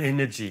Durban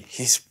energy.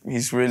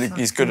 He's really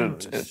good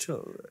at it.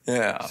 Chill.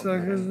 Yeah. It's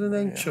like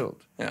everything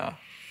chilled. Yeah.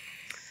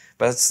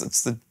 But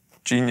it's the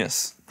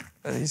genius.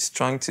 He's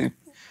trying to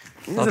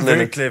He's not a let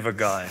very it. clever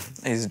guy.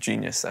 He's a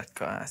genius, that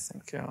guy, I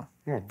think, yeah.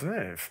 Oh,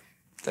 Dave.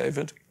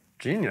 David.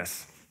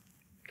 Genius.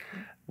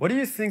 What do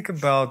you think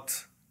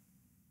about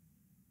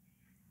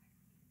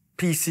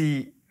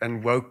PC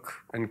and woke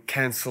and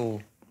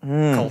cancel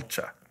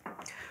culture?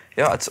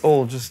 Yeah, it's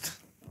all just,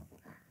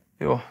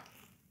 yeah.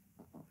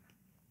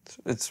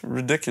 It's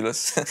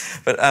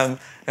ridiculous. But yeah,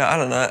 I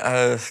don't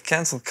know.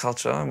 Cancel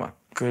culture, oh my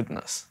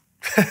goodness.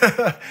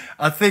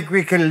 I think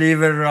we can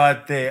leave it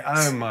right there.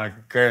 Oh my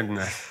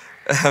goodness.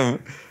 No,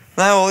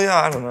 well,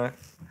 yeah, I don't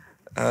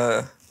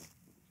know.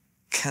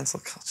 Cancel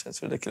culture,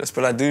 it's ridiculous.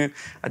 But I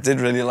did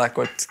really like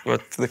what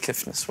the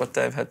kiffness, what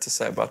Dave had to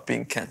say about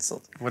being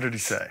cancelled. What did he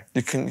say?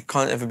 You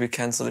can't ever be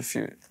cancelled if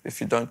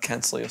you don't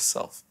cancel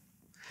yourself.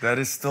 That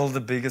is still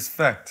the biggest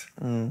fact.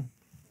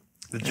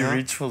 Did you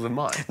reach for the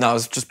mic? No, I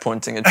was just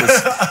pointing. It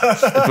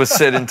was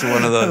set into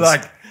one of those.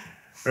 Like,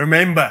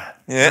 remember.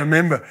 Yeah.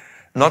 Remember.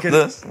 Not we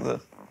this.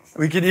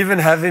 We could even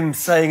have him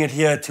saying it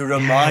here to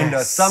remind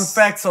us. Some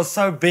facts are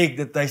so big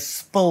that they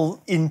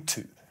spill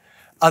into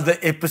other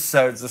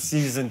episodes of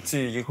season 2.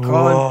 You can't.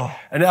 Whoa.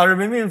 And I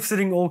remember him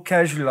sitting all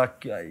casually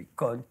like, yeah, you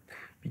can't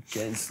be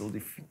cancelled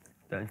if you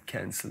don't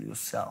cancel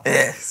yourself.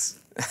 Yes.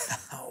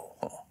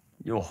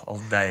 Yo,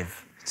 old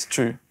Dave. It's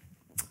true.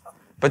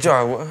 But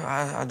yeah,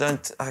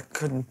 I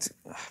couldn't.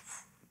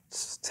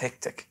 It's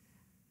hectic.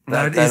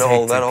 No, it that is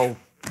whole hectic.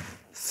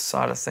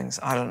 side of things.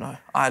 I don't know.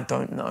 I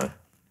don't know.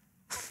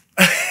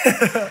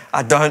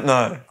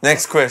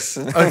 Next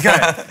question. Okay.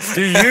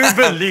 Do you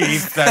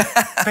believe that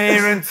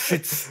parents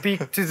should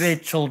speak to their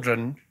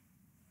children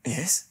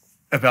Yes.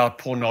 about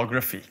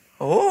pornography?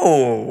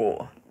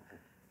 Oh.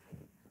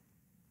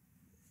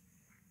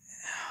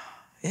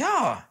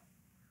 Yeah.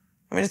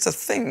 I mean, it's a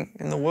thing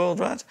in the world,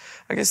 right?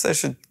 I guess they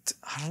should.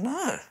 I don't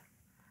know.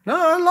 No,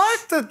 I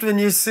liked it when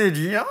you said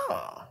yeah.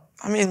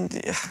 I mean,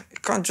 you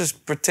can't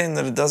just pretend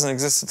that it doesn't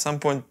exist. At some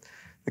point,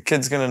 the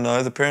kid's going to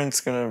know. The parent's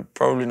going to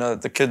probably know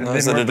that the kid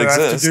knows that Then it we'll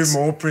have exists. to do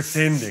more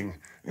pretending.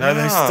 No,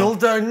 they Yeah. still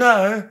don't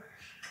know.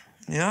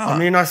 Yeah. I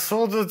mean, I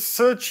saw the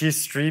search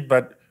history,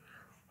 but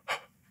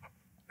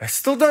they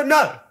still don't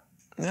know.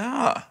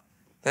 yeah.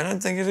 They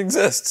don't think it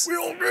exists. We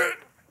all good.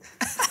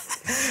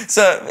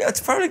 So it's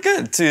probably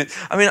good to.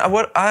 I mean,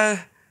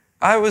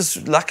 I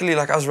was luckily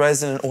I was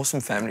raised in an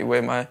awesome family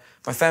where my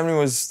family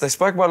was. They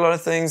spoke about a lot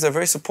of things. They're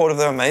very supportive.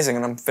 They're amazing,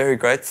 and I'm very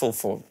grateful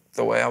for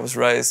the way I was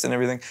raised and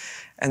everything.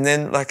 And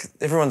then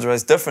everyone's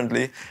raised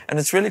differently, and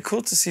it's really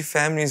cool to see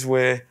families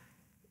where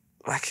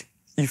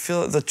you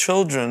feel that the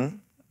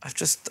children. I've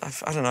just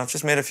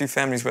met a few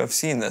families where I've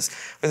seen this,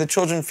 where the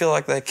children feel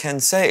like they can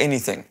say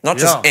anything, not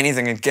just Yeah.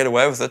 anything and get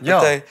away with it,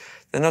 Yeah. but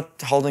they're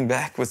not holding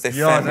back with their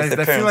Yeah, family, with they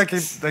their feel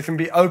parents. like they can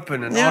be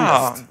open and Yeah,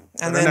 honest.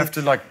 They and don't then- have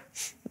to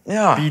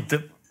yeah.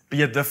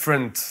 be a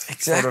different sort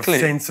Exactly. of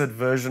censored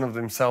version of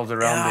themselves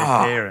around Yeah.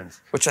 their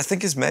parents. Which I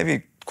think is maybe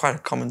quite a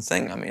common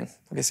thing. I mean,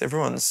 I guess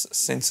everyone's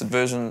censored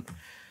version,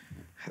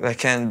 they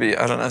can be,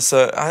 I don't know. So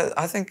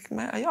I think,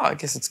 I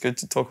guess it's good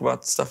to talk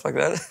about stuff like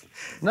that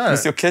No,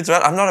 with your kids,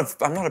 right? I'm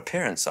not a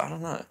parent, so I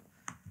don't know.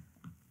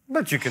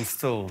 but you can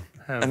still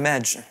have.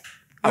 Imagine.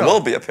 I Yeah. will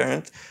be a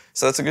parent,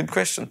 so that's a good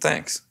question.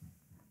 Thanks.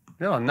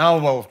 Yeah,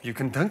 now you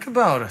can think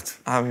about it.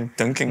 I'm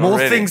thinking More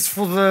already. things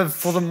for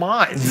the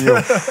mind.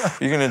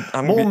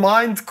 You're More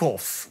mind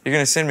course.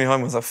 gonna send me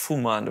home with a full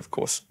mind, of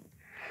course.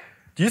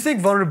 Do you think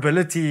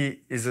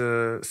vulnerability is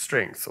a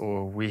strength or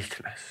a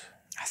weakness?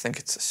 I think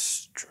it's a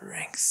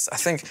strength.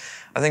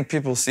 I think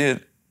people see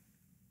it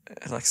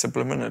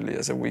subliminally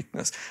as a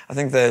weakness. I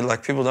think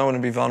people don't want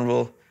to be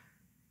vulnerable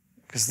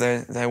because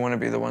they want to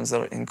be the ones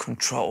that are in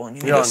control and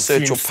you need to assert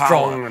seem your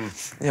strong power. and-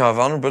 Yeah,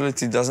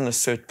 vulnerability doesn't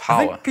assert I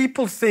power. think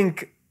people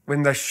think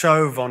when they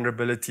show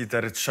vulnerability,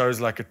 that it shows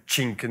like a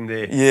chink in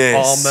their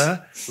Yes.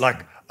 armor,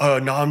 like, oh,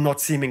 now I'm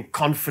not seeming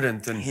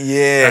confident and,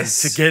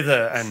 Yes. and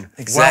together and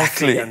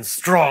Exactly. wealthy and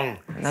strong.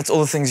 And that's all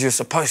the things you're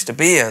supposed to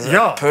be as a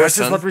Yeah, this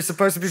person. is what we're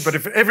supposed to be. But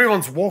if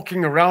everyone's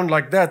walking around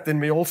like that, then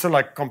we also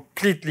like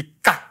completely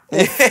cut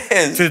off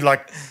Yes. to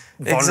like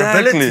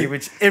vulnerability, Exactly.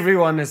 which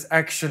everyone is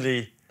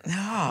actually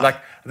like.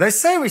 They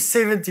say we're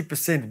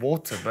 70%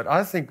 water, but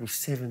I think we're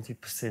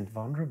 70%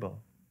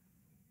 vulnerable.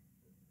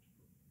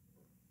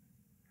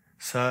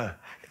 So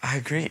I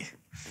agree.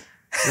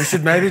 we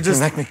should maybe just.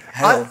 make me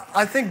hell.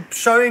 I think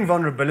showing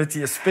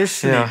vulnerability,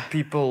 especially Yeah.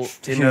 people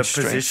in huge a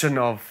strength. position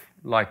of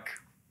like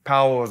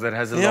power that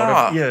has a lot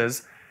Yeah. of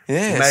ears,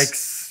 Yes.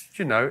 makes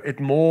it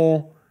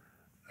more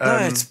No,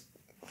 it's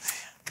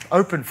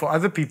open for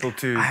other people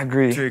to I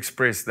agree. to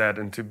express that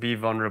and to be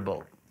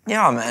vulnerable.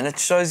 Yeah, man. It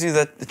shows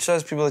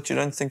people that you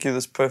don't think you're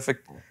this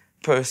perfect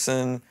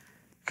person,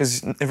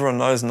 because everyone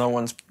knows no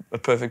one's a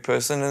perfect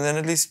person. And then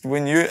at least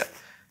when you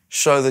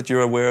show that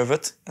you're aware of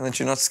it and that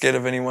you're not scared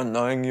of anyone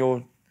knowing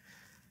your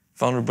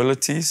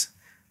vulnerabilities,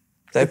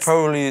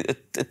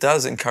 it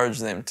does encourage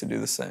them to do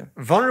the same.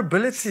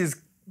 Vulnerability is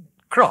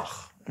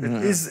krach.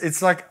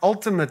 It's like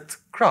ultimate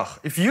krach.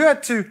 If you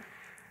had to,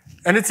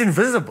 and it's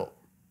invisible.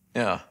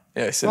 Yeah.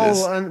 Yes, it is.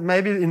 Well, and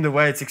maybe in the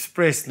way it's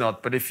expressed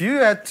not, but if you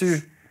had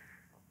to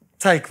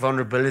take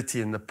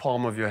vulnerability in the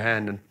palm of your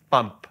hand and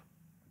pump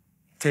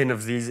 10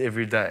 of these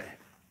every day,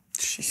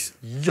 Jeez.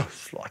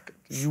 just like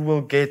it, you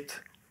will get,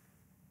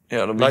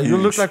 Yeah, it'll be like, you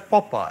look huge. like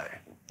Popeye.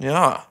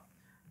 Yeah.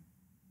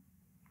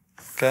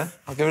 Okay,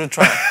 I'll give it a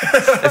try.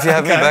 If you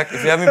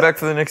have me back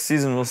for the next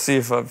season, we'll see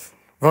if I've.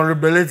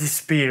 Vulnerability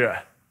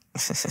spearer.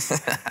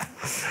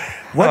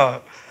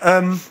 What?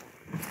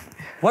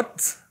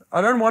 What? I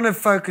don't want to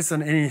focus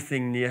on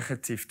anything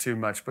negative too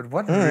much, but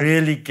what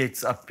really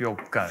gets up your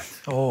gut?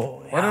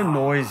 Oh, What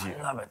annoys you?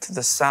 I love it.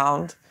 The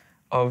sound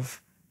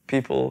of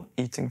people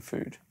eating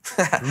food.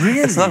 Really?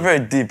 It's not very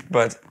deep,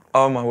 but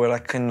oh my word, I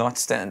cannot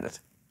stand it.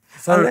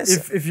 So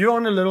Unless- if you're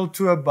on a little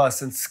tour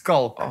bus and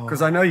Skulk,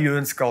 because I know you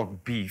and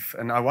Skulk beef,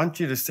 and I want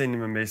you to send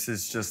him a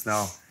message just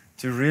now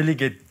to really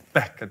get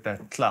back at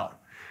that clown.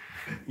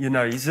 You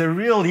know,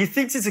 he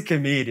thinks he's a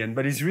comedian,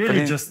 but he's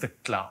really just a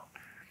clown.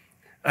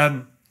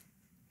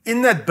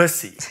 In that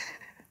bussy,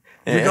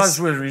 you Yes. guys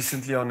were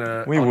recently on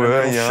a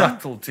little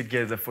shuttle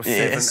together for 7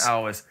 Yes.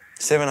 hours.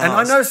 7 And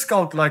hours. I know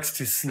Skulk likes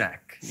to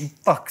snack. He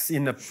paks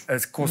in a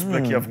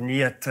kosblikkie of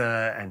neute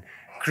and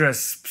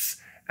crisps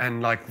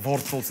and like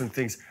wortels and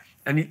things.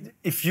 And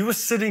if you were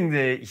sitting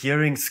there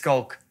hearing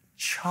Skulk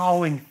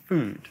chowing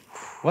food,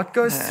 what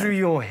goes through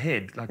your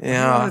head? Like, what do you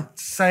want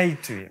to say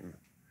to him?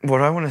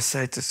 What I want to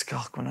say to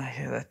Skulk when I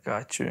hear that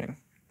guy chewing,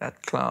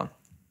 that clown,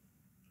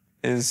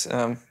 is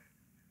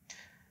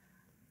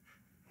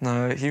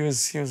no, he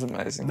was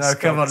amazing. No,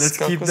 come on, let's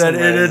Skulk keep was that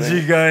amazing.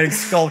 energy going.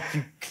 Skulk,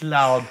 you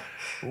clown.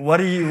 What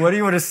do you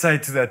want to say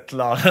to that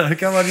clown?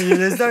 Come on,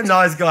 there's no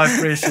nice guy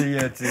pressure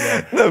here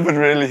today. No, but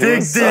really, he Dig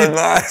was deep. so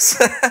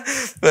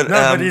nice. But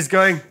No, but he's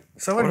going.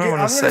 Someone, what I I'm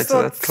wanna going say to to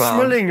start that clown-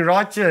 smelling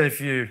right here if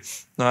you.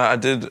 no,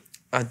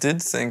 I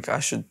did think I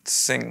should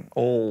sing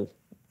all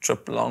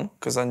trip long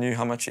because I knew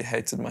how much he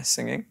hated my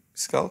singing,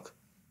 Skulk.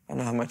 I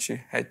know how much you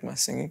hate my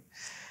singing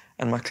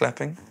and my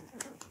clapping.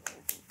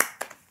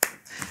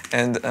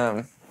 And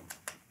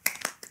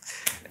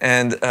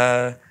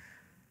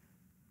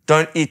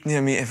don't eat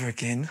near me ever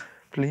again,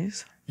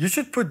 please. You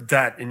should put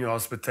that in your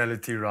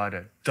hospitality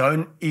rider.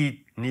 Don't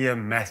eat near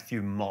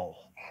Matthew Mole.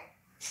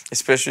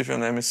 Especially if your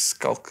name is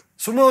Skulk.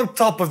 Somewhere on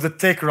top of the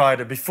tech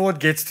rider before it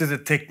gets to the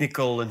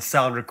technical and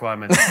sound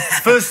requirements.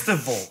 First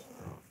of all,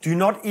 do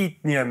not eat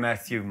near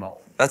Matthew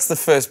Mole. That's the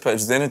first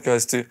page. Then it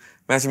goes to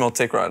Matthew Mole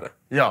Tech Rider.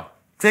 Yeah,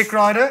 tech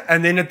rider,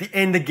 and then at the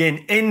end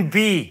again,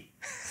 NB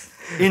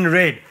in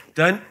red.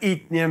 Don't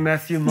eat near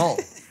Matthew Mole.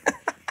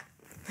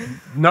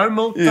 No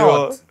milk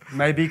tart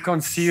may be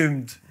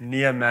consumed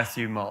near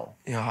Matthew Mole.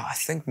 Yeah, I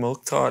think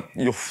milk tart.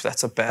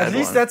 That's a bad At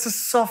least one. that's a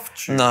soft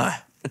chew. No,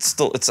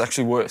 it's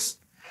actually worse.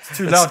 It's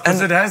too loud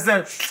because it has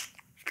that.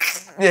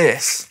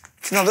 Yes.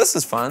 No, this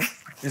is fun.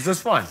 Is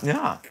this fine?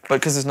 Yeah, but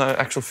because there's no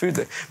actual food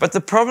there. But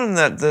the problem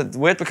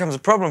where it becomes a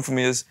problem for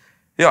me is,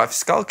 yeah, if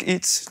Skulk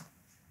eats,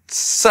 it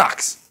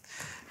sucks.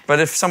 But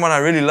if someone I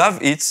really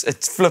love eats,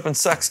 it flippin'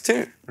 sucks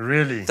too.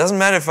 Really? Doesn't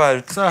matter if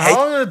I So hate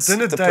how are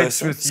dinner the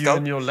dates person, with you Skulk.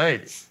 and your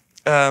lady?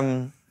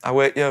 I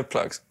wear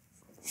earplugs.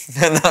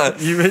 No,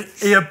 You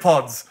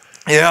earpods.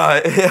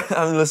 yeah,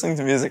 I'm listening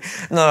to music.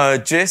 No,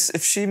 Jess,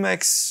 if she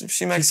makes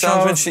sounds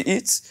when tries- she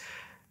eats,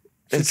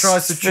 She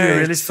tries to chew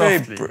really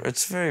softly.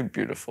 It's very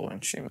beautiful when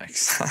she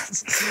makes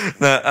sounds.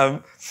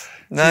 No,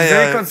 She's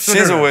very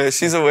considerate.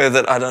 She's aware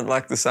that I don't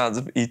like the sounds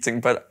of eating,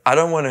 but I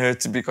don't want her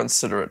to be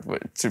considerate,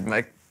 to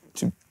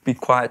be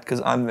quiet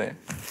because I'm there.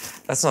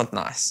 That's not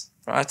nice,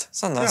 right?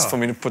 It's not nice Yeah. for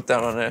me to put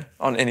that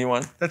on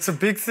anyone. That's a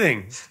big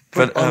thing.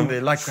 Put But, on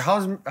there. Like,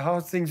 how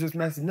are things with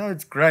Matthew? No,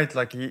 it's great.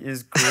 Like, he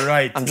is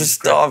great. I'm He's just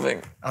great.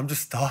 starving. I'm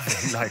just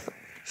starving. Like,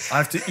 I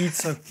have to eat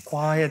so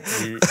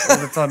quietly all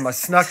the time. I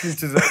snuck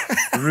into the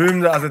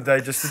room the other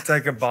day just to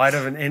take a bite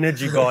of an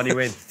energy bar, and he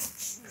went,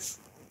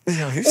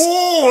 Yeah, who's...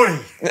 "Oi!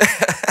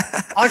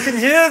 I can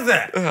hear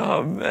that."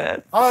 Oh,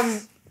 man.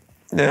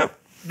 Yeah.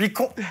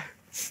 Yeah.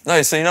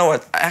 No, so you know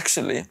what?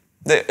 Actually,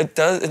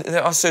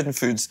 there are certain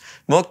foods.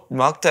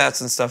 Milk tarts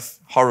and stuff,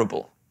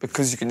 horrible.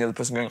 Because you can hear the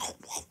person going...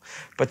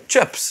 But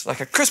chips, like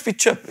a crispy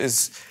chip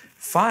is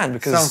fine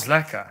because... Sounds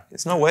lekker.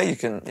 There's no way you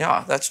can...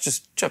 Yeah, that's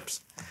just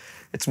chips.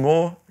 It's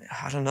more...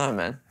 I don't know,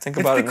 man. Think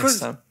about it next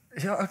time.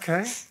 Yeah,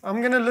 okay. I'm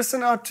going to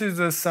listen out to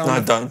the sound.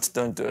 No,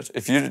 don't do it.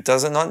 If it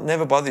doesn't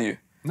never bother you.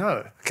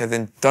 No. Okay,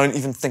 then don't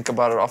even think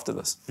about it after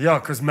this. Yeah,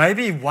 because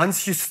maybe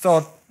once you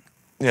start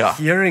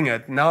hearing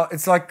it, now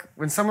it's like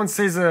when someone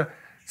says a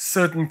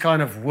certain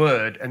kind of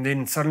word and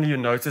then suddenly you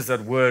notice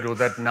that word or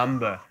that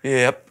number.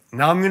 Yep.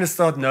 Now I'm going to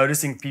start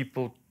noticing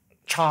people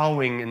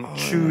chowing and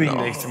chewing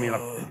next to me,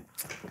 like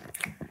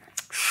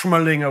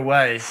schmulling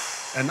away.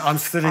 And I'm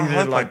sitting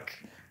there like...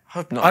 I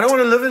hope not. I don't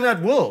want to live in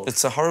that world.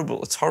 It's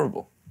horrible. It's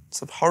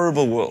a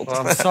horrible world.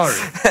 Well, I'm sorry.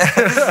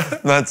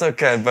 No, it's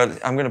okay,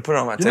 but I'm going to put it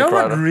on my You know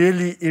what typewriter.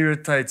 really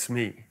irritates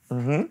me?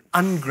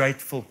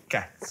 Ungrateful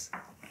cats.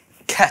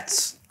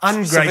 Cats.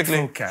 Ungrateful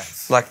Specifically,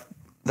 cats. like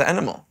the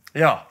animal.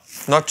 Yeah.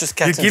 Not just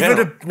cats You in give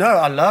general. it a... No,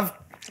 I love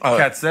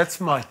cats. That's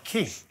my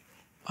key.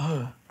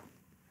 Oh.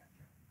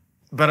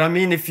 But I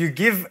mean, if you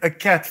give a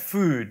cat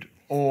food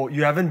or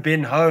you haven't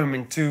been home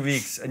in 2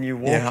 weeks and you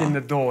walk in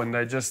the door and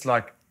they're just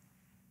like...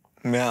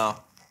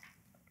 Meow.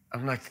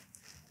 I'm like...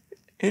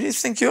 Who do you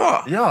think you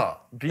are? Yeah,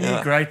 be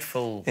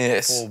grateful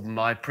Yes. for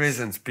my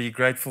presence. Be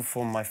grateful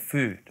for my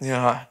food.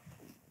 Yeah,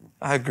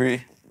 I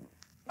agree.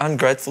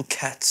 Ungrateful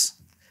cats.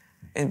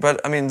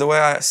 But, I mean, the way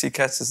I see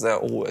cats is they're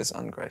always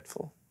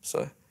ungrateful.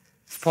 So,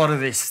 It's part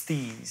of their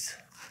steez.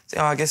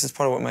 yeah, I guess it's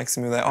part of what makes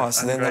them who they are.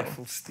 So,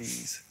 Ungrateful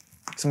steez.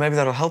 so maybe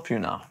that'll help you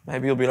now.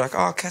 Maybe you'll be like,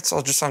 oh, cats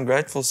are just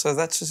ungrateful, so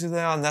that's just who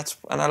they are.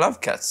 And I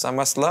love cats. I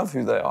must love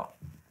who they are.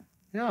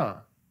 Yeah.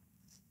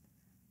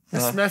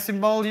 Miss Matthew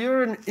Mole,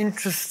 you're an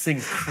interesting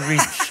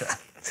creature.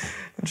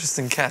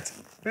 Interesting cat.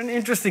 You're an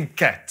interesting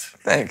cat.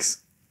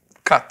 Thanks.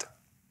 Cut.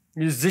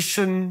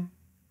 Musician,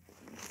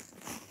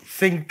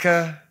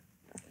 thinker,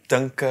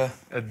 Dunker.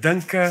 a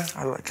dunker.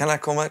 Can I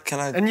comment? Can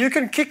I? And you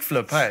can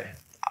kickflip, hey?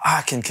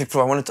 I can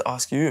kickflip. I wanted to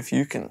ask you if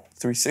you can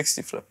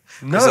 360 flip.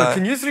 No, 'Cause,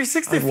 can you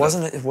 360 It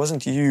flip?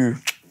 wasn't you.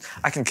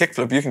 I can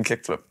kickflip. You can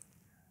kickflip.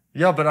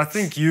 Yeah, but I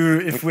think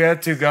if we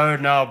had to go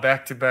now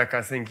back to back,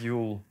 I think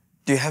you'll...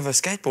 Do you have a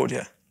skateboard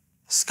here?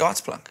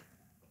 Skaatsplank.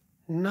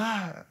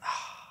 No.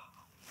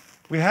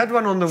 We had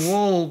one on the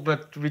wall,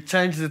 but we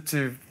changed it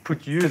to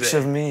put you Picture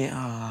there. of me.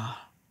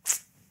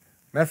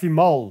 Matthew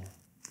Mole,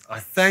 I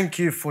thank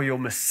you for your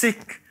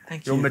music,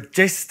 Thank your you.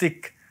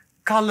 majestic,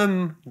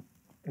 calm,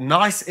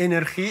 nice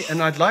energy,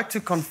 and I'd like to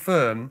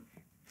confirm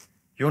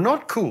you're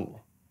not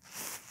cool.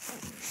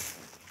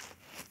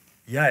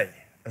 Jy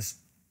is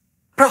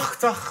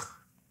pragtig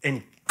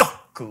en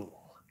cool.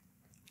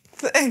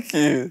 Thank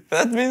you.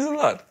 That means a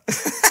lot.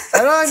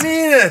 And I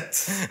mean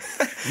it.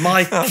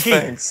 My king.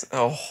 Thanks.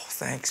 Oh,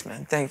 thanks,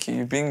 man. Thank you.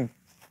 You're being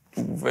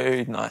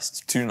very nice.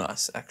 Too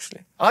nice,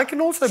 actually. I can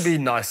also be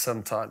nice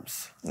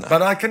sometimes.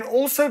 But I can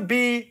also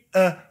be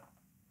a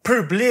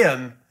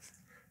probleem.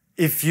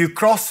 If you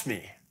cross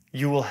me,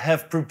 you will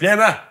have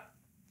probleme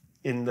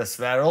in this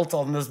world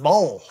on this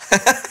ball.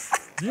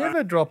 Do you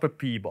ever drop a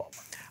P-bomb?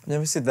 I've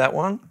never said that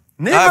one.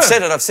 Never?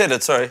 I've said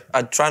it, sorry.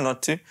 I try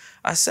not to.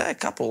 I say a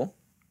couple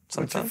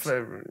sometimes. What's your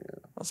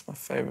favorite? That's my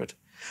favorite.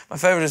 My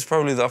favorite is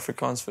probably the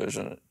Afrikaans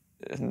version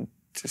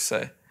to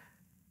say.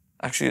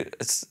 Actually,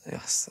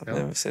 I've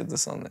never said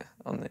this on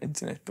the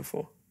internet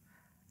before.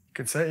 You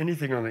can say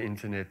anything on the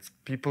internet.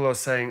 People are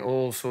saying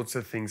all sorts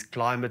of things.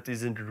 Climate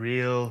isn't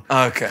real.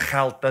 Okay.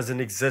 Geld doesn't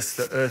exist.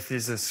 The earth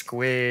is a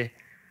square.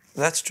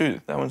 That's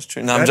true. That one's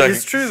true. No, I'm That joking.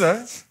 is true,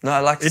 though. No, I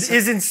like to It say...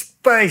 is in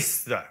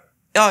space, though.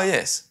 Oh,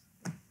 yes.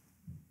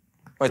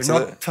 Wait, We're so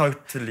not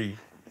totally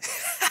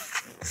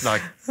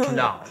like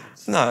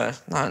clowns.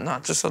 No,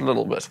 just a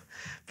little bit.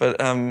 But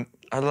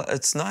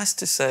it's nice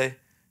to say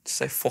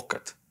fuck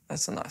it.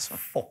 That's a nice one.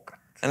 Fuck it.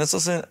 And it's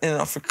also in an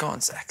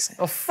Afrikaans accent.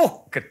 Oh,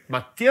 fuck it,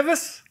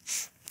 Matthias.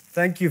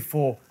 Thank you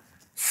for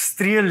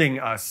streeling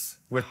us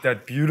with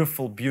that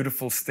beautiful,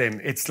 beautiful stem.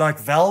 It's like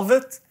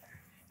velvet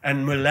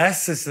and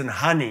molasses and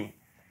honey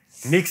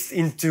mixed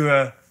into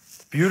a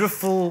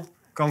beautiful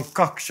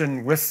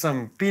concoction with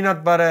some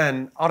peanut butter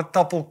and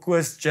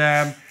aardappelkoos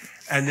jam.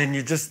 And then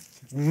you're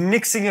just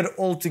mixing it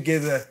all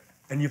together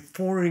and you're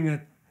pouring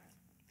it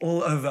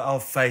all over our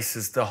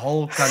faces, the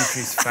whole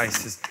country's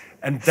faces.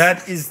 And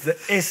that is the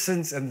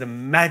essence and the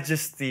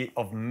majesty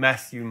of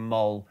Matthew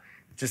Mole,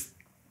 just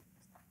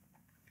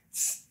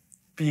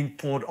being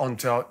poured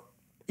onto our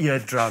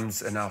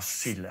eardrums and our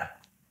siele.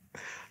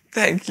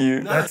 Thank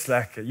you. That's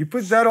lekker. You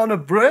put that on a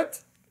bread?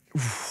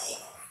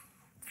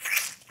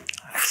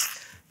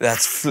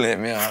 That's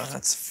phlegm, yeah.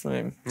 That's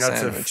phlegm.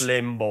 That's sandwich. a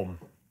phlegm bomb.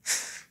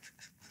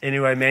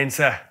 Anyway, mense,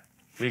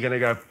 we're going to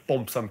go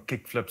pomp some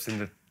kickflips in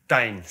the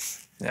tuin.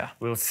 Yeah.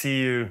 We'll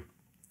see you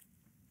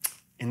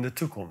in the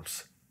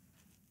toekoms.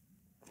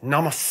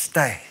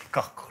 Namaste,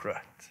 kakgroot.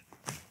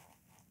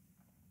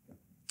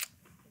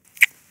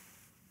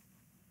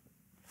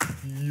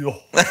 Yo.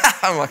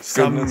 Oh my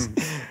goodness.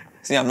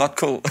 See, I'm not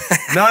cool.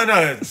 No,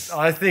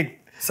 I think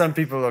some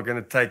people are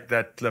going to take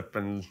that clip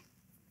and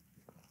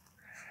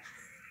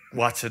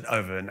watch it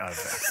over and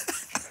over.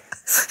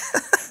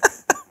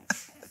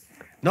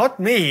 Not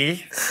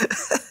me.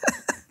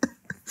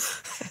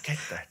 Get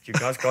that. You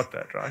guys got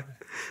that, right?